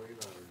all the glory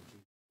and honor in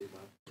Jesus' name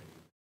I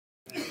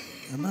pray.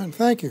 Amen.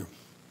 Thank you.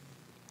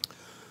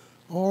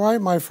 All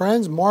right, my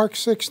friends, Mark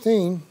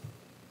 16.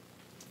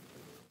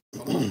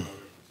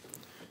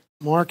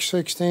 Mark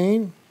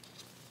 16.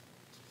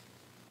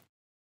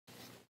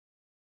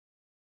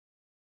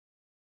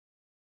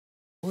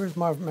 Where's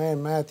my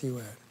man Matthew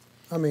at?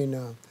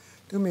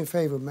 Do me a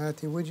favor,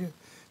 Matthew, would you?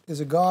 There's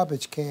a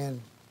garbage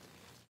can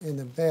in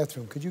the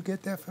bathroom. Could you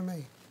get that for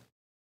me?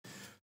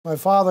 My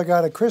father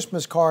got a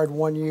Christmas card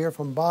one year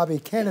from Bobby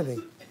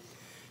Kennedy.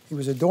 He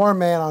was a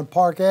doorman on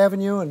Park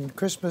Avenue, and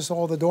Christmas,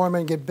 all the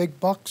doormen get big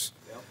bucks.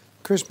 Yep.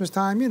 Christmas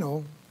time, you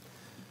know.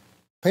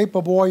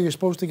 Paper boy, you're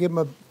supposed to give him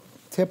a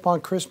tip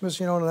on Christmas,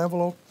 you know, in an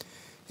envelope.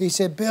 He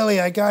said, Billy,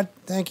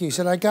 thank you. He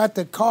said, I got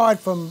the card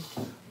from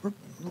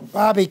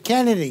Bobby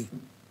Kennedy.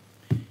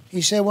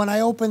 He said, when I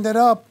opened it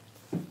up,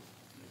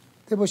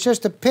 there was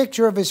just a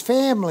picture of his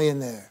family in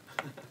there.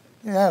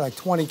 He had like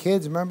 20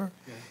 kids, remember?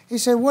 Yeah. He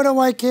said, what do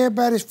I care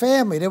about his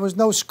family? There was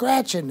no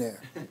scratch in there.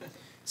 He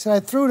said, I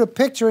threw the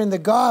picture in the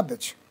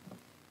garbage.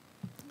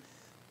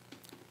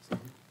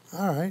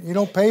 All right, you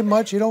don't pay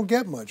much, you don't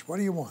get much. What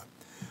do you want?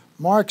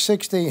 Mark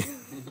 16.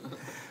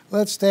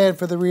 Let's stand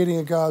for the reading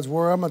of God's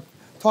Word. I'm going to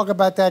talk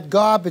about that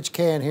garbage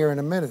can here in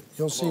a minute.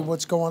 You'll see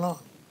what's going on.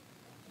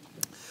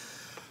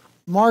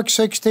 Mark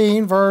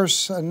 16,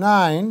 verse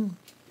 9.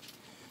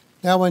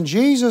 Now when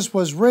Jesus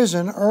was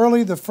risen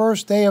early the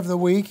first day of the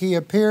week, he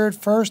appeared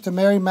first to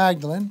Mary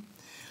Magdalene,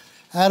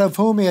 out of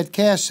whom he had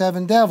cast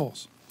 7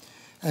 devils.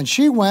 And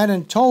she went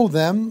and told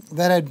them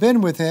that had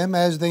been with him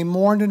as they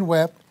mourned and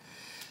wept.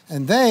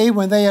 And they,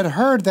 when they had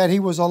heard that he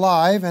was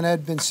alive and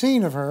had been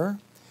seen of her,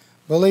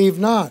 believed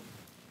not.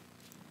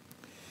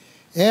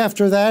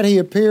 After that he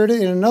appeared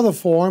in another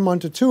form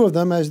unto 2 of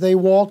them as they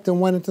walked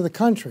and went into the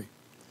country.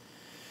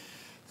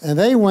 And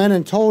they went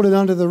and told it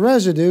unto the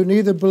residue,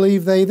 neither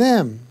believed they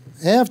them.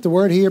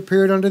 Afterward he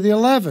appeared unto the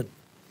 11,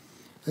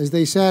 as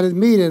they sat at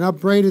meat, and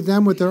upbraided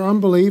them with their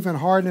unbelief and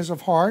hardness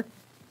of heart,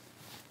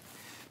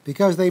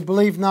 because they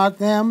believed not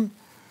them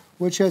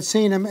which had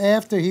seen him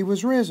after he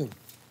was risen.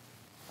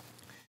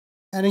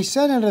 And he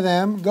said unto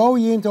them, Go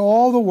ye into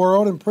all the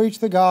world, and preach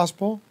the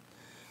gospel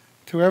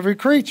to every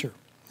creature.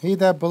 He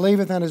that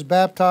believeth and is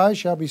baptized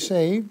shall be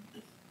saved,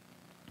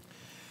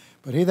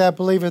 but he that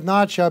believeth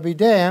not shall be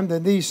damned.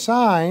 And these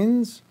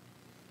signs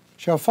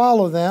shall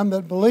follow them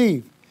that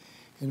believe.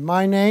 In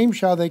my name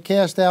shall they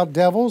cast out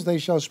devils, they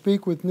shall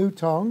speak with new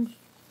tongues,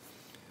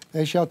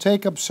 they shall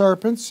take up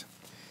serpents,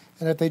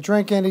 and if they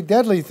drink any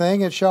deadly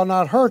thing, it shall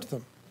not hurt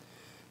them.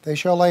 They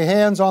shall lay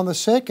hands on the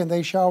sick, and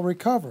they shall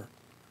recover.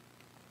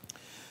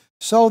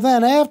 So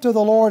then, after the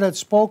Lord had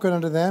spoken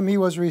unto them, he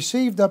was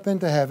received up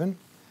into heaven,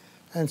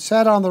 and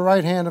sat on the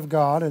right hand of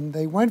God, and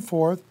they went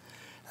forth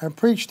and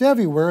preached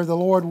everywhere, the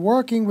Lord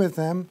working with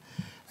them,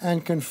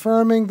 and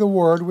confirming the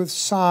word with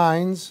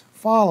signs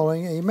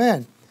following.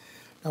 Amen.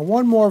 Now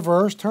one more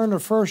verse, turn to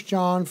 1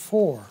 John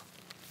 4.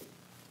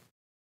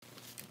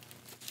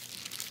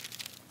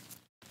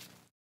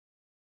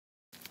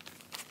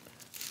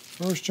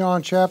 1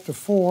 John chapter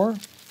 4,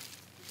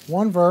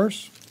 one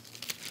verse.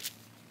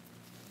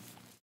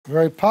 A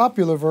very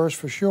popular verse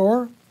for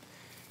sure.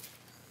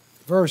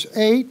 Verse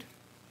 8.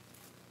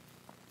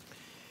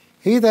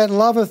 He that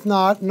loveth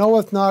not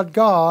knoweth not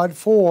God,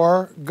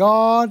 for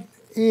God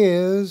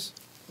is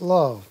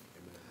love.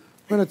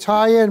 I'm going to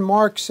tie in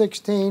Mark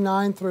 16,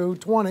 9 through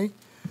 20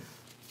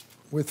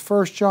 with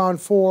 1 John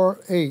 4,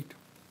 8.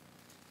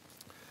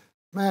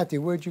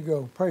 Matthew, where'd you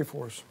go? Pray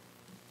for us.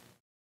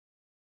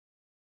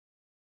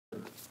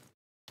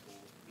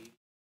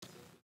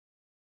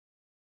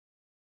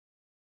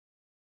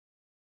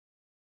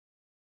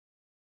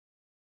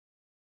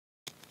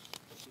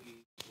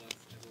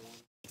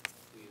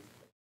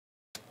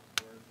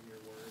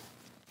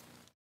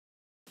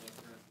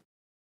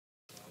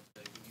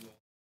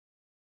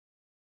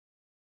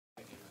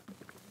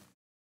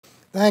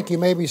 Thank you.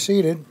 You may be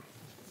seated.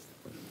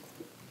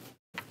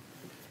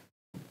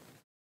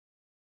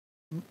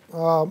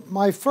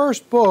 My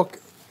first book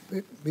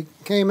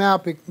came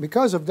out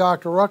because of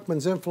Dr.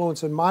 Ruckman's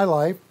influence in my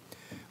life.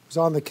 It was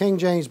on the King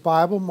James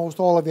Bible. Most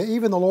all of you,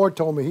 even the Lord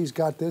told me he's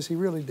got this. He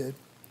really did.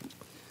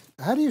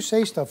 How do you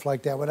say stuff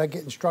like that without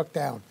getting struck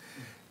down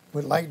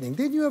with lightning?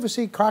 Did you ever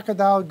see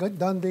Crocodile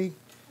Dundee?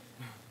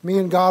 Me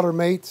and God are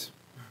mates.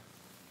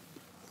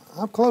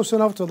 I'm close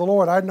enough to the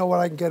Lord. I know what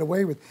I can get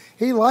away with.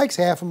 He likes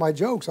half of my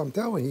jokes. I'm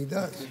telling you, he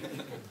does.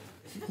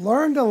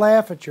 Learn to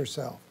laugh at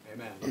yourself.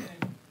 Amen.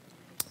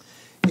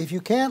 If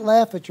you can't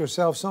laugh at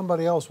yourself,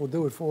 somebody else will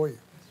do it for you.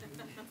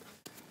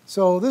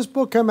 So this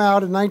book came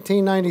out in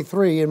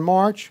 1993 in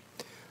March.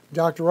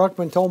 Dr.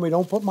 Ruckman told me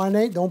don't put my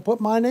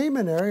name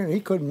in there, and he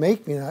couldn't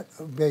make me not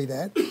obey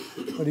that.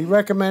 But he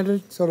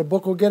recommended so the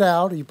book will get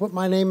out. You put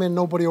my name in,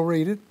 nobody will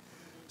read it.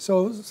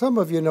 So some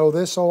of you know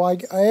this. So I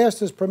asked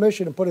his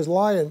permission to put his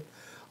lion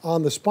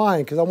on the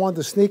spine because I wanted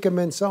to sneak him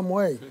in some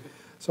way.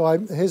 So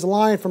his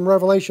lion from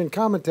Revelation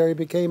Commentary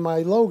became my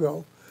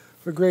logo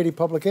for Grady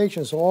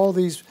Publications. So all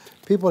these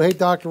people that hate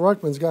Dr.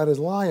 Ruckman's got his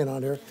lion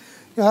on there.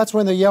 You know, that's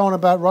when they're yelling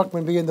about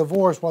Ruckman being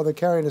divorced while they're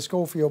carrying the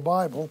Schofield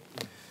Bible.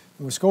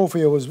 And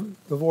Schofield was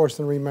divorced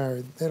and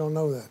remarried. They don't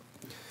know that.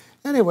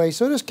 Anyway,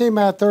 so this came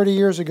out 30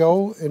 years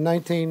ago in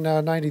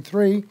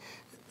 1993.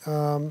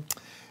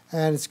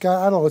 And it's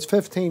got, I don't know, it's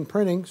 15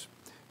 printings.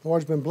 The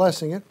Lord's been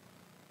blessing it.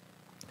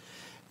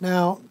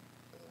 Now,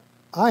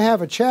 I have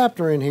a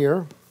chapter in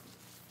here,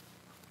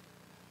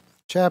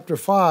 chapter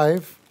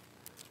 5,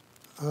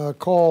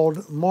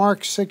 called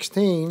Mark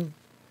 16,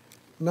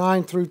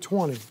 9 through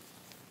 20.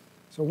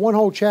 So one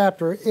whole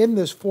chapter in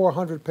this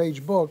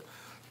 400-page book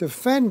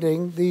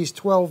defending these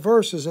 12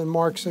 verses in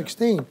Mark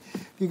 16.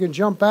 You can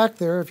jump back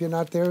there if you're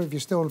not there, if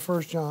you're still in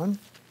 1 John.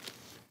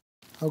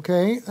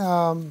 Okay.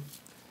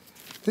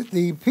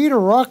 The Peter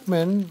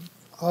Ruckman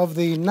of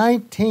the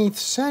 19th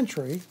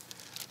century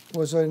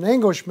was an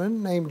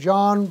Englishman named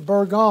John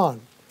Burgon.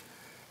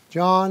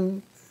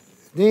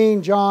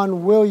 Dean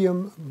John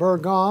William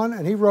Burgon,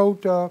 and he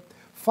wrote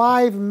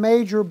 5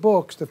 major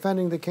books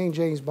defending the King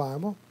James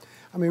Bible.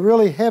 I mean,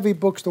 really heavy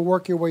books to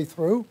work your way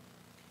through.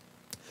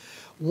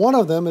 One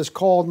of them is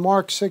called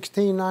Mark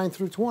 16, 9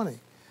 through 20.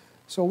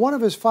 So one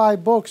of his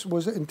 5 books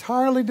was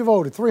entirely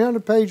devoted,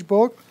 300-page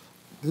book,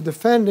 to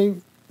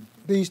defending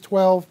these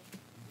 12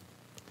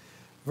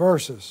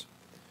 verses.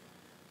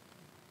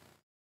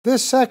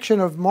 This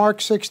section of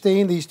Mark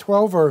 16, these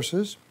 12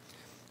 verses,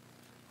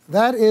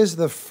 that is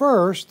the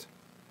first.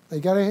 You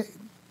got to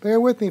bear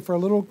with me for a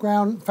little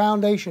ground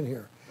foundation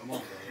here. Come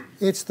on,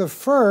 It's the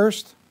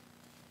first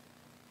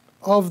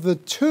of the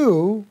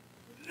 2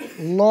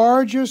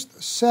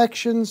 largest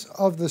sections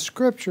of the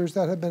Scriptures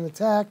that have been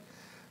attacked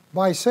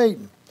by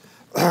Satan.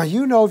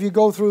 You know, if you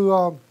go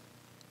through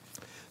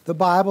the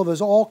Bible,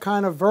 there's all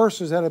kind of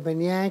verses that have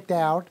been yanked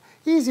out.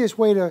 Easiest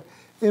way to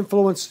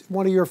influence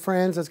one of your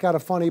friends that's got a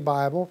funny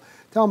Bible,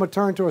 tell them to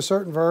turn to a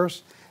certain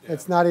verse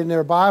that's not in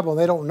their Bible, and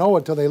they don't know it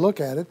until they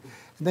look at it.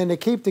 And then they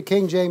keep the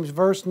King James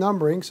verse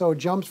numbering, so it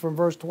jumps from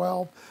verse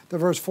 12 to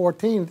verse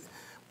 14.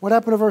 What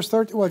happened to verse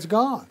 13? Well, it's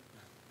gone.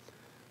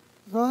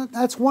 Well,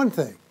 that's one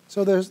thing.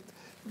 So there's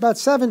about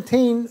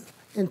 17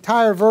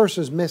 entire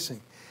verses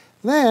missing.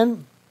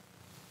 Then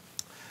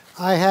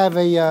I have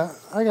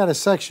I got a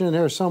section in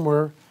here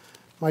somewhere.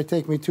 Might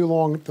take me too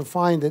long to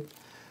find it.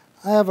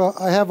 I have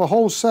a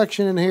whole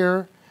section in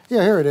here.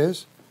 Yeah, here it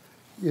is.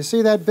 You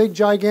see that big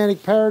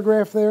gigantic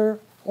paragraph there?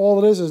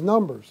 All it is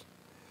numbers.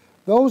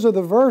 Those are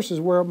the verses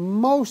where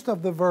most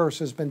of the verse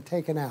has been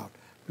taken out.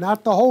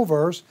 Not the whole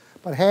verse,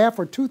 but half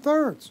or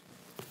 2/3.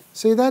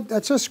 See that?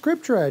 That's just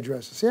scripture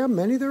addresses. See how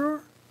many there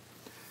are?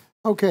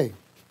 Okay.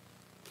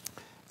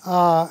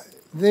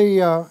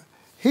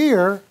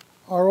 Here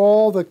are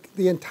all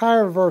the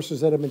entire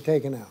verses that have been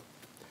taken out.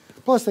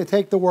 Plus they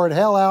take the word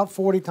hell out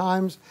 40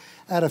 times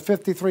out of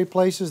 53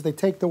 places. They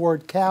take the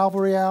word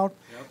Calvary out.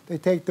 Yep. They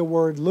take the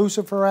word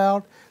Lucifer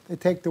out. They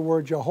take the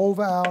word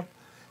Jehovah out.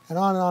 And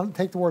on.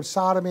 Take the word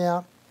sodomy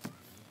out.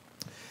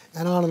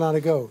 And on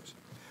it goes.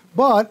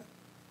 But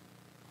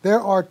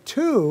there are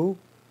 2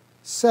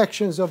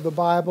 sections of the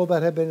Bible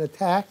that have been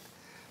attacked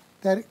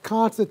that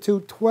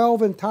constitute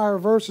 12 entire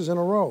verses in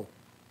a row.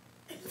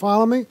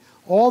 Follow me?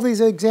 All these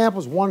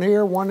examples, one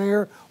here, one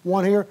here,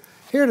 one here.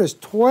 Here it is,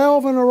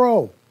 12 in a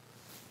row.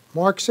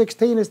 Mark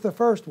 16 is the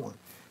first one.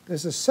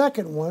 There's a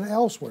second one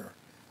elsewhere.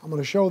 I'm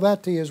going to show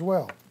that to you as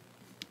well.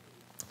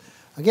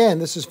 Again,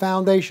 this is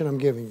foundation I'm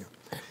giving you.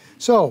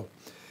 So,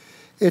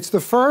 it's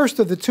the first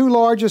of the 2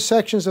 largest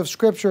sections of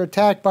Scripture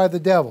attacked by the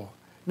devil.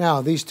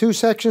 Now, these 2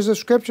 sections of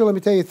Scripture, let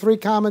me tell you 3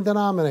 common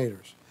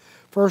denominators.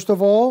 First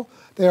of all,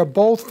 they are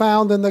both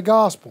found in the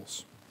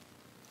Gospels.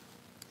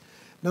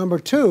 Number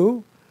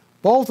 2,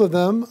 both of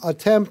them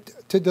attempt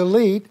to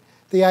delete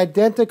the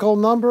identical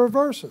number of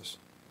verses,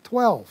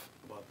 12.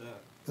 How about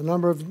that? The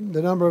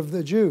number of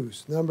the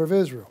Jews, the number of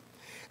Israel.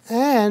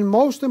 And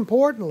most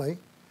importantly,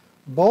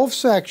 both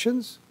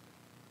sections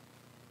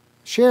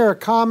share a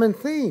common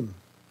theme.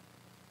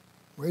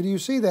 Where do you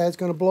see that? It's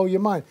going to blow your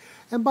mind.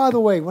 And by the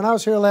way, when I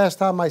was here last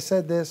time, I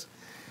said this.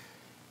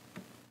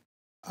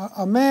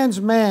 A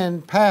man's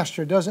man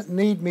pastor doesn't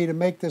need me to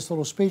make this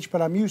little speech,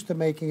 but I'm used to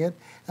making it,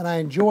 and I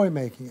enjoy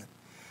making it.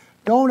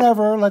 Don't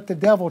ever let the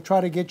devil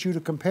try to get you to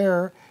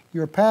compare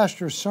your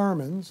pastor's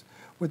sermons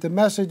with the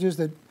messages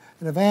that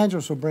an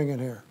evangelist will bring in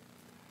here.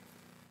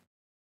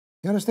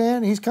 You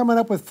understand? He's coming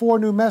up with 4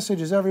 new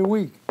messages every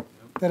week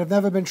that have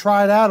never been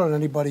tried out on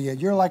anybody yet.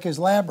 You're like his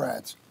lab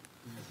rats.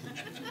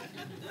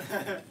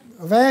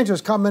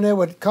 Evangelists coming in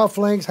with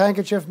cufflinks,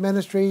 handkerchief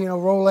ministry,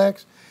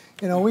 Rolex.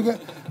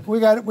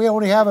 We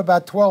only have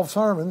about 12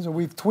 sermons, and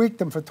we've tweaked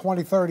them for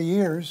 20, 30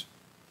 years.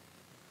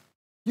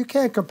 You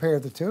can't compare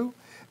the two.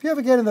 If you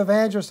ever get an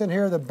evangelist in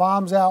here that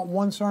bombs out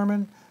one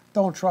sermon,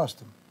 don't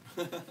trust him.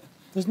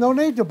 There's no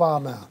need to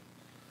bomb out.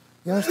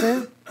 You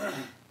understand?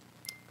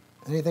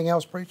 Anything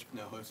else, preacher?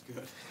 No, it's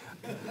good.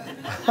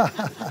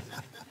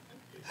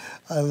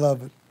 I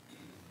love it.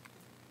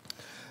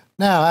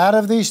 Now, out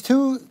of these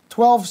 12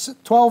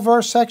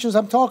 verse sections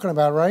I'm talking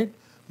about, right?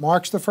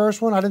 Mark's the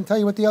first one. I didn't tell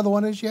you what the other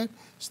one is yet.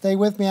 Stay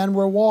with me, and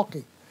we're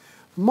walking.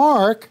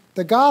 Mark,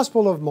 the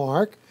Gospel of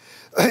Mark,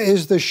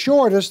 is the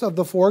shortest of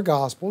the 4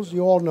 Gospels.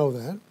 You all know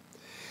that.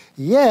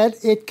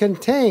 Yet, it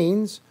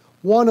contains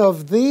one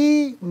of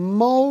the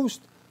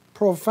most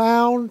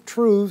profound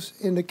truths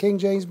in the King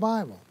James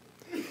Bible.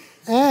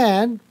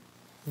 And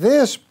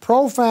this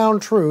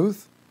profound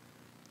truth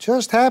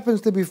just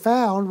happens to be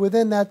found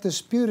within that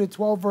disputed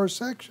 12-verse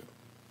section.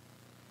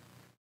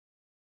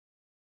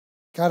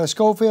 Got a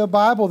Scofield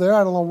Bible there.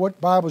 I don't know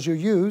what Bibles you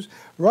use.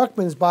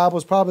 Ruckman's Bible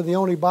is probably the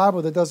only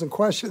Bible that doesn't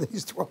question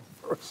these 12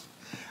 verses.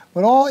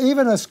 But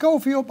even a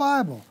Scofield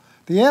Bible,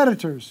 the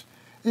editors,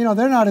 they're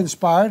not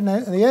inspired,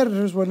 and the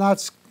editors were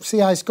not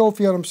C.I.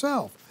 Scofield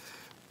himself.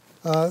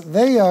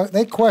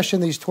 They question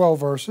these 12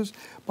 verses.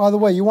 By the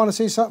way, you want to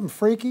see something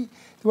freaky?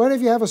 Do any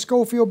of you have a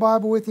Scofield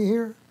Bible with you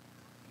here?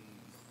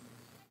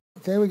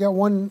 Okay, we got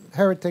one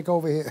heretic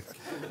over here.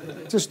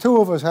 Just 2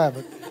 of us have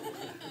it.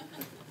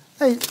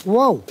 Hey,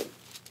 whoa.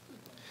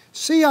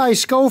 C.I.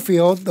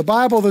 Scofield, the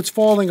Bible that's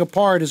falling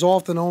apart, is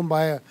often owned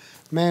by a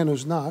man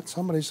who's not.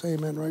 Somebody say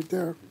amen right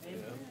there.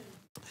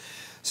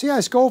 C.I.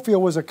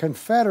 Scofield was a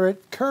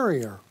Confederate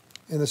courier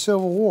in the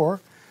Civil War,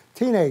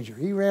 teenager.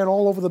 He ran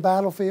all over the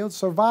battlefield,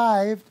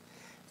 survived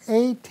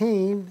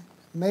 18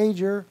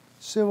 major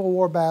Civil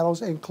War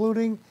battles,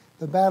 including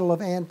the Battle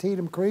of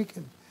Antietam Creek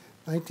in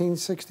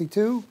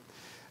 1862.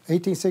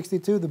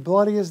 1862, the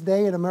bloodiest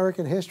day in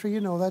American history. You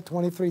know that,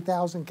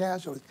 23,000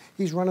 casualties.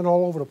 He's running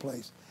all over the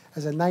place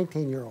as a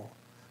 19-year-old.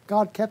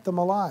 God kept him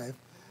alive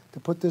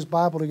to put this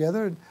Bible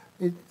together, and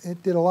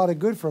it did a lot of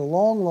good for a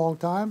long, long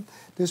time,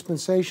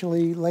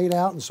 dispensationally laid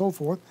out and so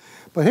forth.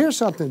 But here's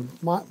something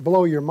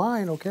blow your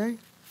mind, okay?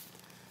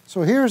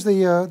 So here's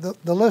the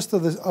list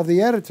of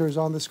the editors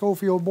on the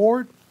Scofield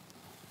board.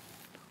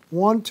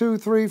 1, 2,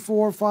 3,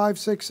 4, 5,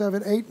 6,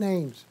 7, 8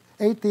 names.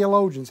 8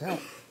 theologians. Help.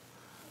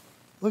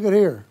 Look at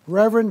here.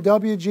 Reverend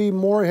W.G.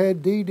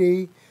 Moorhead,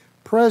 D.D.,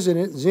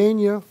 President,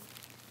 Xenia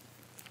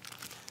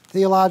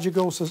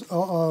Theological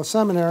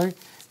Seminary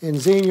in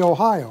Xenia,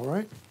 Ohio,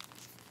 right?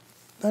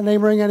 That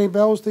name ring any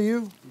bells to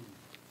you?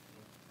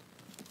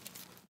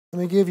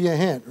 Let me give you a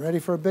hint. Ready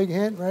for a big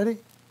hint? Ready?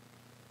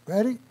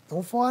 Ready?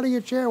 Don't fall out of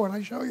your chair when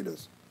I show you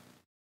this.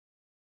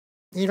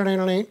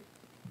 Want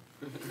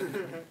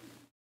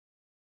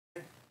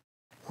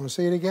to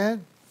see it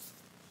again?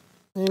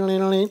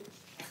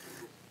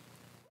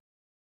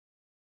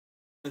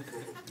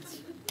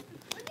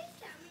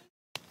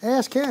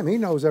 Ask him. He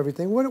knows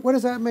everything. What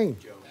does that mean?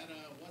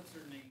 What's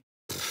her name?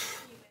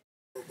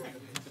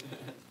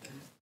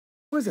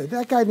 What is it?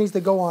 That guy needs to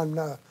go on.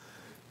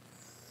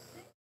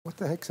 What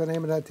the heck's the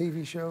name of that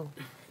TV show?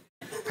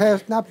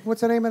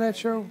 What's the name of that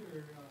show?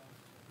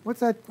 What's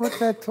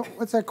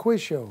that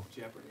quiz show?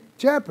 Jeopardy.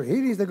 Jeopardy.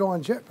 He needs to go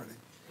on Jeopardy.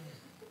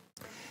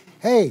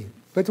 Hey,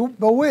 but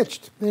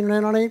Bewitched.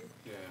 Remember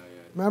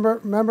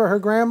her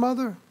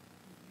grandmother?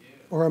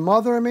 Or her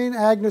mother,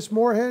 Agnes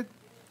Moorehead?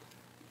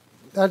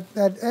 That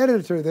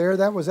editor there,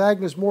 that was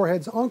Agnes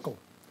Moorehead's uncle.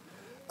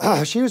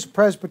 She was a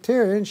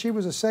Presbyterian. She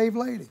was a saved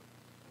lady.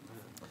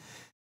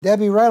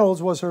 Debbie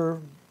Reynolds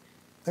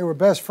they were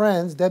best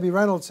friends. Debbie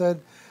Reynolds said,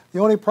 the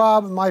only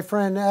problem with my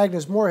friend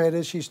Agnes Moorehead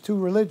is she's too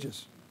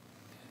religious.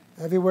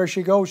 Everywhere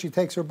she goes, she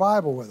takes her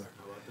Bible with her.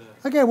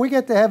 Again, we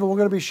get to heaven, we're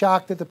going to be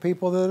shocked at the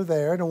people that are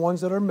there and the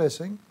ones that are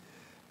missing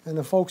and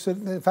the folks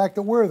that, the fact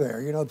that we're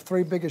there. The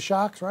 3 biggest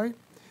shocks, right?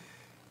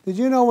 Did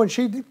you know when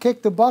she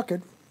kicked the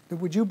bucket,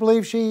 would you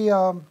believe she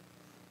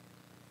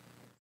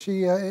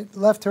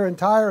left her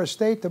entire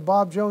estate to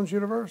Bob Jones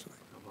University?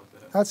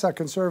 That's how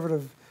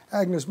conservative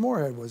Agnes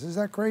Moorehead was. Is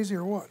that crazy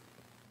or what?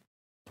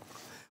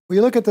 Well,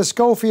 you look at the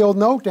Scofield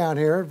note down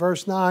here,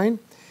 verse 9.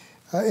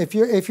 If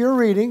you're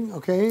reading,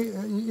 okay,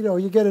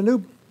 you get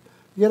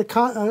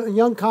a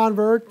young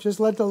convert, just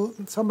let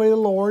somebody the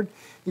Lord.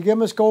 You give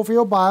them a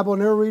Scofield Bible,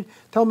 and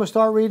tell them to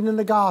start reading in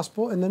the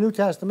Gospel, in the New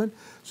Testament.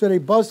 So they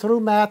buzz through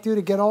Matthew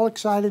to get all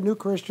excited, new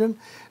Christian.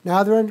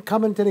 Now they're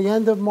coming to the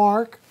end of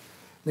Mark.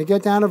 They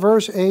get down to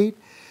verse 8.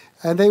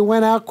 And they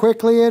went out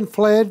quickly and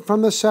fled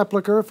from the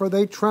sepulchre, for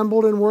they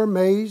trembled and were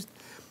amazed.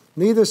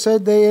 Neither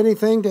said they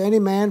anything to any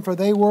man, for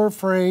they were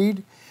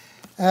afraid.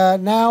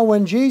 Now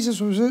when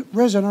Jesus was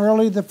risen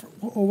early,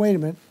 oh, wait a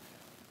minute.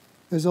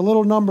 There's a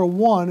little number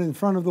 1 in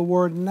front of the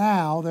word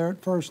now there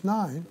at verse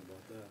 9.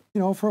 You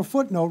know, for a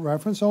footnote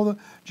reference. So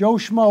Joe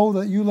Schmo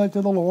that you led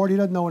to the Lord, he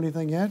doesn't know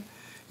anything yet.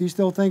 He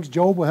still thinks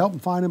Job will help him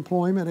find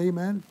employment.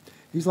 Amen.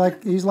 He's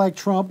like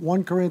Trump,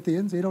 1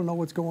 Corinthians. He don't know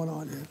what's going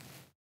on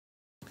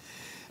yet.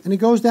 And he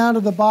goes down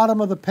to the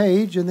bottom of the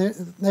page, and there,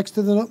 next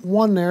to the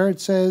 1 there, it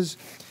says,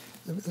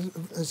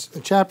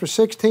 chapter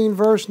 16,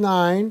 verse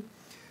 9, it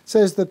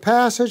says, the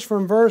passage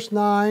from verse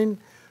 9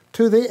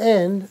 to the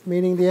end,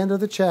 meaning the end of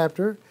the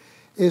chapter,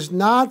 is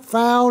not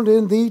found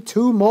in the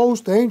 2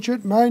 most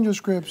ancient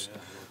manuscripts.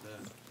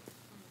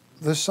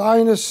 The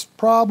Sinus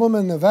problem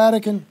in the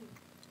Vatican,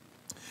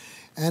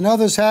 and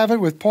others have it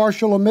with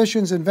partial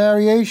omissions and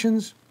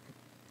variations,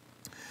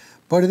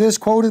 but it is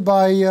quoted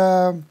by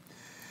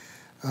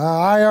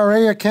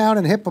IRA account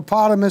in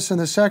Hippopotamus in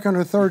the 2nd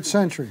or 3rd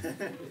century.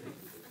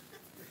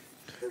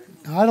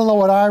 Now, I don't know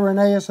what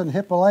Irenaeus and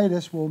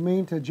Hippolytus will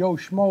mean to Joe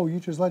Schmo, you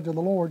just led to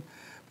the Lord.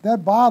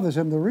 That bothers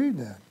him to read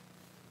that.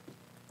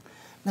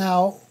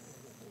 Now,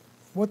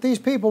 what these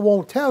people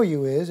won't tell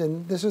you is,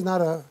 and this is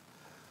not a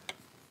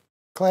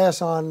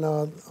class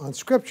on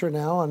Scripture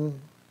now, on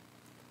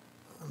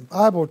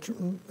Bible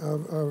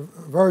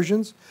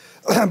versions,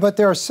 but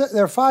there are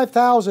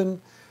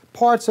 5,000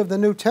 parts of the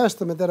New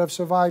Testament that have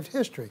survived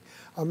history.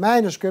 A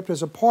manuscript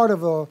is a part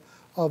of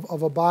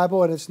a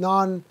Bible, and it's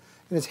in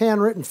its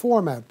handwritten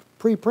format,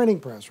 pre-printing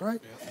press,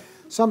 right? Yeah.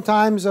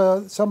 Sometimes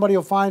somebody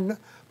will find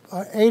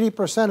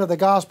 80% of the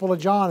Gospel of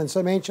John in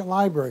some ancient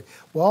library.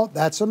 Well,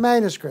 that's a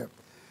manuscript,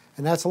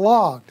 and that's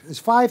logged. There's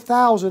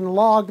 5,000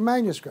 logged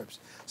manuscripts.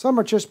 Some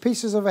are just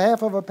pieces of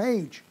half of a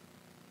page,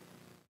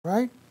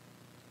 right?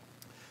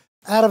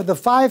 Out of the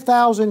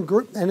 5,000,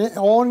 and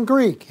all in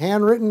Greek,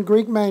 handwritten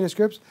Greek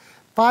manuscripts,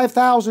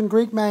 5,000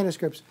 Greek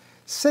manuscripts,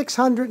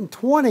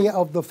 620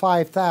 of the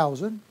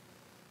 5,000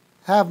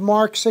 have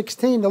Mark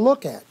 16 to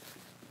look at.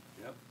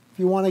 Yep. If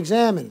you want to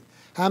examine.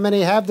 How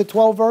many have the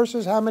 12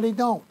 verses, how many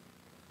don't?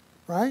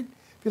 Right?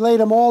 If you laid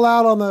them all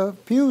out on the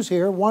pews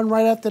here, one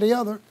right after the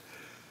other,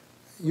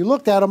 you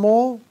looked at them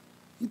all,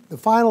 the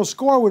final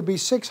score would be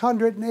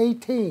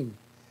 618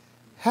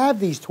 have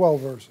these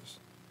 12 verses.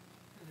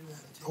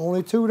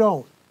 Only 2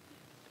 don't.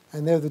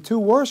 And they're the 2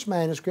 worst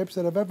manuscripts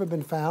that have ever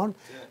been found.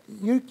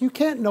 You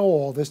can't know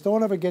all this.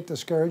 Don't ever get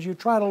discouraged. You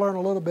try to learn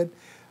a little bit.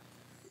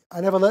 I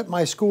never let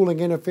my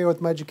schooling interfere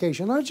with my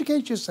education.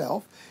 Educate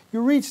yourself.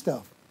 You read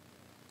stuff.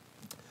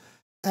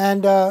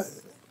 And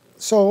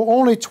so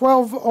only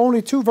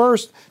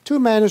 2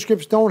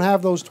 manuscripts don't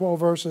have those 12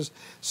 verses.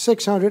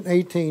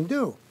 618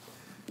 do.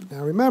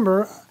 Now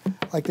remember,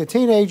 like the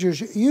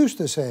teenagers used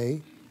to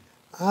say,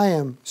 I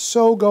am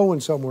so going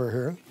somewhere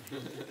here.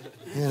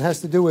 And it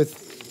has to do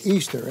with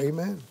Easter,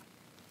 amen?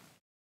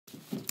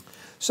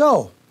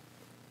 So,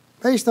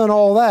 based on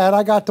all that,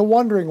 I got to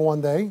wondering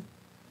one day,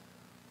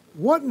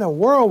 what in the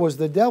world was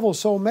the devil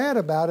so mad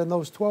about in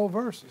those 12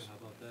 verses? How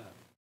about that?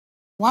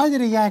 Why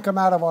did he yank them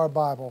out of our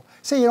Bible?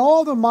 See, in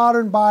all the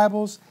modern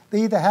Bibles,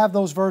 they either have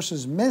those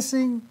verses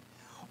missing,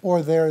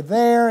 or they're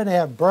there and they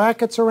have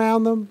brackets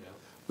around them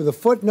with a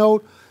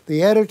footnote.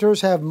 The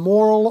editors have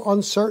moral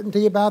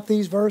uncertainty about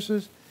these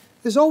verses.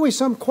 There's always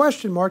some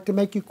question mark to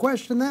make you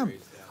question them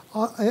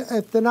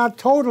if they're not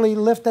totally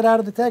lifted out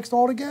of the text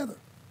altogether.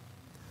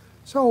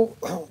 So,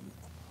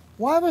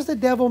 why was the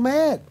devil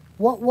mad?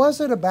 What was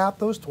it about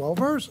those 12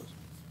 verses?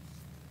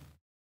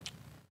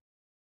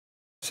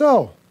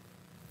 So,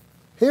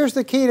 here's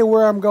the key to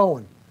where I'm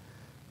going.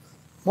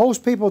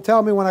 Most people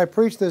tell me when I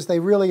preach this they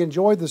really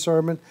enjoyed the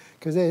sermon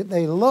because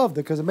they loved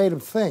it because it made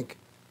them think.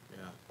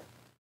 Yeah.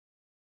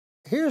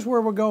 Here's where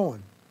we're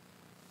going.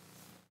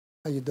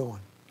 How you doing?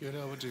 Good,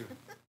 how about you?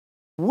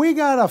 We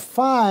got to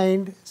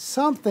find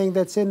something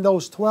that's in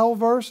those 12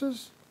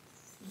 verses.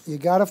 You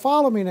got to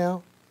follow me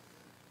now.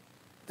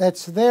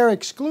 That's there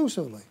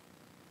exclusively.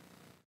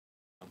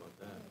 How about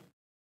that?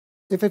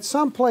 If it's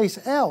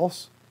someplace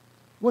else,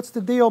 what's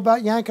the deal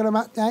about yanking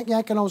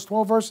those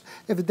 12 verses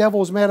if the devil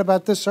was mad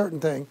about this certain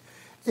thing?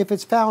 If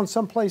it's found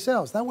someplace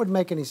else, that wouldn't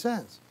make any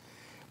sense.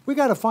 We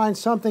got to find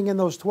something in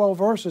those 12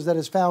 verses that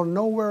is found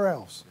nowhere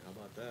else. How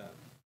about that?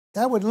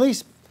 That would at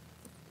least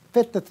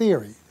fit the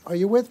theory. Are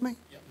you with me?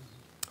 Yep.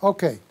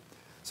 Okay.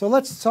 So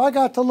I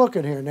got to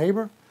looking here,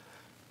 neighbor.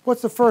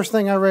 What's the first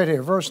thing I read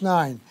here? Verse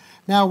 9.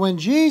 Now when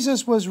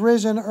Jesus was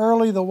risen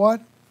early, the what?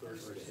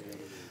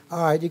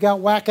 All right, you got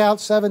whack out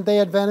Seventh-day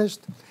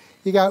Adventist.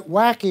 You got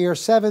wackier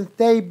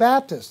Seventh-day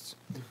Baptists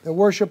that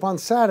worship on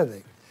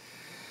Saturday.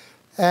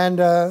 And,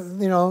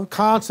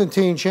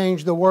 Constantine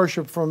changed the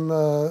worship from,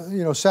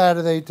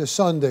 Saturday to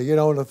Sunday, in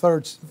the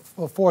 3rd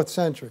or 4th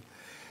century.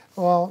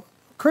 Well,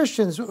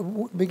 Christians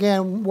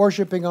began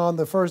worshiping on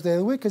the first day of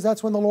the week because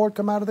that's when the Lord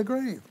came out of the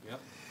grave. Yep.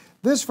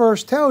 This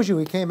verse tells you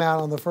he came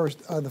out on the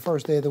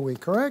first day of the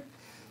week, correct?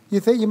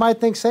 You might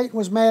think Satan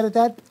was mad at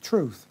that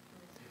truth.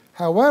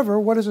 However,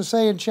 what does it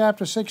say in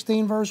chapter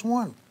 16, verse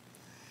 1?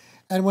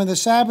 And when the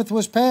Sabbath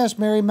was past,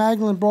 Mary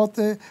Magdalene brought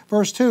the,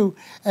 verse 2,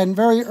 and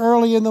very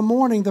early in the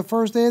morning, the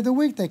first day of the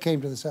week, they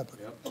came to the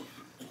sepulchre. Yep.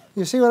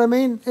 You see what I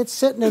mean? It's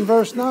sitting in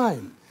verse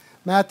 9.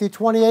 Matthew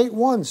 28,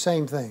 1,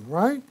 same thing,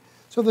 right?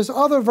 So there's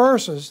other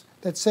verses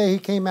that say he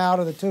came out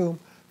of the tomb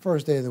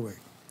first day of the week.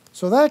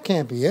 So that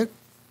can't be it.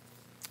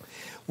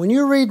 When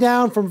you read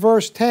down from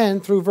verse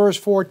 10 through verse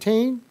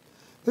 14,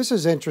 this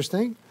is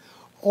interesting.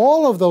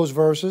 All of those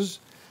verses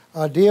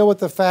deal with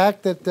the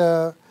fact that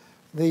the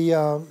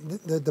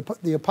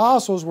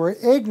apostles were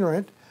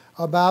ignorant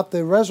about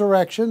the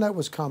resurrection that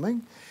was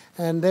coming,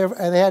 and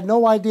they had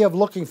no idea of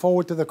looking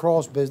forward to the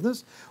cross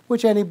business,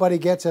 which anybody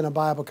gets in a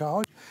Bible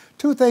college.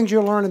 Two things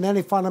you'll learn in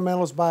any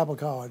fundamentalist Bible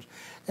college.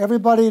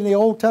 Everybody in the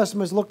Old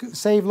Testament is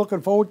saved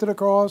looking forward to the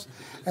cross,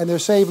 and they're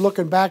saved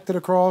looking back to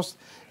the cross,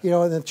 you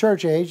know, in the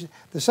church age.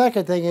 The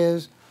second thing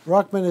is,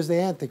 Ruckman is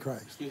the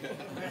Antichrist.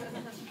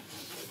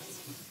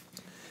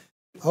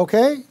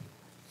 Okay?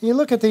 You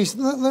look at these,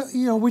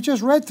 you know, we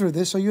just read through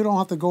this, so you don't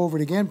have to go over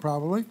it again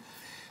probably.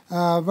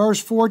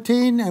 Verse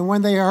 14, and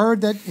when they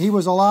heard that he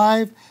was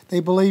alive, they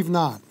believed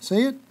not.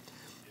 See it?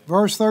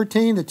 Verse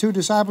 13, the two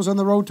disciples on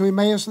the road to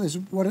Emmaus is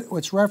what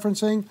it's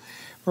referencing.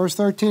 Verse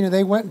 13, and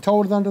they went and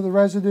told it unto the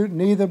residue,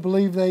 neither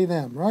believed they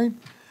them, right?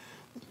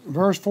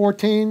 Verse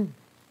 14,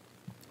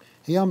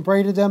 he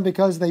upbraided them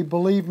because they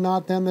believed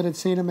not them that had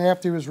seen him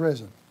after he was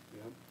risen.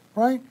 Yep.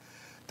 Right?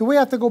 Do we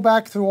have to go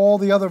back through all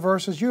the other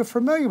verses? You're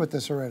familiar with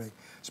this already.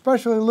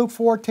 Especially Luke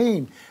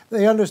 14.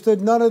 They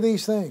understood none of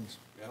these things.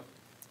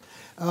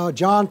 Yep.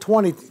 John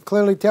 20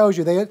 clearly tells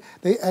you they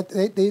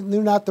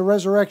knew not the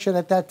resurrection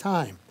at that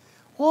time.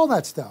 All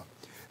that stuff.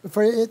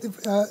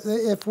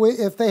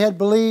 If they had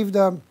believed,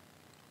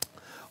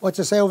 what's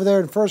it say over there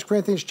in 1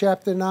 Corinthians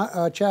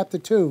chapter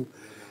 2,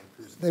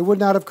 they would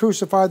not have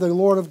crucified the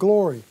Lord of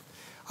glory.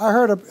 I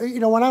heard,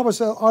 you know, when I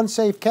was an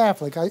unsaved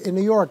Catholic in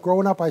New York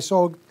growing up, I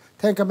saw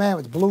Ten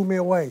Commandments, blew me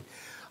away.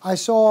 I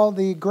saw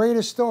the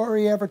greatest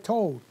story ever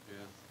told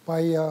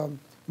by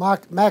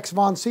Max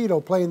von Sydow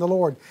playing the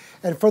Lord.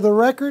 And for the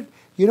record,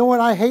 you know what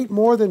I hate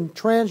more than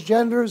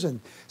transgenders and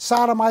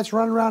sodomites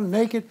running around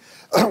naked?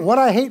 What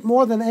I hate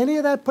more than any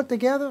of that put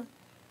together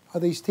are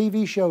these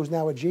TV shows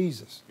now with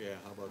Jesus. Yeah,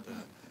 how about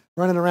that?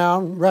 Running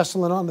around,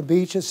 wrestling on the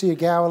beach at Sea of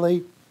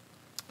Galilee,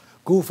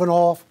 goofing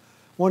off,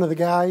 one of the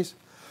guys.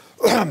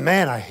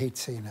 Man, I hate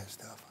seeing that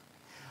stuff.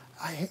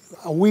 I hate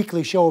a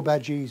weekly show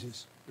about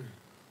Jesus.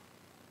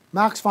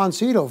 Max von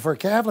Sydow, for a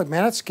Catholic,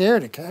 man, that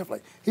scared a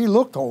Catholic. He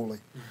looked holy.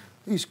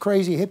 These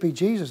crazy hippie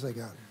Jesus they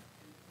got.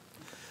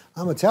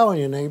 I'm telling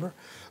you, neighbor.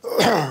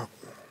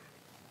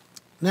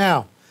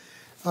 Now,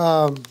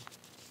 I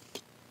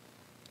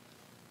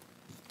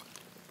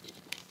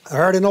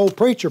heard an old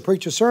preacher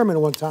preach a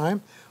sermon one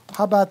time.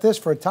 How about this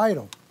for a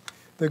title?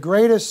 The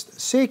greatest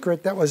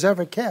secret that was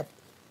ever kept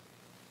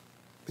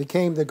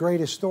became the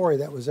greatest story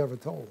that was ever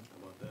told.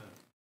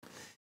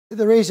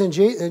 The reason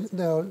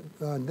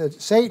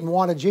Satan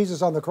wanted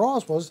Jesus on the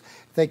cross was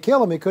if they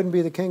kill him, he couldn't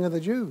be the king of the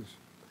Jews.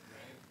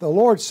 The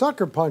Lord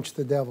sucker punched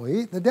the devil.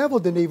 The devil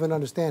didn't even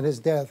understand his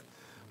death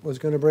was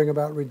going to bring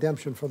about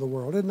redemption for the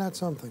world. Isn't that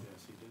something?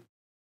 Yes, he did.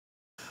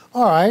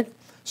 All right.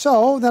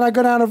 So then I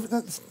go down to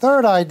the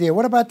third idea.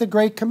 What about the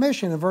Great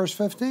Commission in verse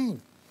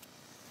 15?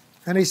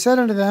 And he said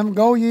unto them,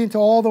 go ye into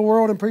all the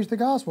world and preach the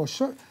gospel.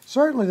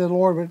 Certainly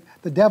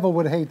the devil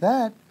would hate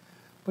that.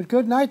 But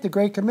good night, the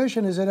Great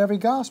Commission is in every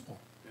gospel.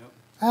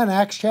 And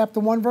Acts chapter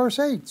 1, verse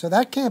 8. So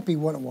that can't be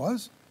what it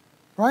was,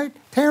 right?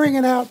 Tearing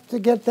it out to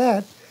get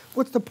that,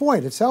 what's the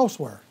point? It's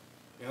elsewhere.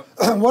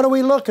 Yep. What are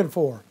we looking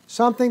for?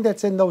 Something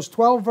that's in those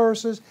 12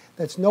 verses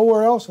that's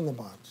nowhere else in the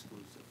Bible.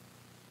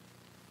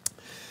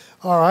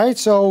 All right,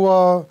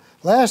 so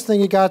last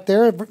thing you got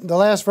there, the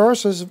last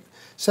verses,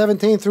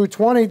 17 through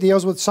 20,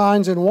 deals with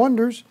signs and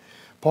wonders.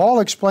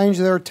 Paul explains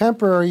their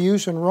temporary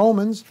use in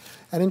Romans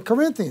and in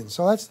Corinthians.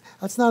 So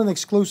that's not an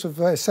exclusive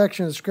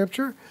section of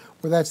Scripture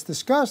where that's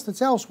discussed.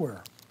 It's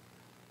elsewhere.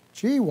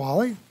 Gee,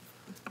 Wally,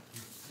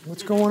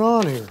 what's going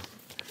on here?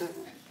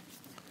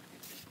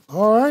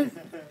 All right.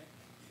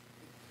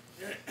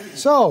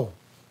 So,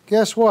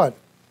 guess what?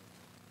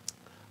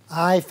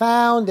 I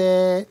found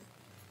it.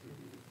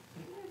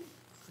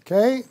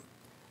 Okay?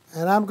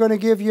 And I'm going to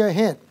give you a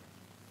hint.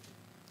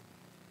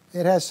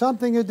 It has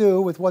something to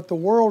do with what the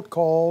world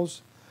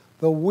calls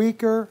the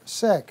weaker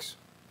sex.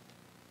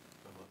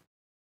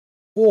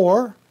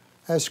 Or,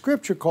 as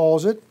Scripture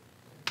calls it,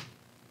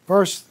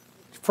 1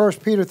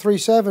 Peter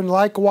 3:7,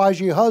 likewise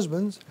ye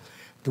husbands,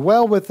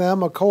 dwell with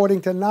them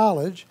according to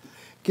knowledge,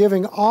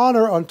 giving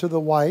honor unto the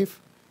wife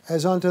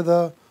as unto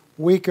the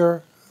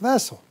weaker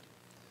vessel,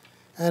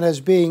 and as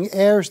being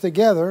heirs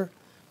together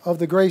of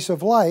the grace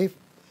of life,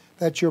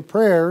 that your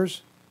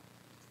prayers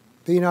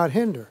be not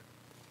hindered.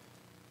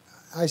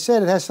 I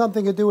said it has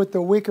something to do with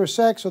the weaker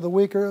sex or the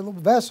weaker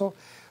vessel.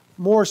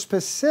 More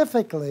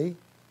specifically,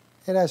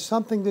 it has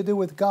something to do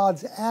with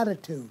God's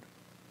attitude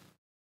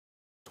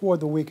toward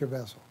the weaker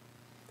vessel.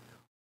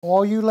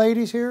 All you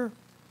ladies here,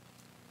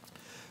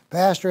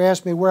 Pastor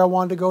asked me where I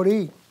wanted to go to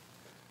eat.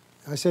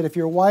 I said, if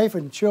your wife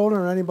and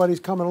children or anybody's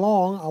coming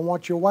along, I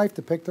want your wife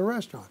to pick the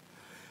restaurant.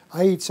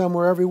 I eat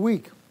somewhere every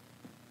week.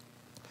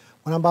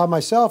 When I'm by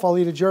myself, I'll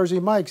eat at Jersey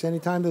Mike's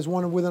anytime there's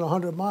one within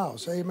 100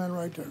 miles. Say amen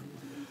right there.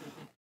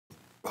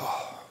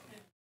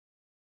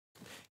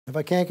 If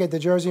I can't get to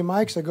Jersey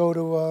Mike's, I go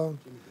to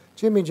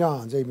Jimmy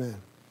John's. Amen.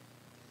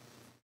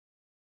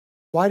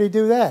 Why do you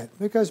do that?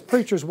 Because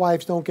preachers'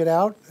 wives don't get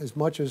out as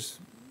much as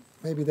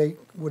maybe they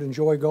would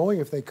enjoy going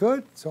if they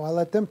could. So I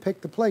let them pick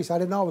the place. I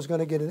didn't know I was going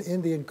to get an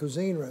Indian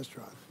cuisine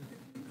restaurant.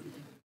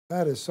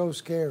 That is so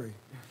scary.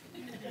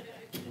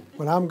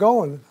 When I'm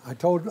going, I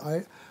told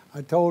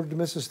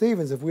Mrs.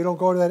 Stevens, if we don't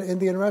go to that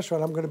Indian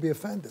restaurant, I'm going to be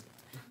offended.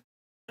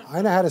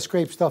 I know how to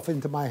scrape stuff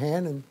into my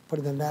hand and put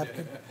it in a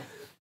napkin.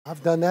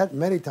 I've done that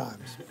many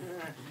times.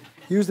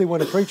 Usually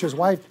when a preacher's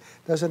wife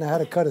doesn't know how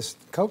to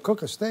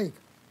cook a steak.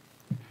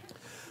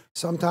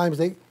 Sometimes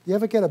you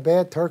ever get a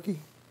bad turkey?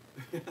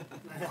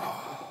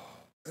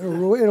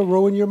 It'll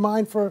ruin your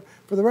mind for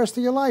the rest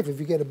of your life if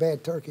you get a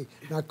bad turkey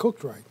not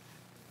cooked right.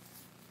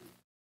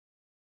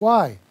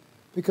 Why?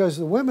 Because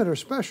the women are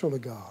special to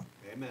God.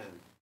 Amen.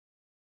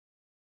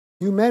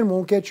 You men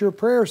won't get your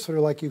prayers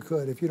through like you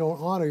could if you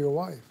don't honor your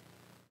wife.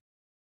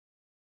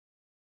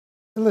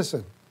 And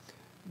listen,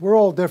 we're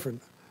all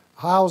different.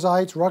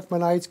 Howesites,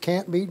 Ruckmanites,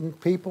 camp-meeting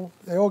people,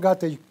 they all got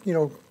the,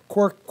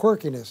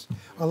 quirkiness,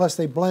 unless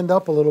they blend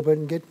up a little bit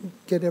and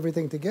get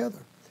everything together.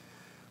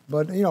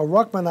 But,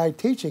 Ruckmanite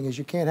teaching is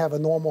you can't have a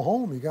normal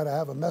home. You got to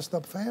have a messed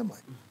up family.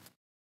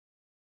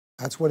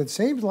 That's what it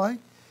seems like.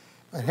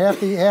 And half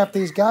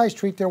these guys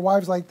treat their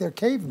wives like they're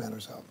cavemen or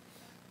something.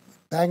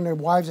 Bang their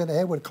wives in the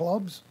head with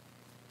clubs.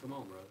 Come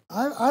on,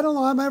 brother. I don't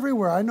know. I'm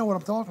everywhere. I know what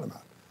I'm talking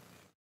about.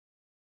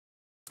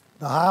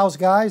 The house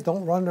guys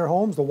don't run their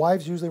homes. The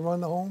wives usually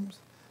run the homes.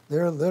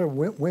 They're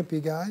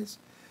wimpy guys.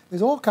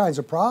 There's all kinds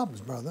of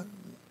problems, brother.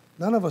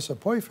 None of us are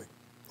perfect,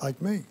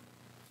 like me.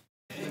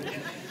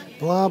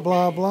 Blah,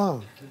 blah,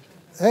 blah.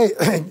 Hey,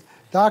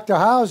 Dr.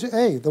 Howe's,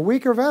 the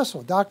weaker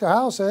vessel. Dr.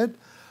 Howe said,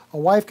 a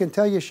wife can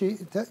tell you she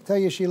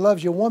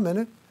loves you one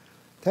minute,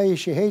 tell you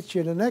she hates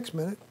you the next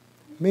minute,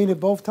 mean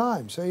it both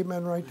times. Say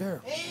amen right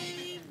there.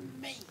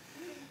 Amen.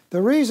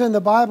 The reason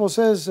the Bible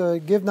says,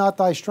 give not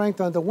thy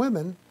strength unto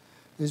women,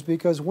 is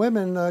because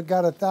women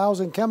got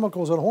 1,000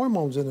 chemicals and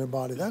hormones in their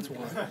body. That's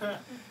why.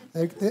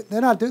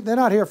 They're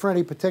not here for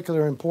any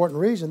particular important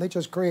reason. They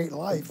just create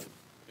life.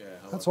 Yeah,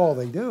 that's all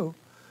they do.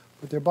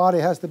 But their body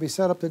has to be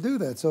set up to do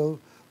that. So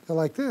they're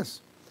like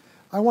this.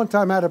 I one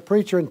time had a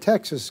preacher in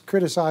Texas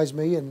criticize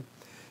me, and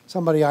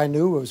somebody I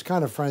knew, was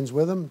kind of friends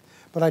with him.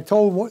 But I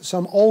told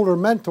some older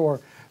mentor,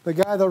 the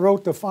guy that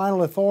wrote the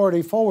Final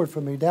Authority Forward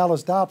for me,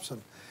 Dallas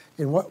Dobson,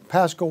 in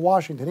Pasco,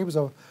 Washington. He was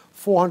a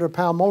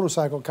 400-pound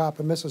motorcycle cop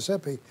in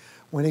Mississippi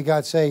when he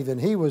got saved, and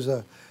he was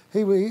an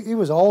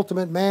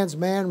ultimate man's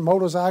man,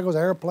 motorcycles,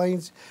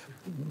 airplanes,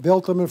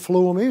 built them and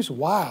flew them. He was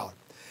wild.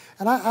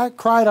 And I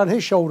cried on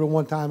his shoulder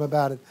one time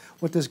about it,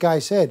 what this guy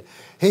said.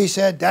 He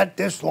said that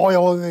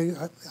disloyal,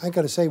 I ain't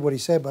going to say what he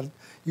said, but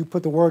you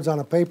put the words on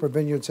a paper,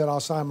 Vineyard said, I'll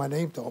sign my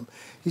name to him.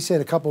 He said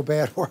a couple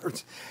bad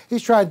words.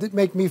 He's tried to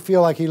make me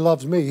feel like he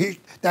loves me.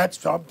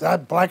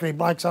 That blankety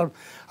blank son.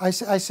 I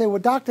said, well,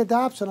 Dr.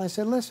 Dobson, I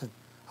said, listen,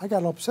 I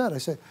got upset. I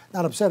said,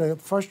 not upset, I got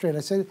frustrated.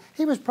 I said,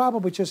 he was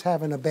probably just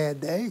having a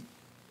bad day.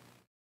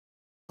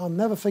 I'll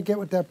never forget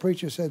what that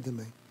preacher said to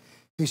me.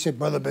 He said,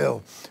 Brother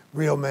Bill,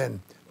 real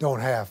men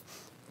don't have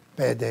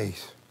bad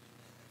days.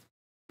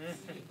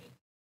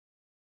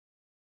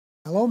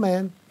 Hello,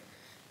 man.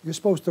 You're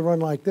supposed to run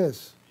like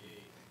this.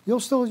 You'll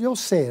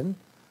sin,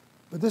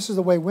 but this is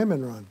the way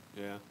women run.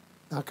 Yeah.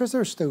 Not because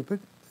they're stupid.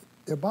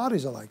 Their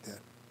bodies are like that.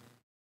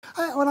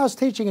 When I was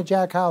teaching at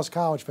Jack Howes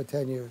College for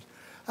 10 years,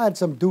 I had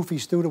some doofy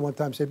student one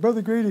time say,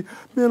 Brother Grady,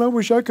 man, I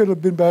wish I could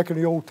have been back in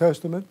the Old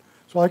Testament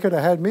so I could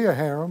have had me a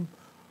harem.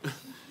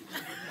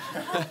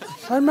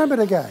 I remember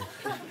the guy.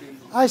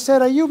 I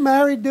said, are you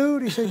married,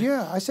 dude? He said,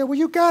 yeah. I said, well,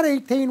 you got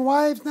 18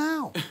 wives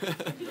now.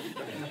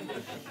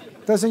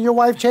 Doesn't your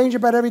wife change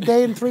about every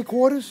day and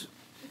 3/4?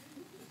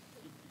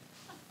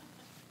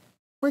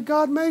 Where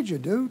God made you,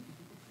 dude.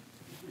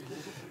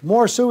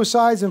 More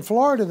suicides in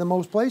Florida than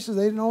most places.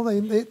 They know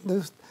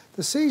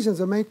the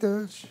seasons are made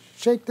to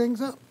shake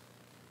things up.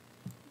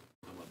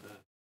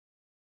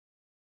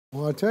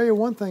 Well, I'll tell you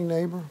one thing,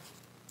 neighbor.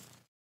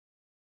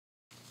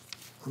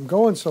 I'm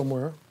going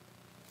somewhere.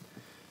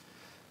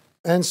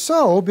 And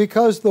so,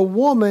 because the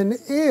woman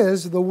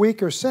is the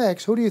weaker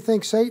sex, who do you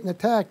think Satan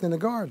attacked in the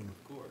garden?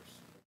 Of course.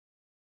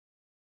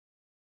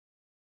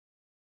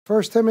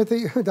 1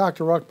 Timothy,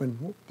 Dr.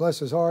 Ruckman, bless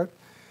his heart,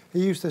 he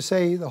used to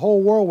say the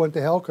whole world went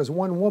to hell because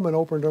one woman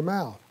opened her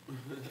mouth.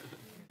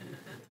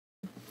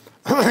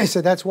 He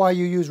said that's why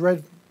you use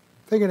red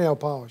fingernail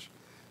polish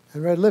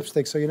and red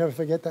lipstick so you never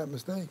forget that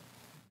mistake.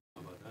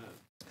 How about that?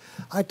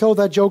 I told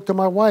that joke to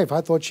my wife.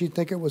 I thought she'd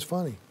think it was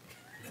funny.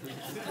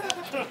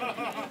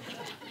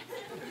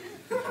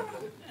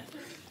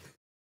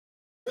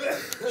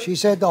 She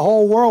said the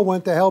whole world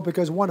went to hell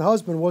because one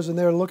husband wasn't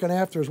there looking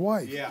after his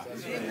wife. Yeah.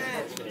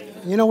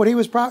 You know what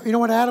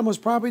Adam was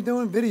probably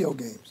doing? Video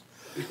games.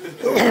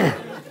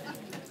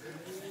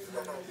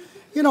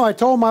 You know, I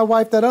told my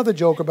wife that other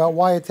joke about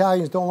why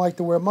Italians don't like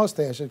to wear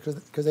mustaches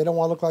because they don't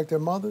want to look like their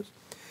mothers.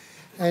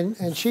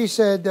 And she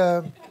said,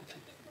 I'm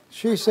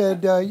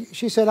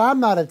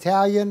not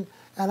Italian,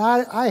 and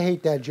I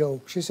hate that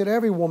joke. She said,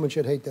 every woman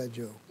should hate that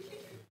joke.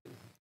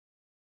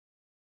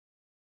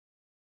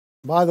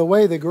 By the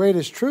way, the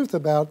greatest truth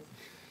about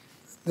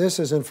this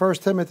is in 1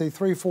 Timothy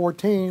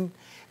 3:14,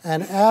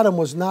 and Adam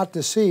was not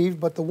deceived,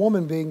 but the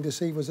woman being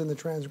deceived was in the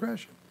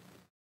transgression.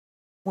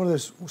 One of the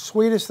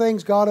sweetest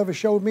things God ever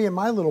showed me in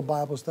my little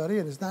Bible study,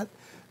 and it's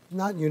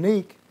not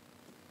unique,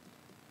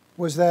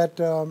 was that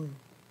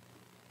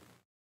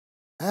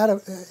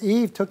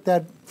Eve took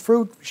that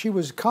fruit. She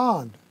was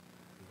conned.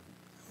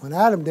 When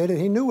Adam did it,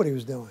 he knew what he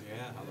was doing.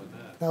 Yeah, how about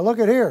that? Now look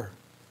at here.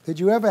 Did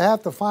you ever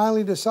have to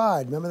finally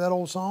decide? Remember that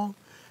old song?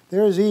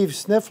 There's Eve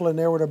sniffling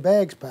there with her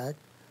bags packed.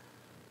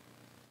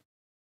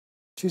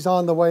 She's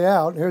on the way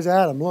out. Here's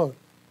Adam, look.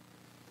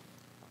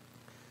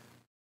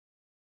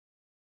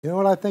 You know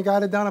what I think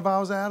I'd have done if I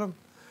was Adam?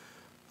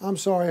 I'm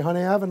sorry,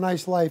 honey, I have a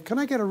nice life. Can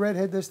I get a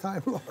redhead this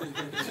time, Lord?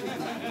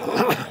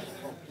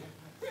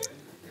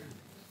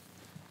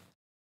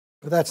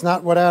 But that's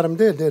not what Adam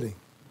did he?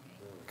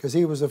 Because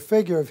he was a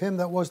figure of him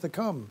that was to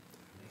come.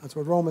 That's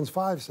what Romans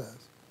 5 says.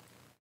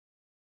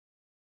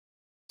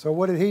 So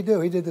what did he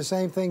do? He did the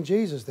same thing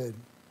Jesus did.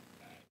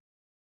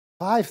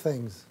 5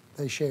 things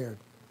they shared.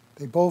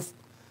 They both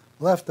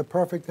left the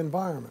perfect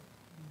environment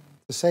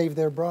to save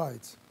their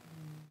brides.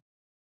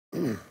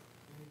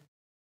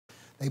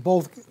 They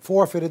both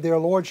forfeited their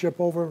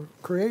lordship over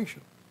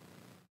creation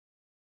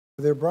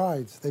for their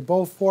brides. They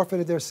both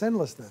forfeited their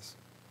sinlessness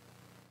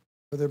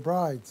for their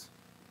brides.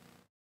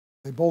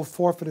 They both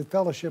forfeited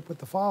fellowship with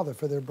the Father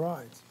for their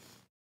brides.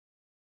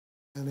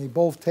 And they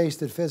both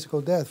tasted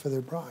physical death for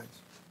their brides.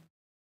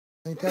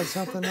 Ain't that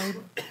something,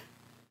 neighbor?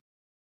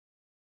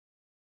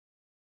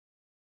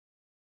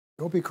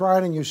 Don't be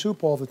crying in your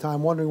soup all the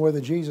time wondering whether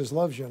Jesus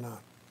loves you or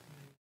not.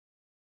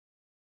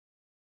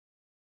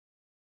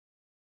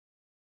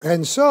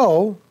 And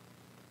so,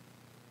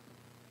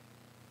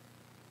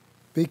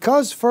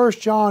 because 1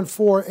 John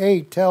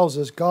 4:8 tells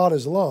us God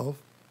is love,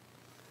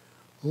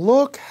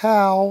 look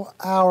how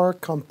our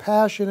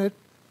compassionate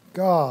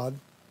God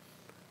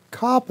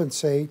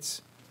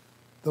compensates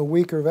the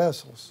weaker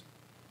vessels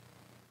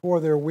for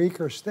their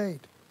weaker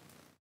state.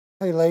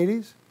 Hey,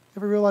 ladies,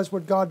 ever realize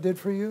what God did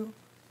for you,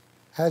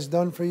 has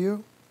done for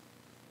you?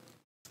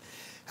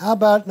 How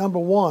about number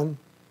 1?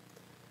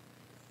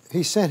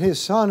 He sent His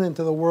Son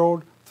into the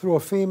world through a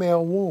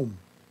female womb.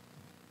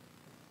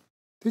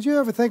 Did you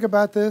ever think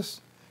about this?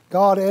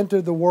 God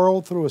entered the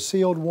world through a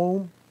sealed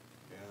womb,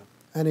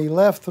 and He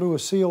left through a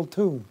sealed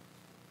tomb.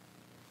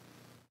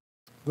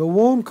 The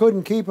womb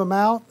couldn't keep Him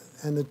out,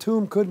 and the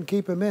tomb couldn't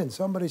keep Him in.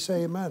 Somebody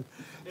say amen.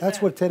 That's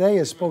what today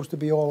is supposed to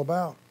be all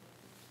about.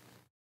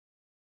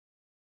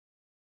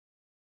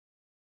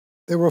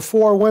 There were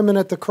 4 women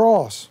at the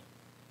cross.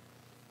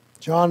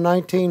 John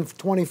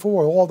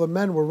 19:24, all the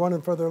men were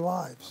running for their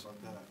lives.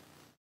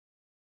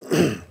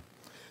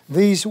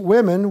 These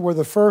women were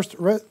the first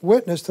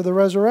witness to the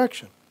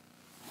resurrection.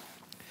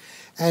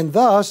 And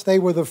thus, they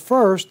were the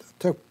first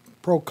to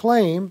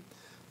proclaim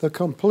the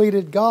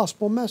completed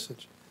gospel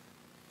message.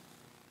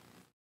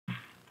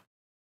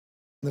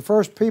 The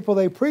first people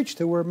they preached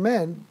to were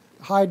men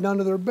hiding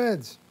under their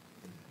beds.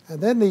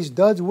 And then these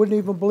duds wouldn't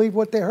even believe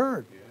what they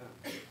heard.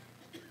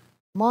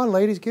 Come on,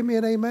 ladies, give me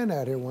an amen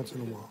out here once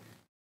in a while.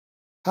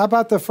 How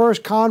about the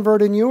first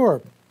convert in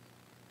Europe?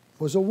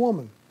 Was a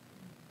woman.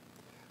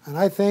 And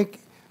I think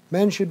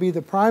men should be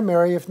the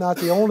primary, if not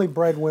the only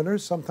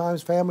breadwinners.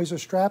 Sometimes families are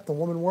strapped, the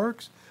woman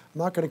works. I'm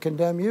not going to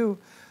condemn you,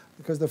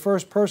 because the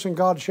first person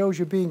God shows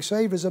you being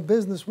saved is a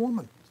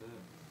businesswoman.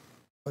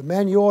 But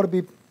men, you ought to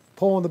be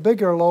pulling the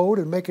bigger load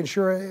and making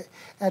sure,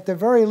 at the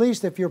very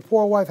least, if your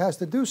poor wife has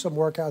to do some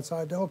work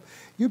outside the home,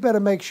 you better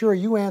make sure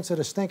you answer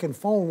the stinking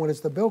phone when it's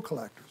the bill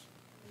collectors.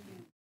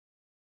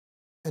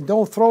 And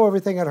don't throw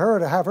everything at her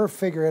to have her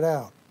figure it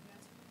out.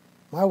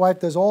 My wife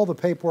does all the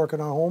paperwork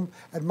in our home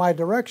at my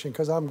direction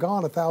because I'm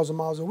gone 1,000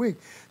 miles a week.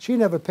 She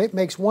never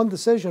makes one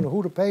decision of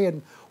who to pay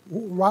and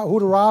who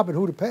to rob and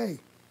who to pay.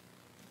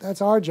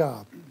 That's our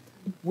job.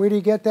 Where do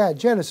you get that?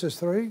 Genesis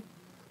 3,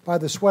 by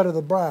the sweat of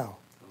the brow.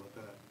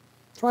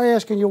 Try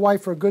asking your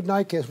wife for a good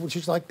night kiss, which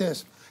is like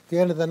this, at the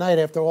end of the night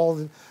after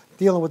all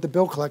dealing with the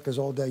bill collectors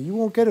all day. You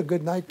won't get a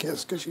good night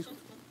kiss because she's going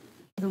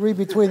to read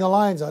between the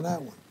lines on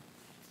that one.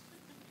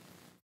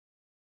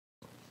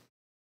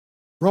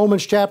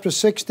 Romans chapter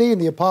 16,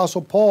 the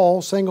Apostle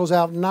Paul singles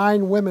out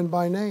 9 women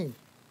by name.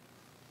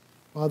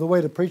 By the way,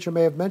 the preacher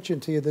may have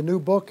mentioned to you, the new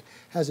book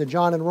has a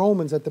John and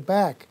Romans at the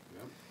back.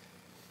 Yep.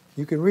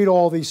 You can read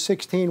all these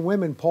 16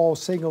 women Paul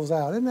singles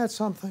out. Isn't that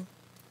something?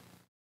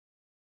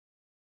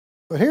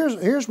 But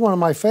here's one of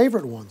my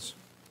favorite ones.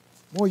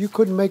 Boy, you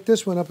couldn't make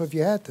this one up if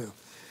you had to.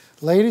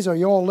 Ladies, are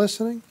you all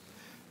listening?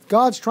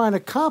 God's trying to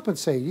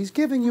compensate. He's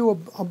giving you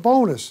a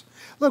bonus.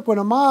 Look, when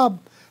a mob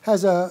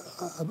has a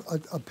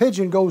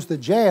pigeon goes to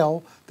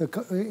jail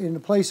in the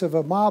place of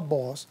a mob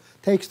boss,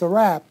 takes the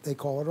rap, they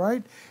call it,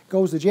 right?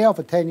 Goes to jail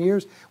for 10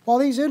 years. While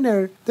he's in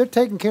there, they're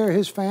taking care of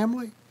his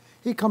family.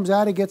 He comes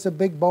out, he gets a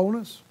big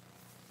bonus.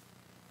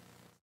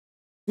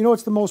 You know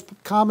what's the most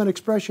common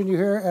expression you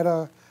hear at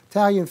an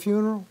Italian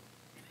funeral?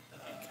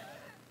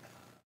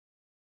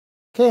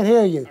 Can't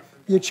hear you.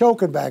 You're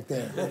choking back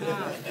there.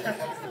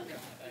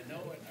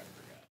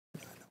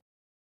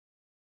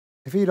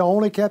 If he'd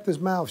only kept his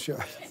mouth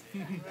shut.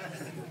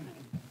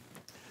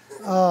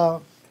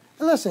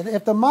 Listen,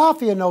 if the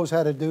mafia knows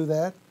how to do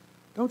that,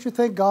 don't you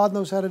think God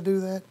knows how to do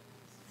that?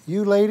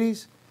 You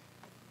ladies,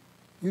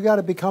 you got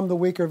to become the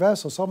weaker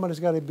vessel. Somebody's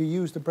got to be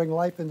used to bring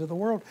life into the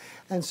world.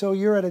 And so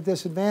you're at a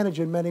disadvantage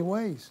in many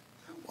ways.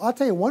 I'll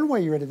tell you one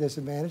way you're at a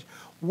disadvantage.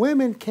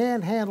 Women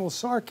can't handle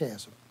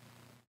sarcasm.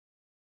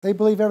 They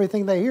believe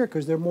everything they hear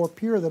because they're more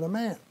pure than a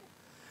man.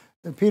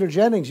 And Peter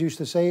Jennings used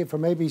to say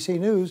from ABC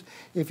News,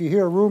 if you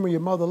hear a rumor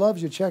your mother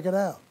loves you, check it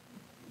out.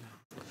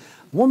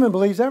 Woman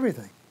believes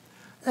everything.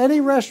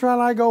 Any restaurant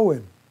I go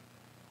in,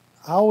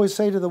 I always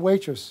say to the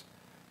waitress,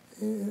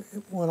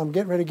 when I'm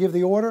getting ready to give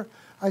the order,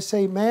 I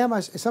say, ma'am,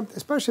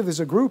 especially if there's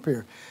a group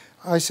here,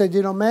 I said,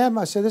 you know, ma'am,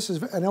 I said, this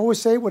is, and I always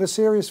say it with a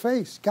serious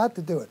face, got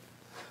to do it.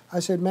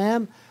 I said,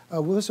 ma'am,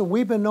 well, listen,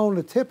 we've been known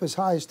to tip as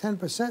high as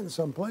 10% in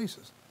some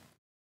places.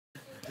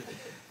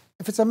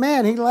 If it's a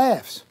man, he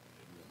laughs.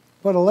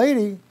 But a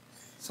lady,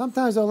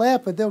 sometimes they'll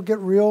laugh, but they'll get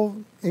real,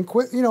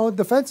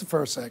 defensive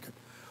for a second.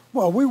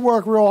 Well, we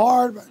work real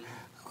hard. But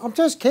I'm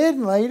just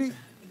kidding, lady.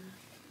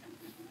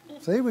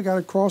 See, we got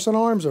it crossing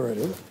arms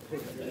already.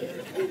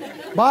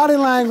 Body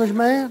language,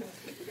 man.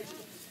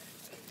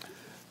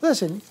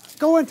 Listen,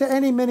 go into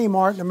any mini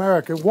mart in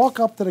America, walk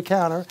up to the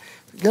counter,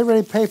 get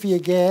ready to pay for your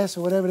gas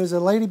or whatever it is. A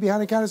lady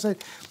behind the counter says,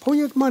 pull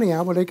your money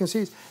out where they can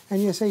see it.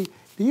 And you say,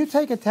 do you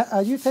take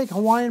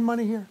Hawaiian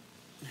money here?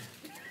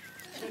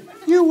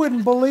 You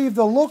wouldn't believe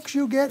the looks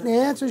you get and the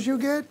answers you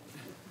get.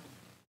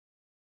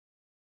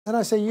 And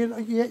I say,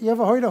 you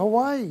ever heard of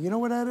Hawaii? You know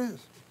what that is?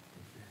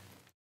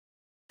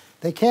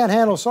 They can't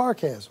handle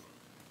sarcasm.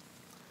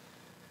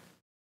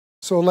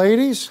 So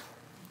ladies,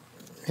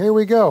 here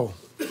we go.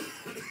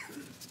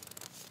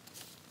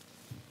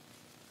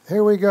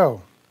 Here we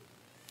go.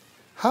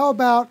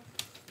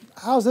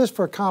 How's this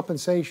for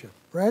compensation?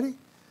 Ready?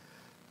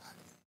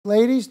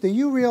 Ladies, do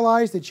you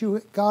realize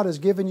that God has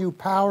given you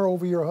power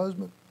over your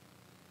husband?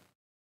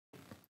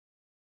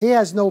 He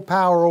has no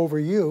power over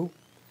you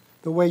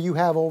the way you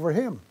have over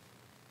him.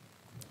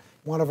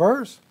 Want a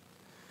verse?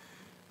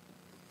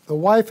 The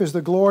wife is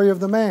the glory of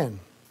the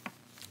man.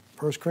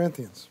 1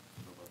 Corinthians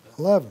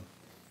 11.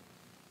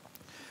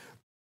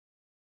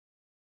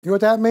 You know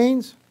what that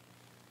means?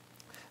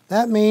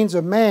 That means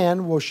a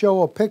man will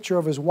show a picture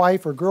of his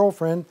wife or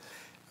girlfriend,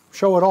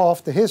 show it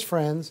off to his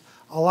friends,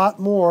 a lot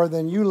more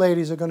than you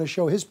ladies are going to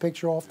show his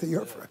picture off to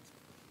your friends.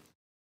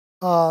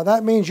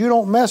 That means you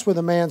don't mess with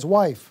a man's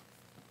wife.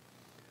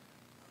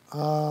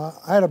 I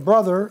had a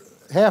brother,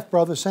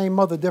 half-brother, same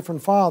mother,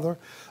 different father,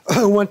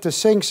 who went to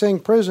Sing Sing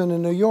prison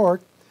in New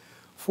York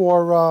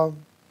for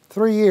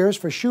 3 years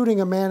for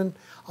shooting a man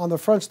on the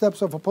front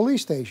steps of a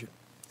police station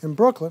in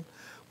Brooklyn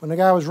when the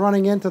guy was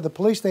running into the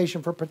police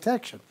station for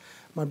protection.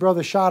 My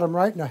brother shot him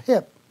right in the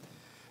hip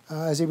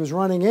as he was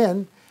running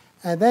in,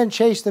 and then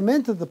chased him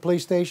into the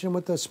police station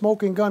with the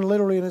smoking gun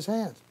literally in his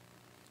hands.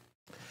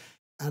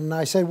 And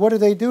I said, what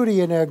did they do to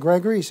you in there,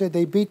 Gregory? He said,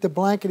 they beat the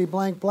blankety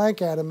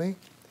blank out of me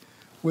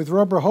with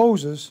rubber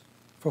hoses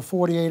for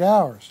 48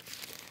 hours.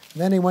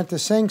 And then he went to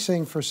Sing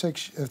Sing for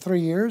 3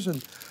 years,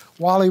 and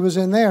while he was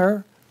in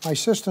there, my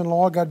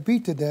sister-in-law got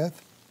beat to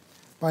death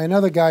by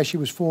another guy she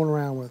was fooling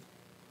around with.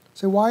 I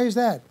said, why is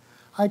that?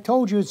 I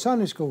told you in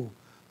Sunday school,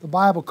 the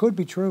Bible could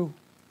be true.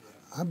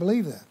 I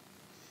believe that.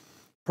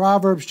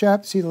 Proverbs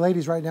chapter, see the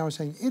ladies right now are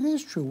saying, it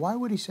is true. Why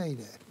would he say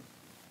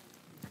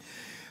that?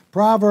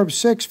 Proverbs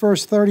 6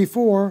 verse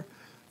 34,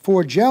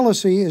 for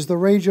jealousy is the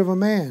rage of a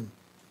man.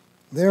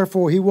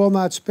 Therefore he will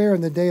not spare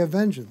in the day of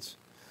vengeance.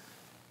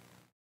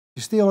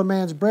 You steal a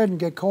man's bread and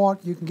get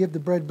caught, you can give the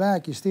bread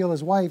back. You steal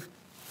his wife.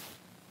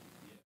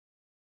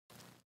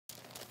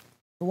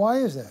 Why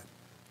is that?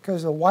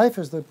 Because the wife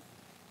is the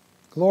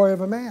glory of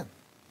a man.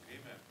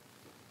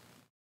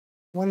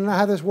 Want to know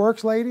how this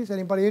works, ladies?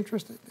 Anybody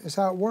interested? It's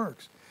how it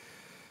works.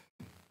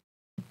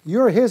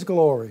 You're his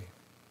glory.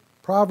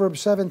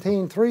 Proverbs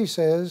 17:3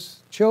 says,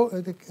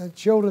 the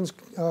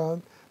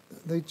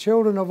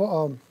children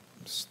of,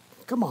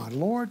 come on,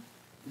 Lord.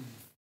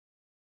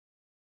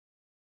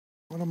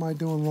 What am I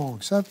doing wrong?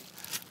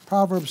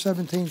 Proverbs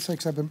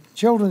 17:6.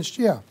 Children's,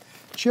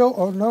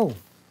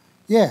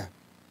 yeah.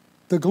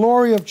 The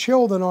glory of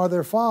children are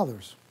their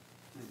fathers.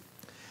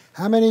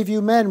 How many of you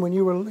men, when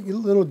you were a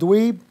little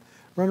dweeb,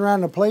 run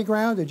around the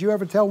playground, did you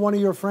ever tell one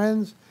of your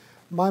friends,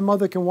 my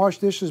mother can wash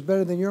dishes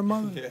better than your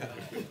mother? Yeah.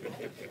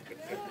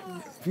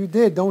 If you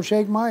did, don't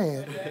shake my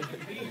hand.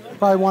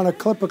 Probably want to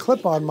clip a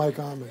clip-on mic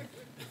on me.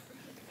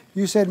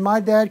 You said, my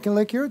dad can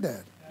lick your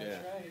dad. Yeah.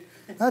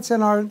 That's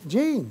in our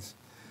genes.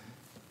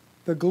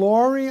 The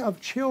glory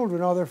of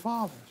children are their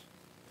fathers.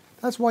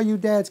 That's why you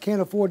dads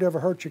can't afford to ever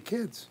hurt your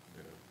kids.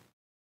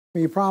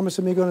 When you promise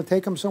them you're going to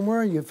take them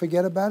somewhere and you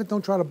forget about it,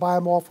 don't try to buy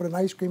them off with an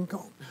ice cream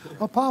cone.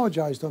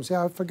 Apologize to them. Say,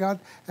 I forgot,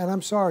 and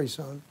I'm sorry,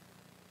 son.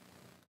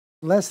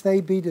 Lest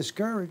they be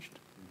discouraged.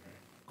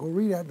 Go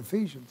read that in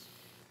Ephesians.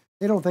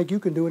 They don't think you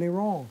can do any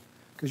wrong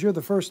because you're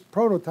the first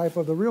prototype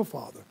of the real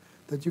father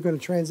that you're going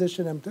to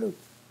transition them to.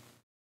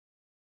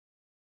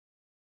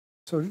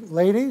 So,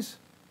 ladies,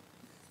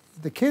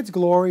 the kid's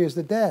glory is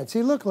the dad.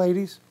 See, look,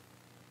 ladies,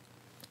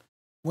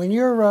 when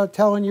you're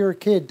telling your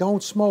kid,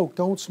 don't smoke,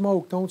 don't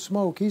smoke, don't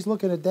smoke, he's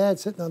looking at dad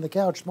sitting on the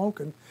couch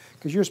smoking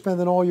because you're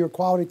spending all your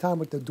quality time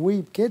with the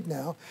dweeb kid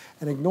now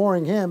and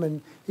ignoring him.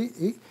 And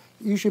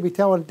you should be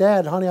telling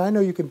dad, honey, I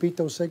know you can beat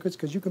those cigarettes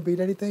because you can beat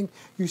anything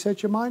you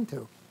set your mind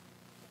to.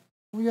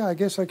 Well, yeah, I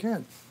guess I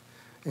can.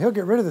 And he'll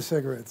get rid of the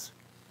cigarettes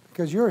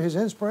because you're his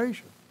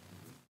inspiration.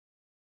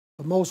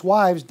 But most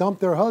wives dump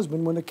their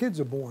husband when the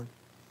kids are born.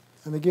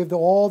 And they give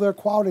all their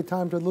quality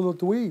time to the little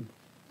dweeb.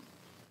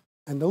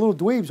 And the little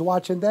dweeb's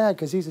watching dad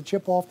because he's a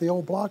chip off the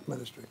old block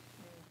ministry.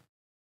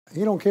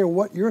 He don't care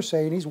what you're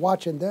saying, he's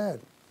watching dad.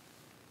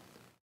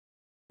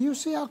 You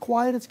see how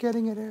quiet it's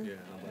getting in here? Yeah,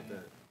 how about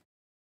that?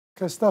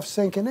 Because stuff's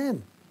sinking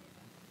in.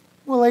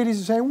 Well,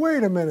 ladies are saying,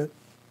 wait a minute.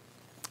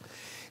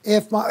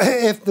 If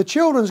the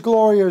children's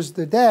glory is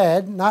the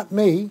dad, not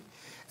me,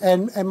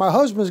 and my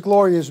husband's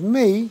glory is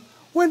me,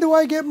 when do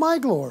I get my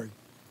glory?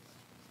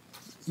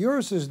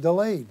 Yours is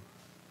delayed.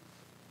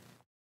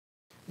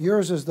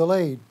 Yours is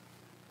delayed.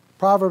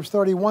 Proverbs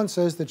 31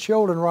 says, the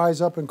children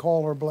rise up and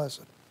call her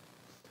blessed.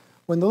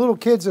 When the little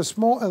kids are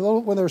small,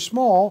 when they're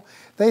small,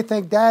 they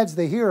think dad's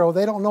the hero.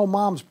 They don't know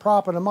mom's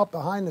propping them up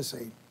behind the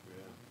scene.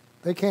 Yeah.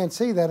 They can't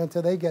see that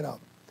until they get up,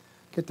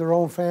 get their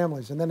own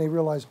families, and then they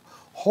realize,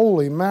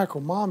 holy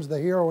mackerel, mom's the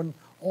hero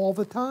all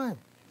the time.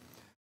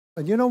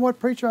 And you know what,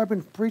 preacher? I've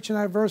been preaching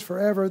that verse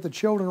forever. The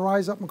children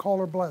rise up and call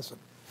her blessed.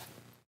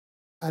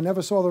 I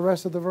never saw the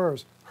rest of the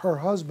verse. Her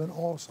husband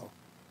also,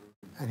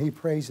 and he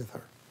praiseth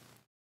her.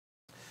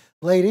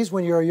 Ladies,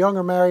 when you're a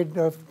younger married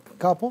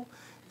couple,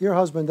 your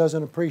husband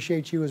doesn't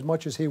appreciate you as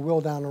much as he will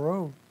down the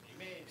road.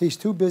 Amen. He's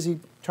too busy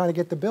trying to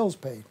get the bills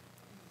paid.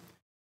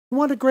 You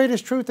want the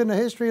greatest truth in the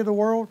history of the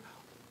world?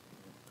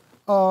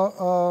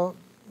 What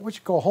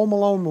you call Home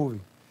Alone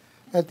movie.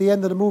 At the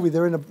end of the movie,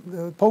 they're in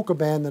a polka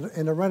band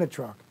in a rented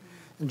truck.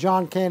 And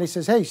John Candy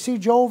says, hey, see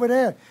Joe over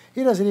there?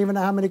 He doesn't even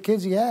know how many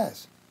kids he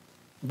has.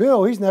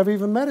 Bill, he's never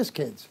even met his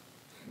kids.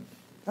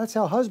 That's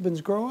how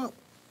husbands grow up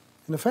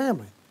in the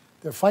family.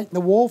 They're fighting the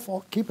wolf,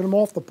 keeping him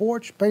off the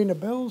porch, paying the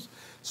bills,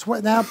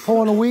 sweating out,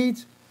 pulling the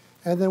weeds.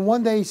 And then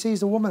one day he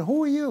sees a woman,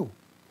 who are you?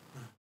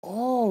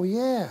 Oh,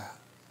 yeah.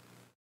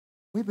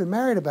 We've been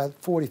married about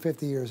 40,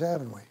 50 years,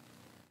 haven't we?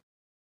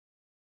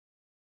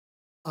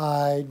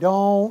 I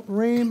don't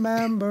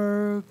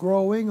remember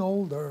growing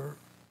older.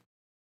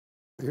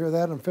 You hear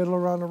that on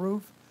Fiddler on the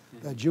Roof?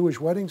 That Jewish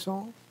wedding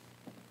song?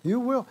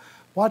 You will.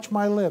 Watch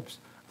my lips.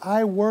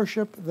 I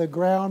worship the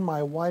ground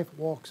my wife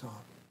walks on.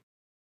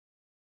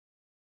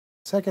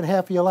 Second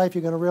half of your life,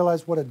 you're going to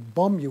realize what a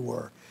bum you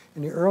were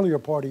in the earlier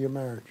part of your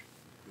marriage.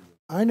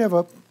 I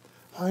never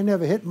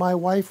hit my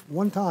wife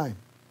one time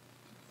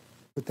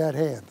with that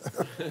hand.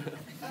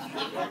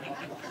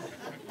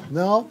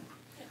 No,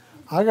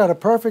 I got a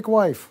perfect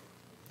wife.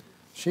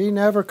 She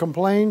never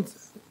complained.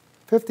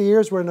 50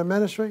 years we're in the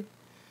ministry.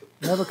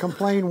 Never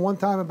complained one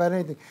time about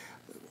anything.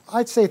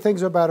 I'd say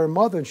things about her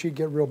mother and she'd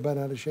get real bent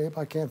out of shape.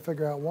 I can't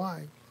figure out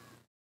why.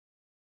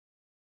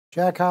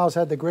 Jack Hyles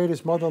had the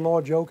greatest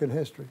mother-in-law joke in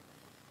history.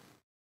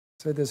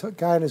 Said this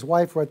guy and his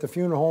wife were at the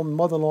funeral home, the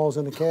mother-in-law's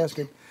in the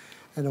casket,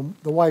 and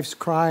the wife's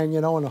crying,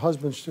 and the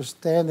husband's just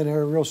standing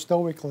there real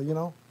stoically,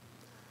 And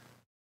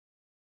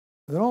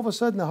then all of a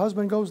sudden the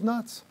husband goes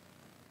nuts.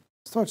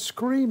 Starts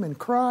screaming,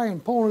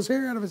 crying, pulling his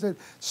hair out of his head,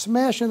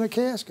 smashing the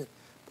casket.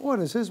 Boy,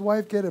 does his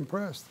wife get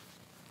impressed.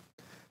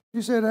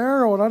 He said,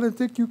 Harold, I didn't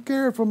think you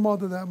cared for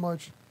mother that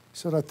much. He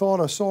said, I thought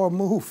I saw her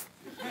move.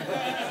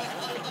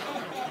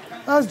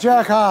 That's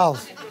Jack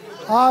Hyles.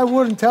 I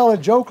wouldn't tell a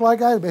joke like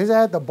that. He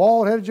had the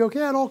bald-headed joke. He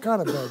had all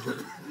kind of bad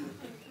jokes.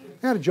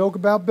 He had a joke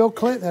about Bill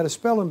Clinton. Had a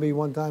spelling bee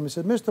one time. He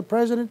said, Mr.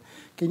 President,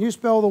 can you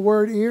spell the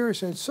word ear? He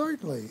said,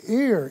 certainly.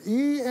 Ear.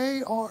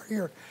 E-A-R,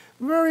 ear.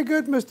 Very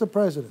good, Mr.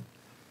 President.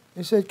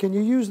 He said, can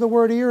you use the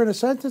word ear in a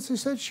sentence? He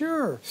said,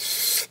 sure.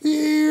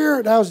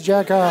 Ear. That was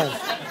Jack Hyles.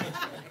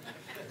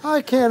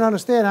 I can't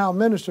understand how a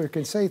minister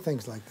can say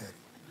things like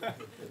that.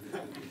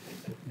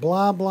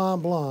 Blah, blah,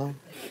 blah.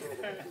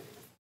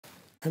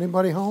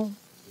 Anybody home?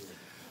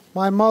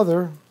 My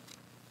mother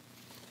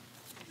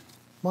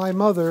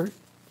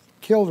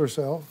killed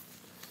herself,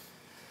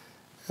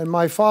 and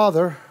my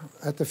father,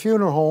 at the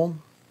funeral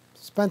home,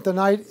 spent the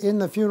night in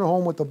the funeral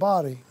home with the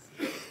body.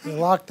 They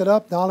locked it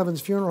up,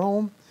 Donovan's Funeral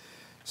Home,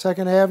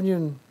 2nd Avenue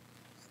and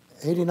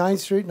 89th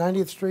Street,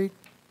 90th Street.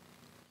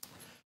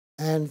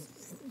 And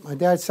my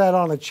dad sat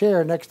on a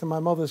chair next to my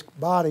mother's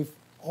body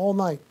all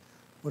night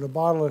with a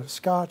bottle of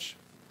scotch,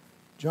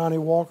 Johnny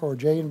Walker or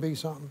J&B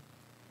something.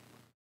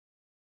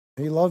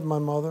 He loved my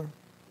mother.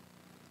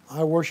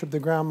 I worship the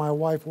ground my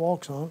wife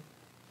walks on.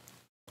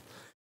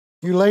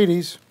 You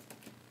ladies,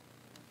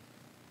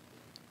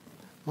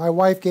 my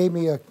wife gave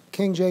me a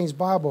King James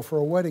Bible for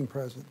a wedding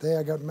present the day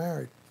I got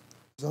married.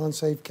 I was an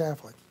unsaved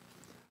Catholic.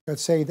 Got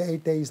saved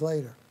 8 days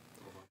later.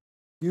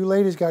 You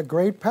ladies got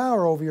great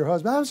power over your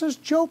husband. I was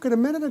just joking a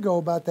minute ago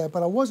about that,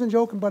 but I wasn't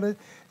joking, but it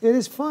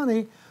is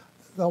funny.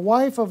 The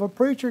wife of a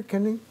preacher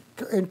can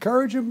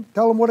encourage him,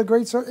 tell him what a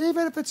great sermon,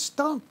 even if it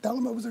stunk, tell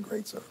him it was a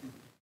great sermon.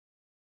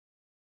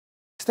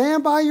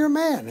 Stand by your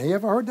man. Have you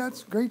ever heard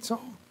that great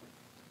song?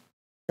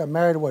 Got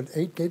married to what,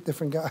 eight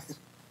different guys?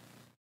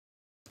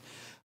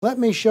 Let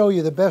me show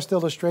you the best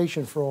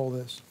illustration for all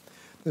this.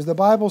 Does the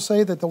Bible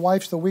say that the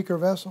wife's the weaker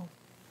vessel?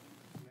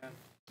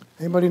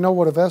 Anybody know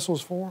what a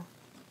vessel's for?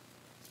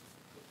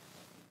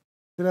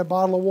 See that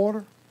bottle of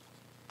water?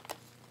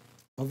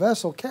 A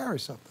vessel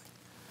carries something.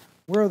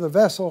 We're the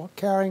vessel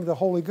carrying the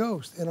Holy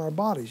Ghost in our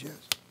bodies, yes.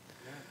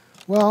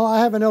 Well, I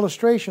have an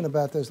illustration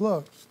about this.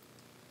 Look.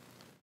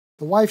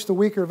 The wife's the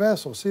weaker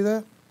vessel. See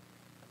that?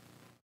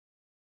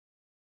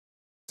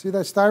 See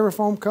that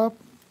styrofoam cup?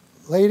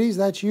 Ladies,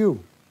 that's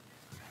you.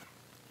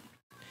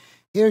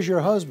 Here's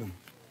your husband.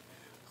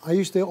 I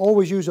used to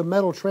always use a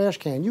metal trash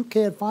can. You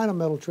can't find a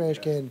metal trash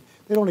can.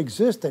 They don't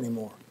exist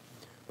anymore.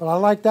 But I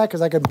like that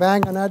because I can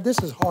bang on that.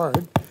 This is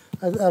hard.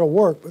 That'll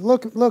work. But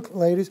look,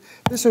 ladies.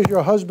 This is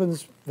your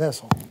husband's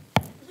vessel.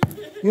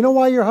 You know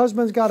why your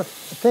husband's got a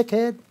thick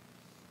head?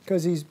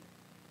 Because he's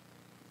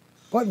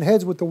butting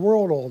heads with the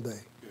world all day.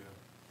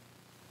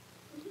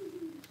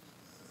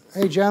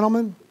 Hey,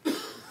 gentlemen.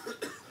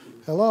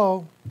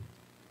 Hello.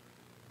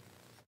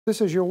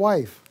 This is your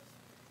wife.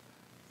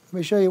 Let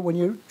me show you when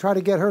you try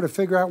to get her to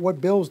figure out what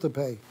bills to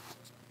pay.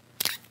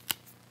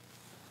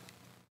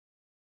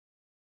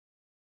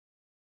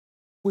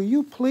 Will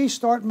you please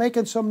start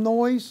making some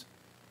noise?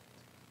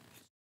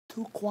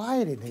 Too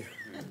quiet in here.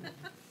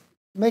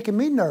 Making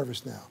me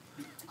nervous now.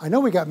 I know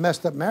we got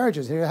messed up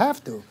marriages here. You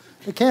have to.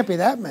 There can't be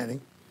that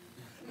many.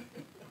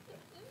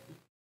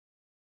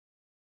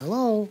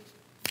 Hello?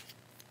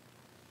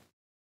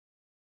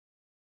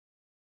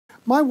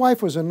 My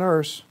wife was a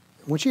nurse.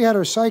 When she had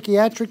her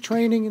psychiatric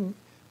training in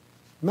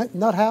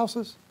nut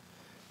houses,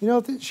 you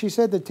know, she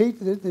said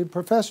the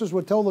professors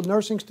would tell the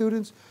nursing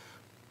students,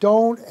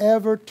 don't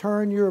ever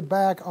turn your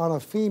back on a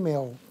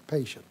female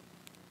patient.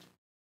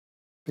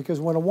 Because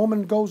when a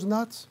woman goes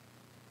nuts,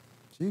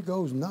 she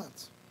goes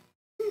nuts.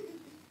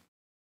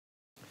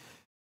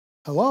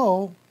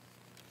 Hello?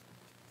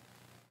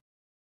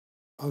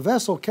 A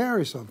vessel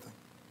carries something.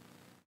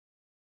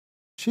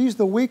 She's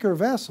the weaker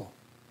vessel,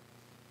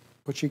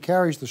 but she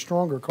carries the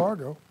stronger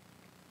cargo.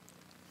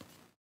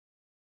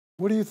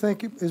 What do you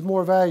think is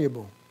more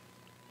valuable?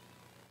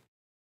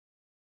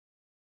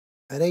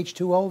 That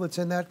H2O that's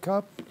in that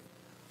cup?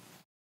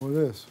 Or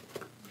this?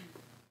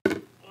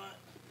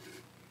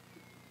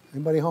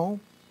 Anybody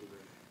home?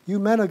 You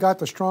men have got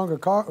the stronger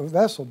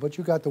vessel, but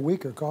you got the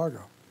weaker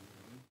cargo.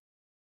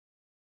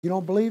 You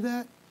don't believe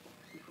that?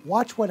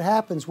 Watch what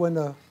happens when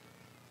the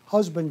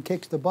husband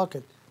kicks the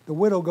bucket. The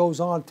widow goes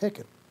on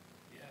ticking.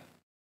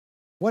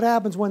 What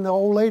happens when the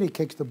old lady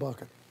kicks the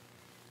bucket?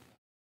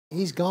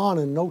 He's gone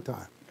in no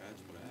time.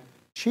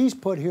 She's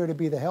put here to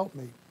be the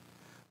helpmate.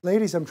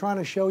 Ladies, I'm trying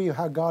to show you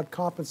how God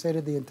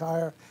compensated the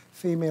entire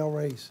female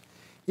race.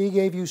 He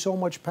gave you so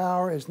much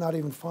power, it's not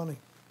even funny.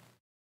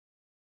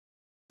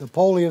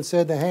 Napoleon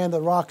said, the hand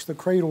that rocks the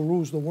cradle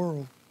rules the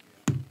world.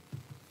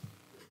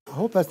 I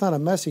hope that's not a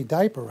messy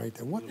diaper right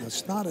there. What in the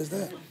snot is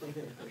that?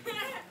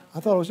 I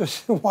thought it was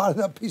just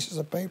wadded up pieces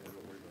of paper.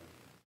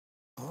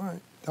 All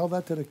right, tell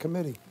that to the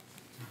committee.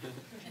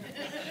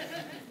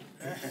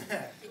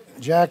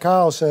 Jack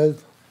Howell said,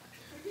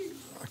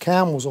 a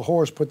camel's a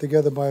horse put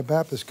together by a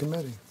Baptist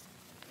committee.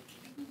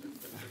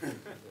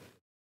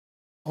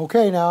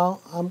 Okay, now,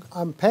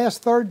 I'm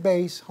past third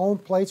base, home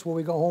plates where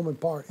we go home and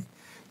party.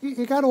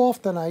 You got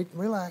off tonight,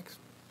 relax.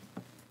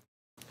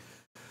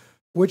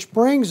 Which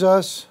brings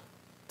us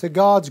to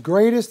God's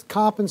greatest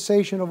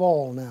compensation of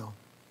all now.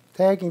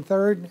 Tagging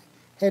third,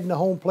 heading to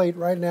home plate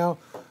right now.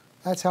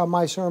 That's how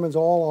my sermons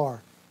all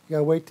are. You got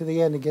to wait to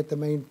the end to get the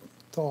main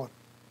thought.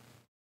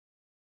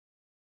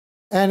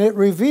 And it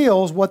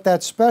reveals what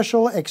that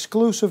special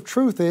exclusive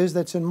truth is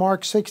that's in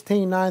Mark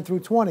 16, 9 through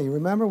 20.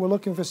 Remember, we're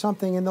looking for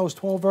something in those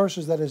 12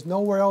 verses that is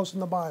nowhere else in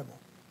the Bible.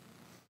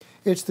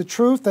 It's the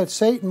truth that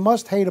Satan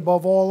must hate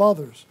above all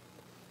others,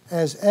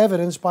 as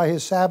evidenced by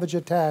his savage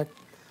attack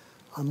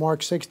on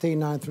Mark 16,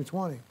 9 through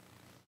 20.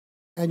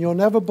 And you'll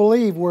never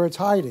believe where it's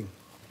hiding.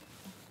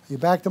 Are you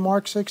back to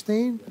Mark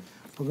 16?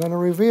 We're going to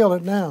reveal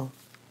it now.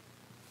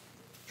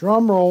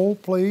 Drum roll,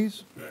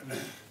 please.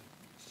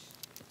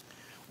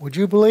 Would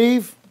you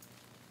believe?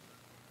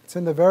 It's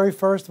in the very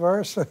first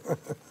verse.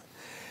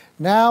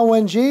 Now,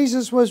 when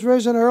Jesus was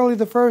risen early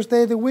the first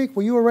day of the week,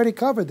 well, you already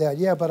covered that.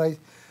 Yeah, but I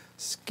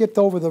skipped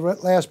over the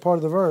last part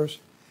of the verse.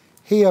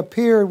 He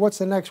appeared, what's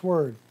the next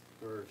word?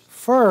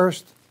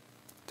 First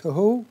to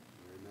who?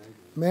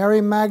 Mary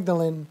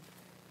Magdalene,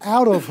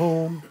 out of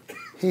whom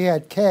he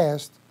had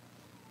cast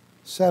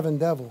 7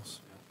 devils.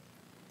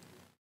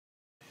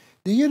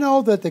 Do you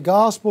know that the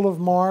Gospel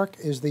of Mark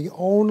is the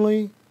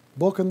only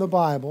book in the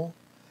Bible,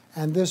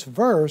 and this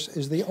verse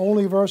is the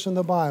only verse in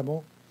the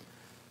Bible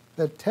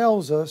that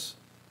tells us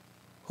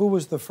who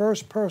was the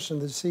first person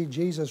to see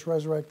Jesus'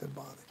 resurrected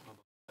body.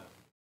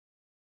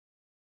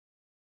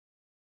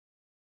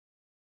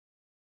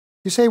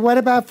 You say, what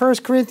about 1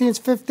 Corinthians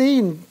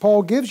 15?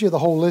 Paul gives you the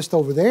whole list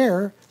over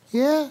there.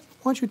 Yeah?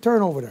 Why don't you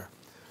turn over there?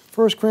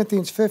 1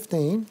 Corinthians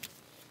 15.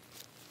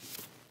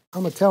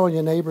 I'm telling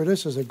you, neighbor,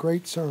 this is a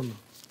great sermon.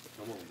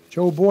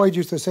 Joe Boyd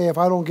used to say, if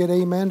I don't get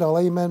amen, I'll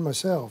amen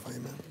myself.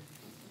 Amen.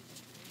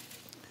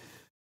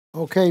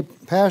 Okay,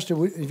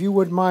 Pastor, if you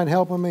wouldn't mind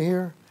helping me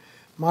here.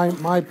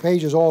 My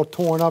page is all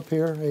torn up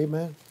here.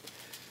 Amen.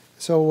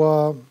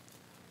 So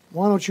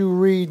why don't you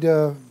read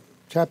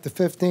chapter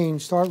 15,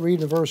 start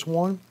reading verse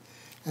 1.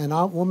 And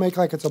we'll make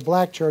like it's a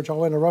black church.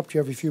 I'll interrupt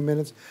you every few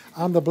minutes.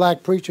 I'm the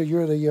black preacher.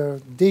 You're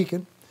the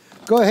deacon.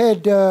 Go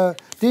ahead,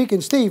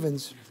 Deacon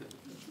Stevens.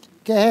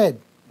 Go ahead.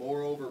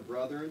 Moreover,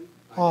 brethren,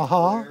 I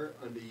declare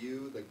unto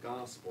you the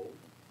gospel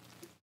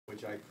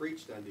which I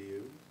preached unto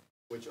you,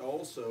 which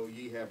also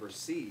ye have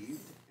received,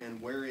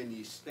 and wherein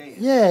ye stand.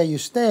 Yeah, you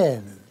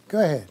stand. Go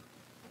ahead.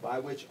 By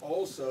which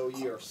also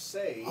ye are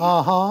saved,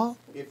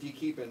 if ye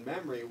keep in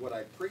memory what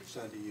I preached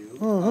unto you,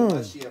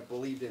 unless ye have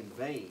believed in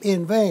vain.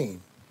 In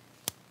vain.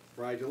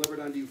 For I delivered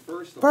unto you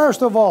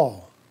first of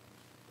all,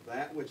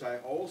 that which I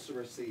also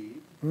received,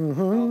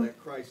 how that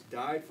Christ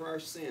died for our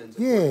sins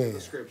according to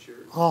the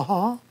Scriptures,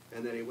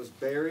 and that he was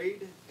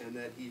buried, and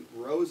that he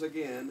rose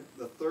again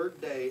the third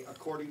day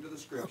according to the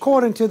Scriptures.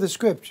 According to the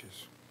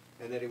Scriptures.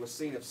 And that he was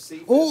seen of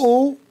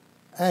Cephas.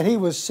 And he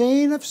was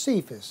seen of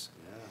Cephas.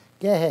 Yeah.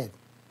 Go ahead.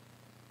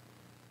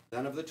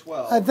 Then of the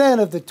 12. And then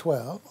of the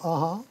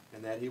 12.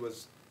 And that he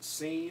was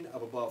seen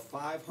of above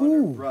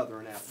 500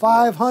 brethren at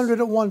 500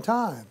 at one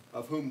time.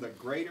 Of whom the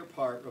greater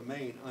part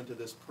remain unto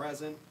this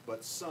present,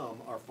 but some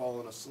are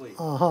fallen asleep.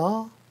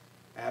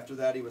 After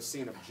that he was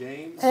seen of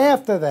James.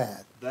 After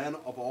that. Then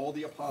of all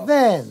the apostles.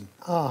 Then.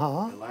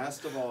 And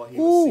last of all he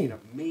was seen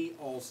of me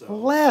also.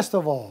 Last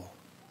of all.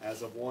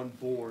 As of one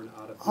born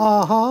out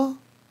of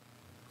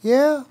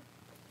Yeah. It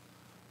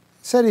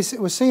said he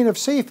was seen of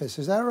Cephas.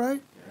 Is that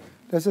right? Yeah.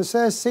 Does it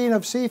say seen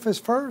of Cephas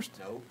first?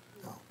 No.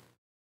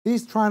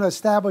 He's trying to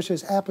establish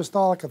his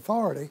apostolic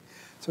authority,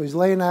 so he's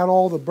laying out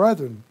all the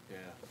brethren. Yeah.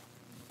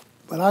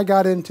 But I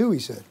got in too, he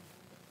said.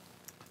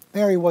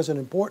 Mary wasn't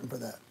important for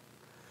that.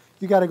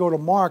 You got to go to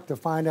Mark to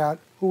find out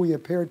who he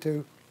appeared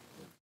to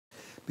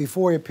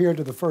before he appeared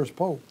to the first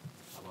pope.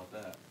 How about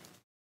that?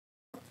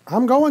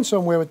 I'm going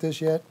somewhere with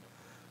this yet.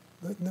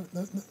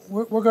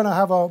 We're going to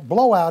have a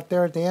blowout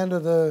there at the end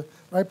of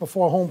right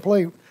before home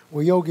plate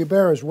where Yogi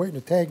Berra is waiting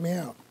to tag me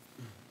out.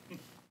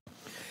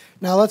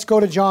 Now let's go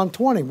to John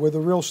 20, where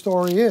the real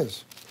story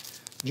is.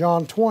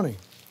 John 20.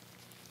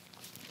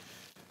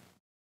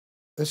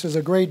 This is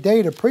a great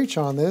day to preach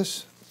on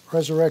this,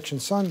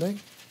 Resurrection Sunday.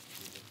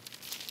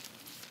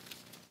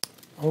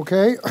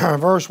 Okay,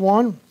 verse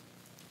 1.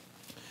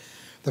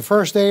 The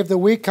first day of the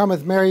week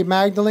cometh Mary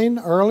Magdalene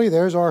early,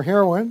 there's our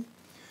heroine,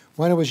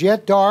 when it was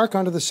yet dark,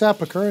 unto the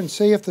sepulchre, and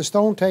seeth the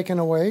stone taken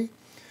away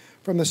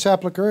from the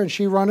sepulchre, and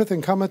she runneth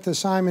and cometh to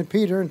Simon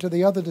Peter and to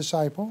the other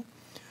disciple,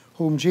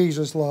 whom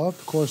Jesus loved,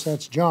 of course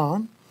that's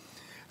John,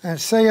 and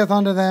saith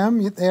unto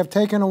them, they have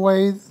taken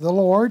away the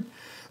Lord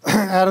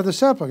out of the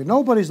sepulchre.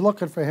 Nobody's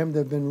looking for him to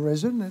have been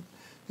risen.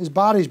 His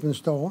body's been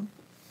stolen.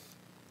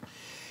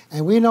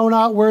 And we know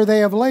not where they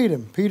have laid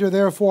him. Peter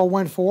therefore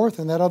went forth,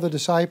 and that other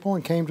disciple,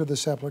 and came to the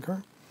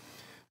sepulchre.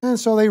 And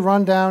so they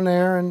run down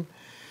there, and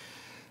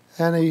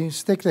they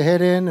stick the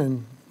head in,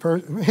 and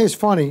it's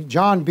funny,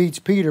 John beats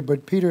Peter,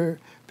 but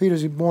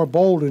Peter's more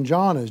bold than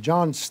John is.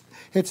 John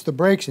hits the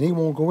brakes and he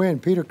won't go in.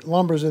 Peter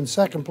lumbers in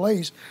second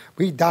place,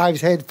 but he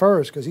dives head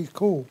first because he's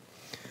cool.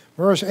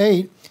 Verse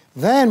 8,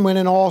 then went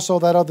in also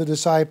that other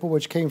disciple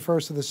which came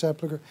first to the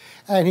sepulchre,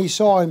 and he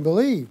saw and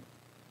believed.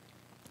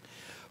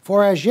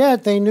 For as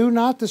yet they knew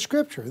not the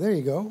Scripture, there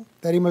you go,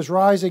 that he must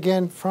rise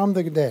again from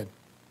the dead.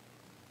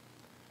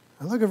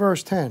 Now look at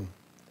verse 10.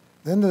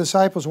 Then the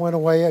disciples went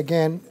away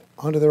again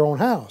unto their own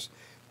house.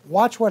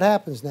 Watch what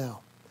happens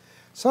now.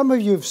 Some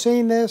of you have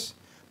seen this,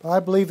 but I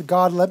believe that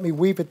God let me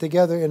weave it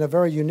together in a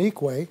very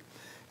unique way.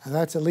 And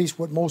that's at least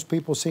what most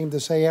people seem to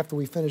say after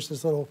we finish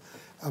this little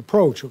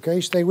approach. Okay,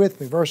 stay with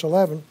me. Verse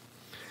 11.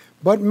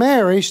 But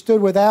Mary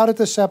stood without at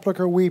the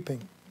sepulchre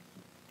weeping.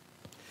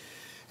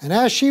 And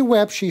as she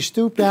wept, she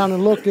stooped down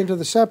and looked into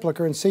the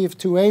sepulchre, and seeth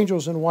two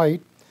angels in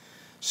white,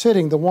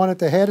 sitting, the one at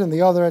the head and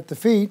the other at the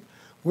feet,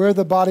 where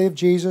the body of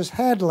Jesus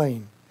had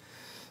lain.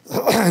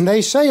 And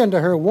they say unto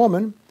her,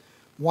 Woman,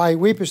 why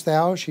weepest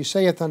thou? She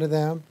saith unto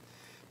them,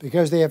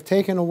 Because they have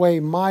taken away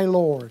my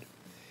Lord,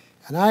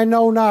 and I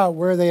know not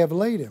where they have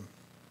laid him.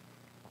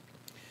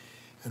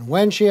 And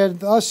when she had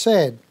thus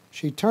said,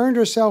 she turned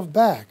herself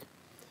back,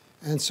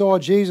 and saw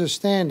Jesus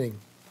standing,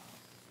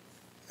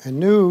 and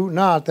knew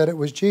not that it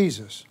was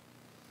Jesus.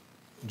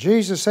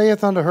 Jesus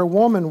saith unto her,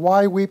 Woman,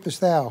 why weepest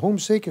thou? Whom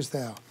seekest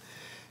thou?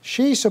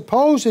 She,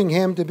 supposing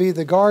him to be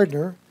the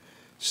gardener,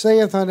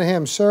 saith unto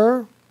him,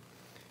 Sir,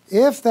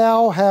 if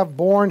thou have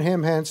borne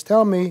him hence,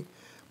 tell me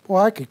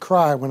Well, I could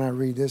cry when I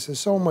read this. There's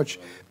so much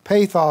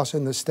pathos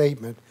in the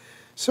statement.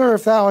 Sir,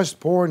 if thou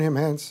hast borne him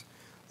hence,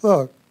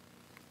 look,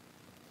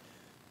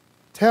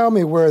 tell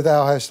me where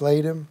thou hast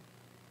laid him,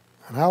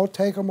 and I'll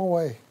take him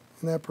away.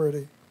 Isn't that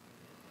pretty?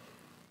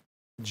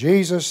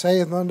 Jesus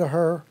saith unto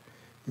her,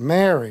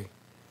 Mary.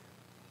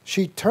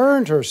 She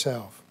turned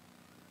herself.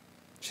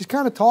 She's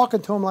kind of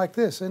talking to him like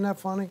this. Isn't that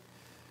funny?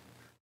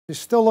 She's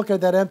still looking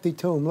at that empty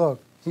tomb.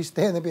 Look, he's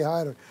standing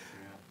behind her.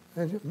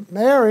 And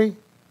Mary,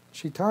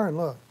 she turned,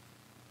 look.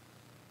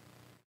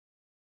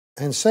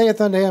 And saith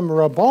unto him,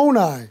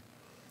 Rabboni,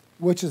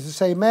 which is to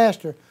say,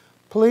 Master,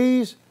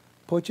 please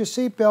put your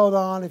seatbelt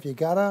on. If you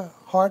got a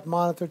heart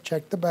monitor,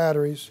 check the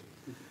batteries.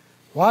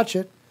 Watch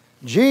it.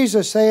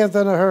 Jesus saith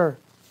unto her,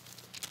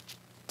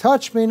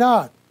 touch me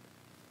not,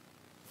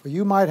 for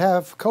you might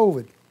have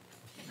COVID.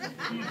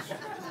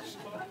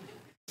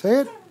 See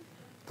it?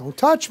 Don't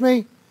touch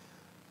me.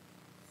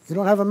 You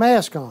don't have a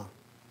mask on.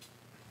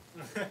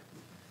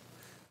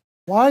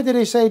 Why did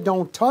he say,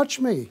 don't touch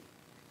me?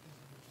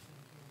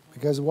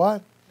 Because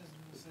what?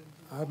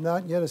 I've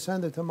not yet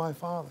ascended to my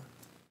Father.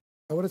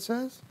 Is that what it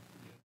says?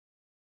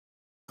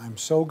 I'm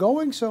so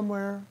going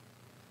somewhere.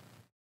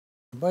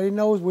 Everybody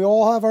knows we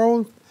all have our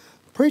own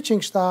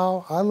preaching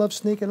style. I love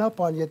sneaking up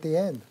on you at the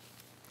end.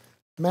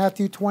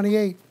 Matthew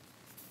 28.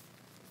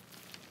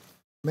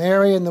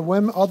 Mary and the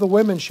other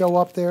women show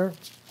up there.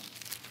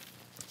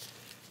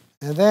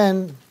 And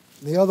then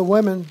the other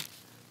women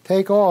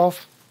take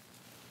off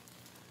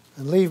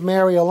and leave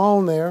Mary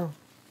alone there.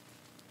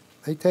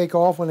 They take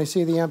off when they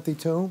see the empty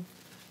tomb.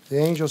 The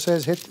angel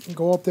says,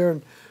 go up there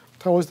and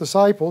tell his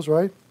disciples,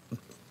 right?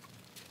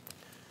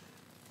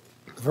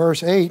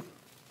 Verse 8.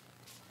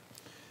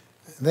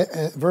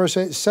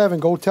 Verse 7,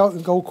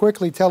 go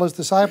quickly, tell his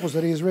disciples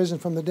that he is risen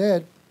from the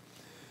dead.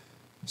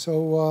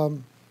 So,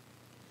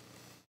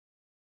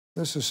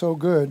 this is so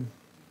good.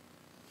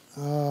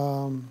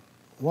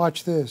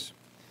 Watch this.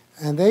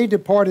 And they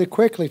departed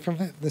quickly from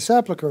the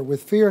sepulchre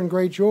with fear and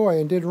great joy,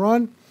 and did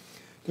run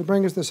to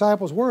bring his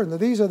disciples word. Now,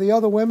 these are the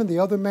other women, the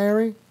other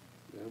Mary.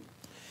 Yep.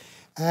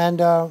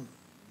 And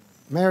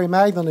Mary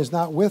Magdalene is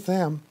not with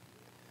them.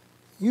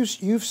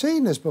 You've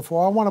seen this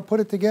before. I want to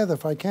put it together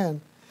if I can.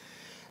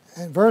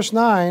 And verse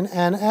 9,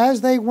 and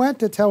as they went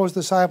to tell his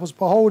disciples,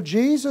 behold,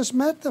 Jesus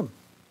met them,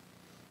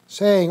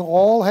 saying,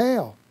 all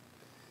hail.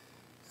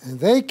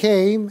 And they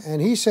came,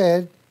 and he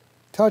said,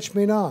 touch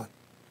me not,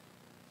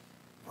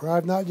 for I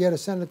have not yet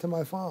ascended to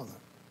my Father.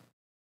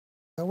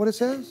 Is that what it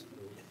says?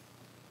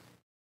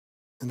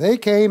 And they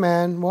came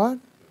and what?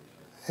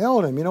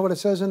 Held him. You know what it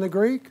says in the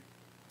Greek?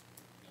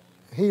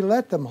 He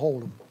let them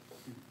hold him.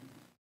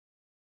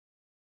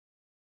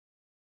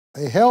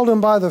 They held him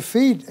by the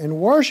feet and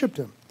worshipped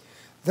him.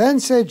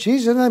 Then said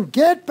Jesus to them,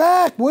 get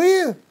back, will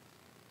you?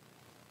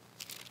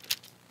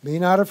 Be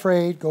not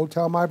afraid. Go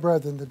tell my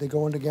brethren that they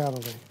go into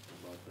Galilee.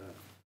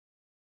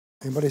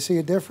 Anybody see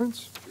a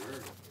difference?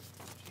 Sure.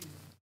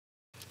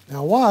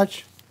 Now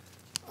watch.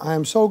 I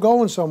am so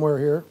going somewhere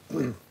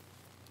here.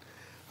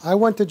 I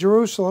went to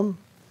Jerusalem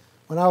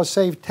when I was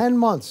saved 10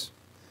 months.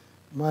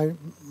 My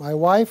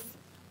wife,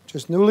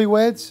 just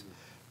newlyweds,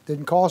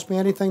 didn't cost me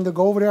anything to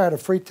go over there. I had a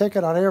free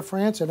ticket on Air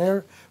France and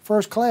Air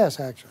First Class,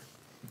 actually,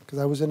 because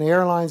I was in the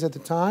airlines at the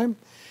time.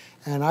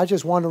 And I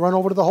just wanted to run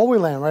over to the Holy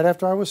Land right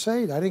after I was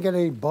saved. I didn't get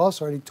any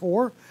bus or any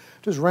tour.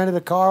 Just rented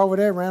a car over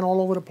there, ran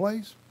all over the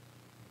place.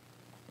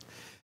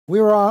 We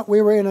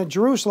were in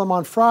Jerusalem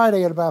on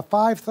Friday at about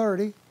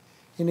 5:30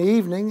 in the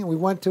evening, and we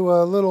went to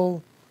a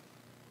little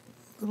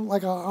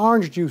like an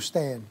orange juice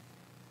stand.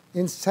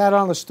 Sat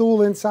on a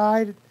stool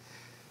inside,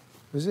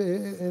 was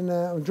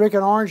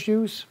drinking orange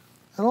juice,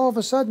 and all of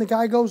a sudden the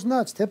guy goes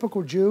nuts.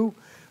 Typical Jew,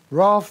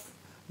 rough,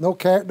 no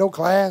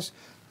class.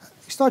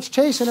 He starts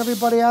chasing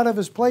everybody out of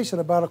his place at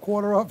about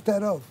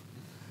 10 of.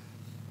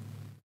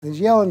 He's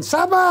yelling,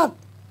 Sabbath!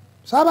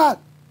 Sabbath!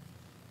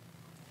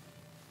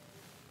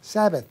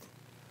 Sabbath.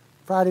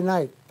 Friday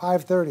night,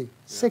 5:30.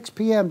 6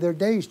 p.m., their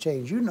days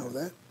change. You know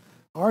that.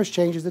 Ours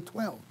changes at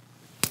 12.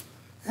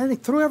 And he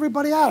threw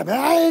everybody out.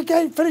 I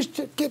can't finish,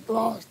 get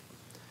lost.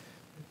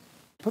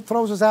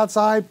 Throws us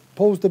outside,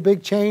 pulls the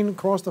big chain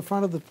across the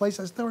front of the place.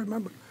 I still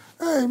remember.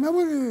 Hey,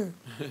 remember?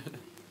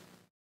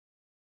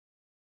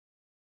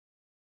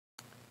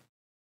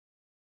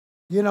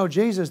 You know,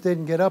 Jesus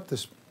didn't get up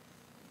this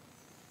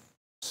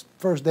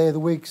first day of the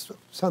week,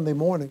 Sunday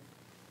morning.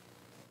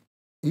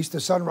 Easter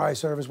sunrise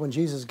service when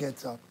Jesus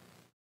gets up.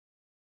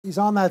 He's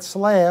on that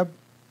slab,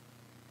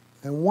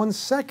 and 1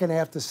 second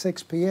after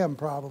 6 p.m.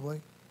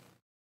 probably,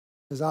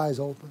 his eyes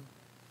open,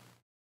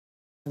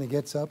 and he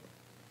gets up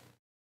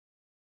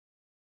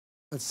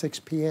at 6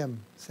 p.m.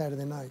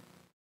 Saturday night.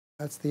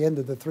 That's the end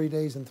of the 3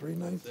 days and 3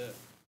 nights.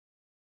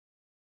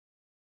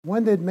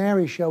 When did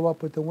Mary show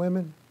up with the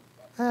women?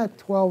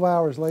 12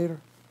 hours later.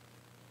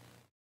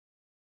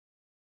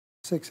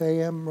 6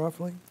 a.m.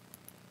 roughly.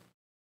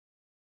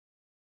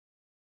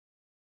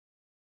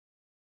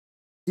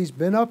 He's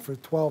been up for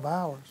 12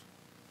 hours. Is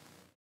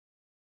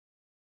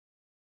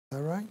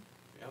that right?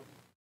 Yep.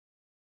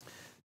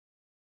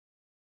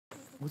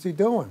 What's he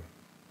doing?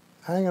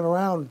 hanging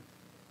around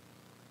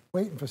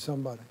waiting for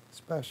somebody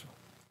special.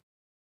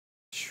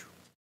 Phew.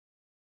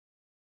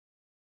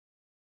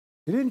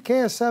 He didn't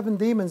cast 7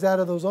 demons out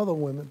of those other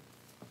women.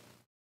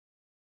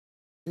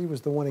 He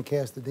was the one who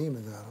cast the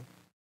demons out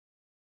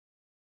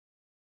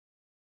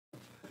of.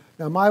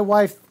 Now, my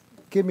wife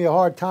gave me a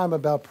hard time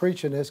about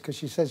preaching this because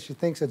she says she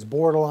thinks it's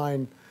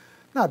borderline,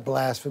 not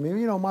blasphemy.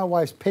 You know, my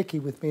wife's picky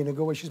with me in a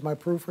good way. She's my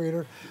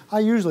proofreader. I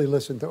usually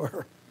listen to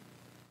her.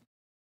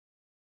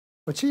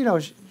 But she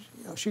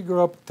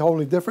grew up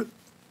totally different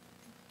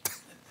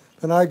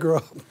than I grew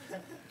up.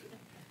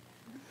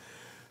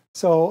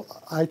 So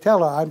I tell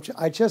her,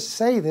 I just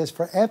say this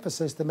for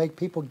emphasis to make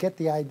people get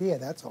the idea,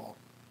 that's all.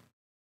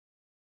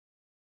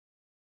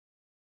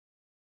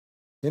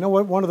 You know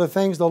what? One of the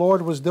things the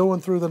Lord was doing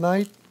through the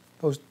night,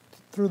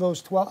 through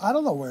those 12, I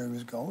don't know where he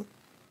was going.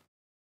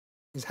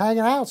 He's hanging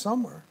out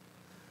somewhere.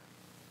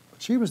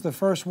 But she was the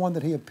first one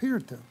that he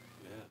appeared to.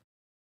 Yeah.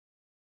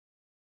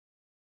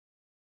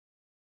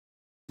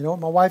 You know what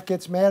my wife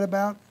gets mad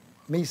about?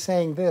 Me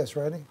saying this,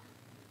 ready?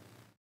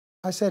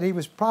 I said he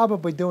was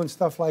probably doing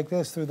stuff like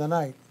this through the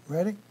night.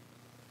 Ready?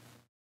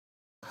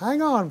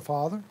 Hang on,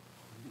 Father.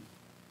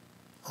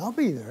 I'll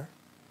be there.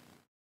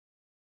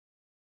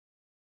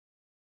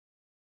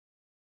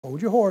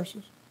 Hold your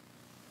horses.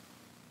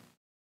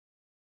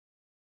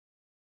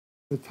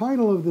 The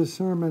title of this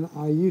sermon,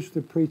 I used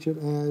to preach it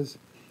as,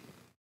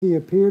 He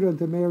appeared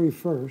unto Mary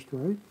first,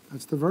 right?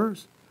 That's the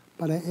verse.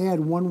 But I add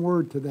one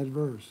word to that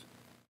verse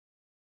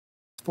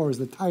as far as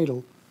the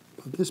title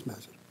of this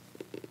message.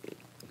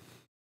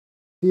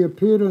 He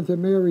appeared unto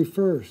Mary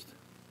first,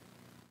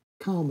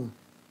 comma,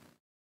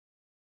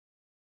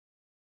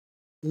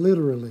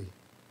 literally.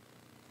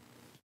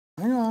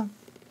 Hang on.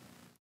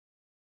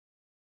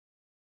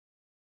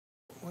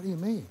 What do you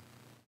mean?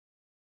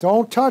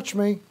 Don't touch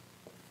me.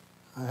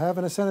 I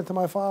haven't ascended to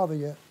my Father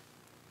yet.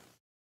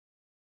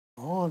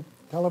 Go on,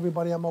 tell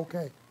everybody I'm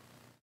okay.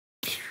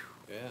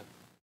 Yeah.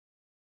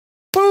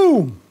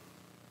 Boom!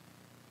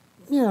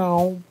 You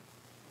know,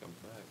 Come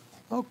back.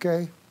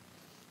 okay.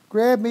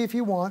 Grab me if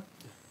you want.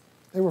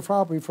 They were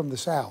probably from the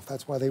South.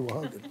 That's why they were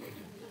hugging.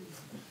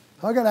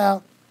 Hug it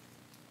out.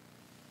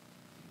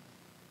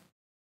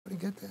 Where did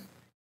he get that?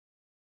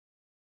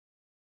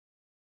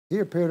 He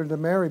appeared unto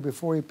Mary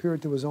before he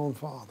appeared to his own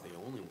father. The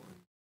only one.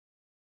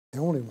 The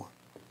only one.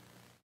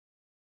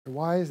 And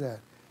why is that?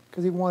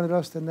 Because he wanted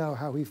us to know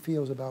how he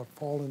feels about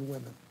fallen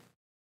women.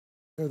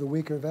 They're the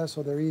weaker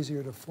vessel. They're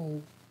easier to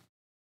fool.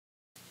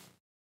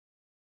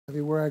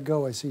 Everywhere I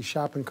go, I see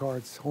shopping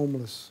carts,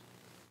 homeless,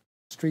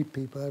 street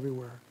people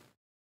everywhere.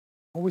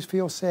 I always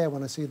feel sad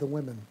when I see the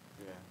women.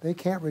 Yeah. They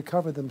can't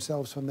recover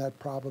themselves from that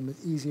problem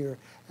as easy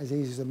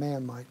as a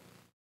man might.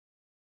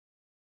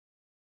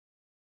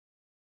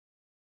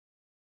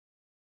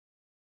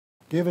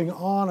 Giving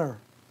honor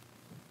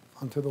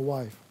unto the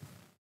wife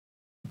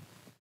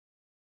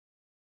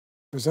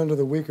is under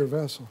the weaker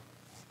vessel.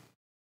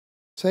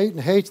 Satan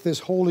hates this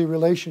holy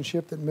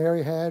relationship that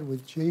Mary had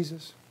with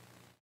Jesus.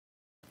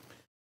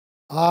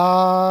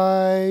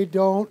 I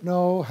don't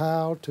know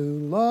how to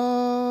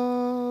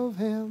love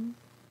him.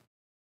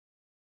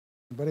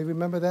 Anybody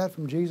remember that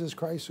from Jesus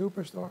Christ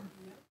Superstar?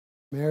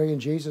 Mary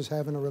and Jesus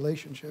having a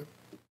relationship.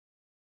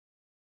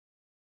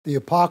 The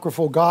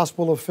apocryphal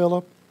Gospel of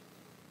Philip,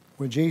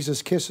 when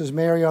Jesus kisses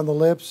Mary on the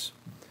lips,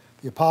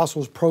 the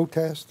apostles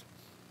protest.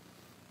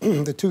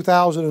 The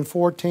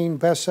 2014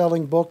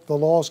 best-selling book, The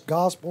Lost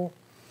Gospel,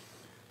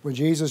 where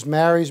Jesus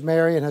marries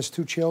Mary and has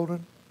 2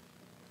 children.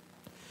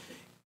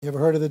 You ever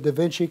heard of the Da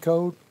Vinci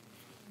Code?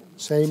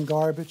 Same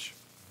garbage.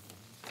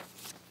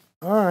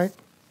 All right,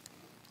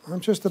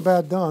 I'm just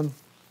about done.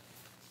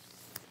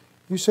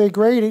 You say,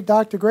 Grady,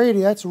 Dr.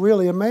 Grady, that's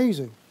really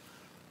amazing.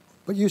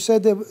 But you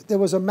said there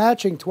was a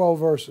matching 12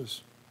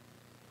 verses.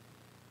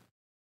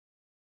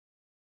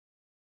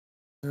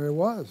 There it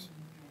was.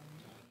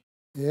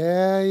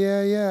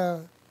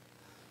 Yeah.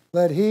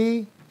 Let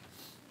he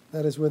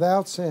that is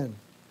without sin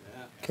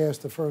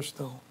cast the first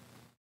stone.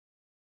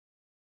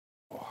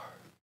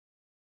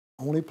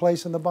 Only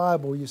place in the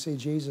Bible you see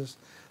Jesus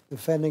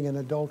defending an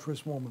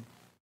adulterous woman.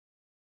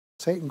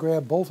 Satan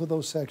grabbed both of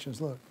those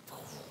sections. Look.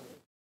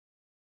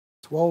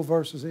 12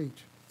 verses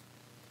each.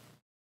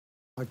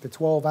 Like the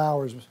 12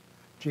 hours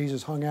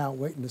Jesus hung out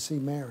waiting to see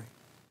Mary.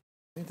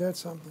 Ain't that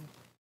something?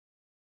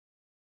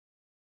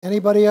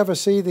 Anybody ever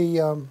see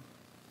the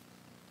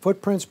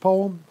Footprints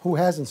poem? Who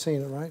hasn't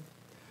seen it, right?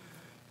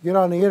 Get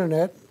on the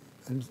internet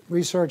and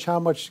research how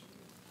much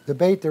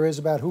debate there is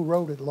about who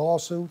wrote it,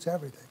 lawsuits,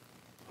 everything.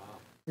 Wow.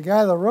 The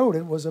guy that wrote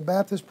it was a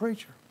Baptist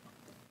preacher,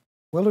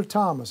 Willard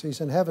Thomas.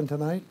 He's in heaven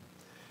tonight.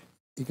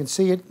 You can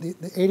see it,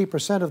 the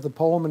 80% of the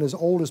poem in his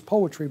oldest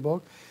poetry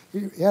book.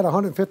 He had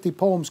 150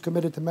 poems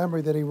committed to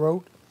memory that he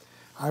wrote.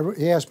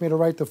 He asked me to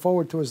write the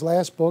foreword to his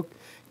last book,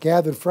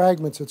 Gathered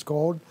Fragments it's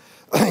called.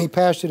 He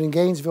pastored in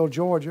Gainesville,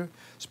 Georgia.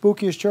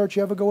 Spookiest church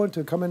you ever go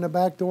into. Come in the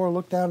back door,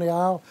 look down the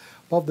aisle,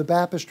 above the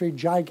baptistry,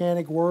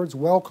 gigantic words,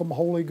 welcome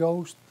Holy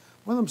Ghost.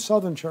 One of them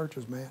southern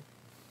churches, man.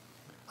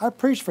 I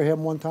preached for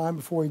him one time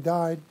before he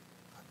died.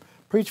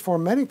 Preached for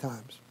him many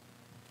times.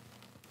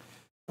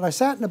 But I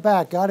sat in the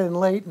back, got in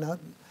late, and I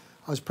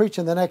was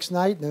preaching the next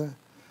night. And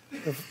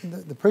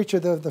the preacher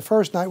the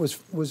first night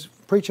was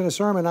preaching a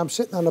sermon. I'm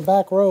sitting on the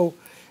back row,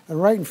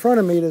 and right in front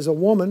of me there's a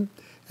woman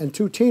and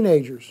two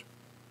teenagers.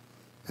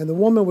 And the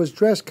woman was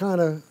dressed kind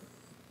of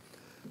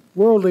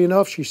worldly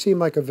enough. She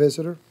seemed like a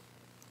visitor.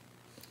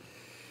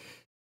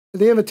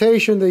 The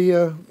invitation,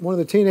 one of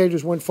the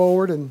teenagers went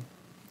forward, and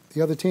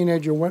the other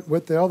teenager went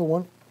with the other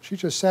one. She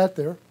just sat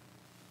there.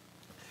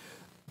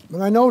 But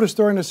I noticed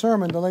during the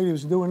sermon, the lady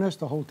was doing this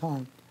the whole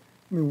time.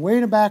 I mean, way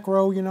in the back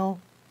row, you know,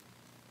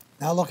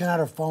 now looking at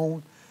her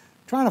phone,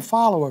 trying to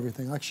follow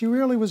everything, like she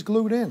really was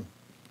glued in.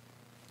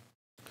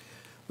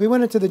 We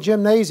went into the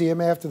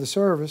gymnasium after the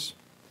service,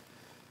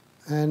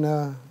 and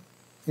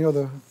you know,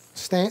 the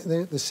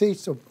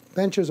seats, the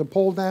benches are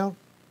pulled down.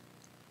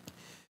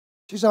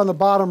 She's on the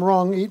bottom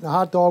rung eating a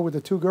hot dog with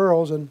the two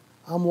girls, and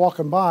I'm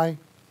walking by.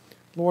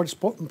 The Lord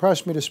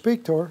impressed me to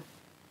speak to her.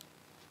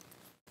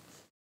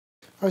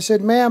 I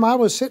said, "Ma'am, I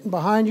was sitting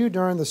behind you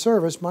during the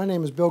service. My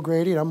name is Bill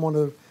Grady, and I'm one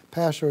of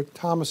Pastor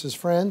Thomas's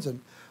friends, and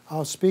I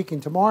was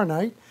speaking tomorrow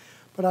night.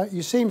 But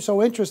you seem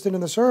so interested in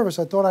the service,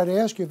 I thought I'd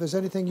ask you if there's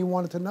anything you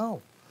wanted to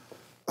know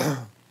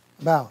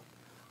about."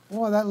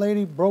 Well, that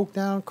lady broke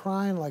down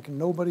crying like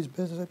nobody's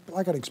business,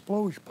 like an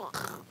explosion.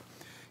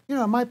 You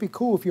know, it might be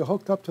cool if you're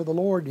hooked up to the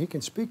Lord and He can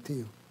speak to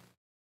you.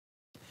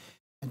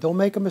 And don't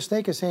make a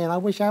mistake of saying, "I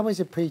wish I was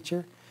a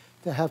preacher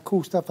to have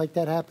cool stuff like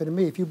that happen to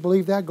me." If you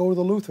believe that, go to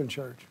the Lutheran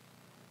church.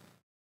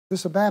 This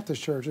is a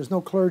Baptist church. There's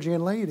no clergy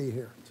and laity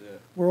here.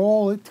 We're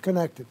all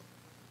connected.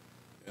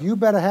 Yep. You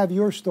better have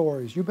your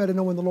stories. You better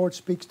know when the Lord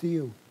speaks to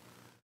you.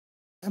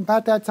 And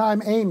about that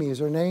time, Amy is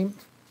her name.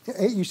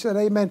 You said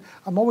amen.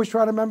 I'm always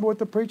trying to remember what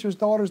the preacher's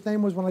daughter's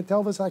name was. When I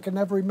tell this, I can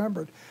never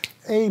remember it.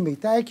 Amy.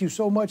 Thank you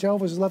so much.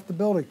 Elvis has left the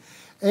building.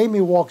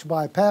 Amy walks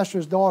by,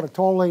 pastor's daughter,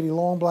 tall lady,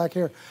 long black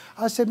hair.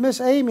 I said, "Miss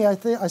Amy, I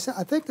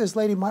think this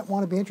lady might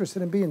want to be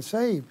interested in being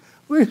saved."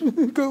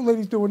 Good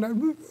lady's doing that.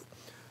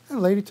 And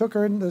the lady took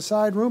her in the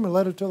side room and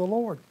led her to the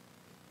Lord.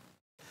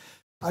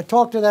 I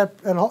talked to that,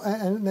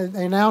 and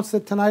they announced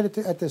it tonight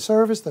at the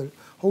service. The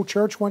whole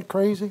church went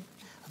crazy.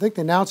 I think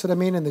they announced it,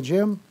 in the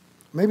gym,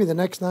 maybe the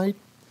next night.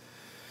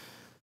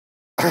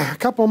 A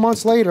couple of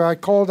months later, I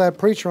called that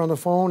preacher on the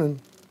phone,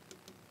 and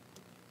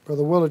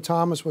Brother Willard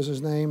Thomas was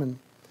his name,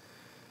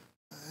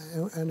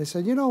 and he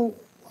said, "You know,"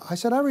 I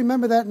said, "I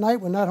remember that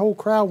night when that whole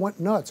crowd went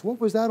nuts.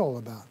 What was that all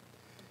about?"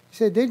 He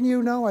said, "Didn't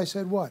you know?" I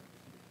said, "What?"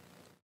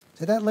 He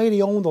said, "That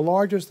lady owned the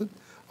largest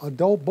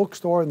adult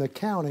bookstore in the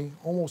county,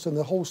 almost in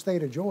the whole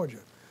state of Georgia,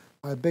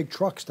 by a big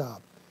truck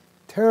stop.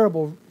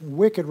 Terrible,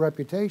 wicked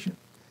reputation.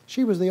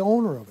 She was the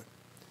owner of it.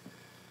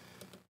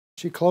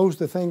 She closed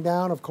the thing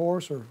down, of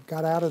course, or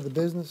got out of the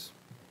business,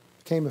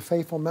 became a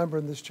faithful member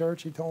in this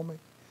church," he told me.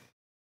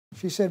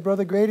 She said,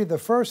 "Brother Grady, the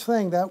first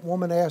thing that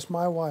woman asked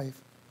my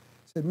wife,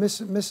 said,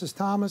 Mrs.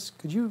 Thomas,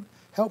 could you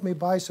help me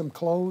buy some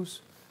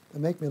clothes to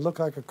make me look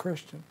like a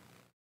Christian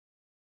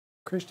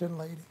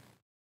lady?"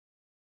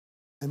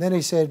 And then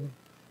he said,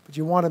 "But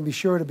you want to be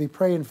sure to be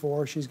praying for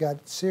her. She's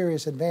got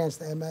serious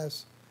advanced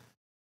MS.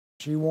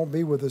 She won't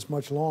be with us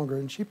much longer."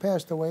 And she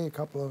passed away a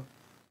couple of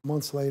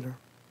months later.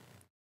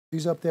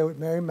 She's up there with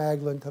Mary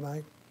Magdalene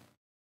tonight,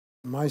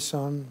 my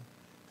son,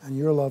 and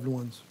your loved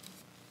ones.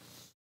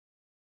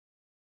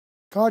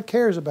 God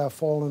cares about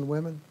fallen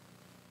women.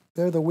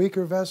 They're the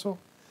weaker vessel.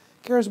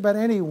 He cares about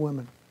any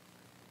woman.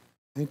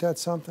 Ain't that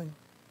something?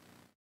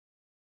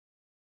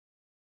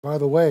 By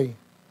the way,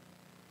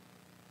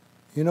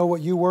 you know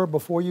what you were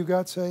before you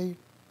got saved?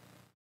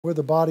 We're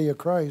the body of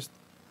Christ.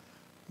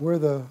 We're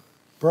the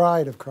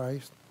bride of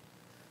Christ.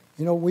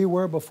 You know what we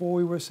were before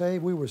we were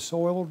saved? We were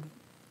soiled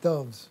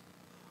doves.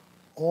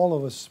 All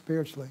of us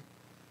spiritually.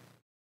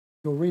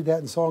 You'll read that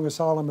in Song of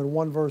Solomon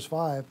 1 verse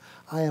 5.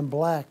 "I am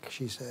black,"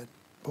 she said,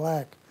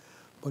 "black,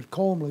 but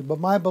comely. But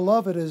my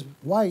beloved is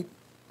white."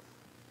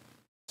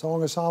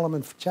 Song of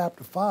Solomon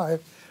chapter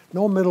 5.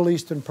 No Middle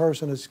Eastern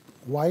person is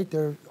white.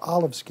 They're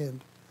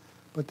olive-skinned.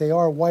 But they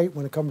are white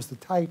when it comes to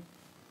type.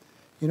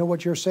 You know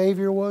what your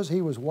Savior was?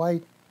 He was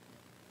white.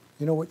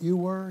 You know what you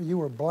were? You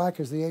were black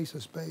as the ace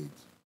of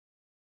spades.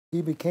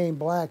 He became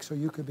black so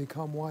you could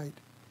become white.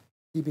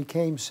 He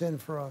became sin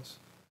for us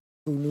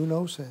who knew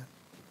no sin.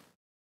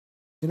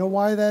 You know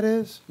why that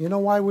is? You know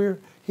why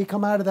he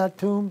come out of that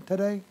tomb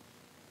today?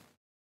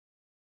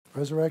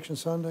 Resurrection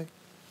Sunday.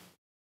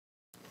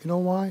 You know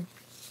why?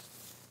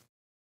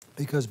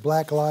 Because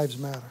black lives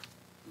matter.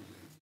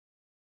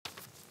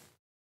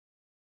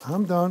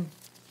 I'm done.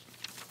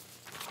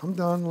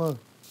 Look.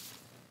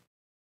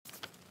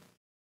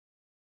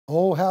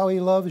 "Oh, how He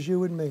loves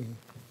you and me."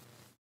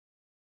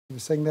 You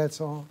sing that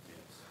song?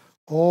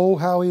 "Oh,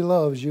 how He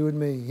loves you and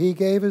me. He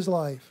gave His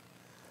life.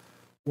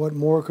 What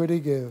more could He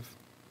give?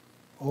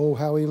 Oh,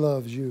 how He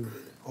loves you.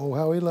 Oh,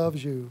 how He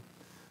loves you.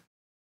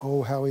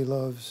 Oh, how He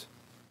loves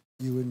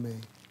you and me."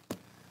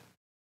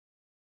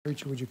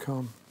 Preacher, would you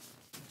come?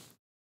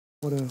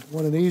 What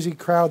an easy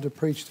crowd to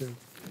preach to.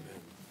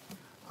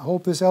 I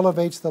hope this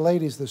elevates the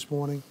ladies this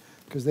morning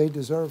because they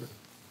deserve it.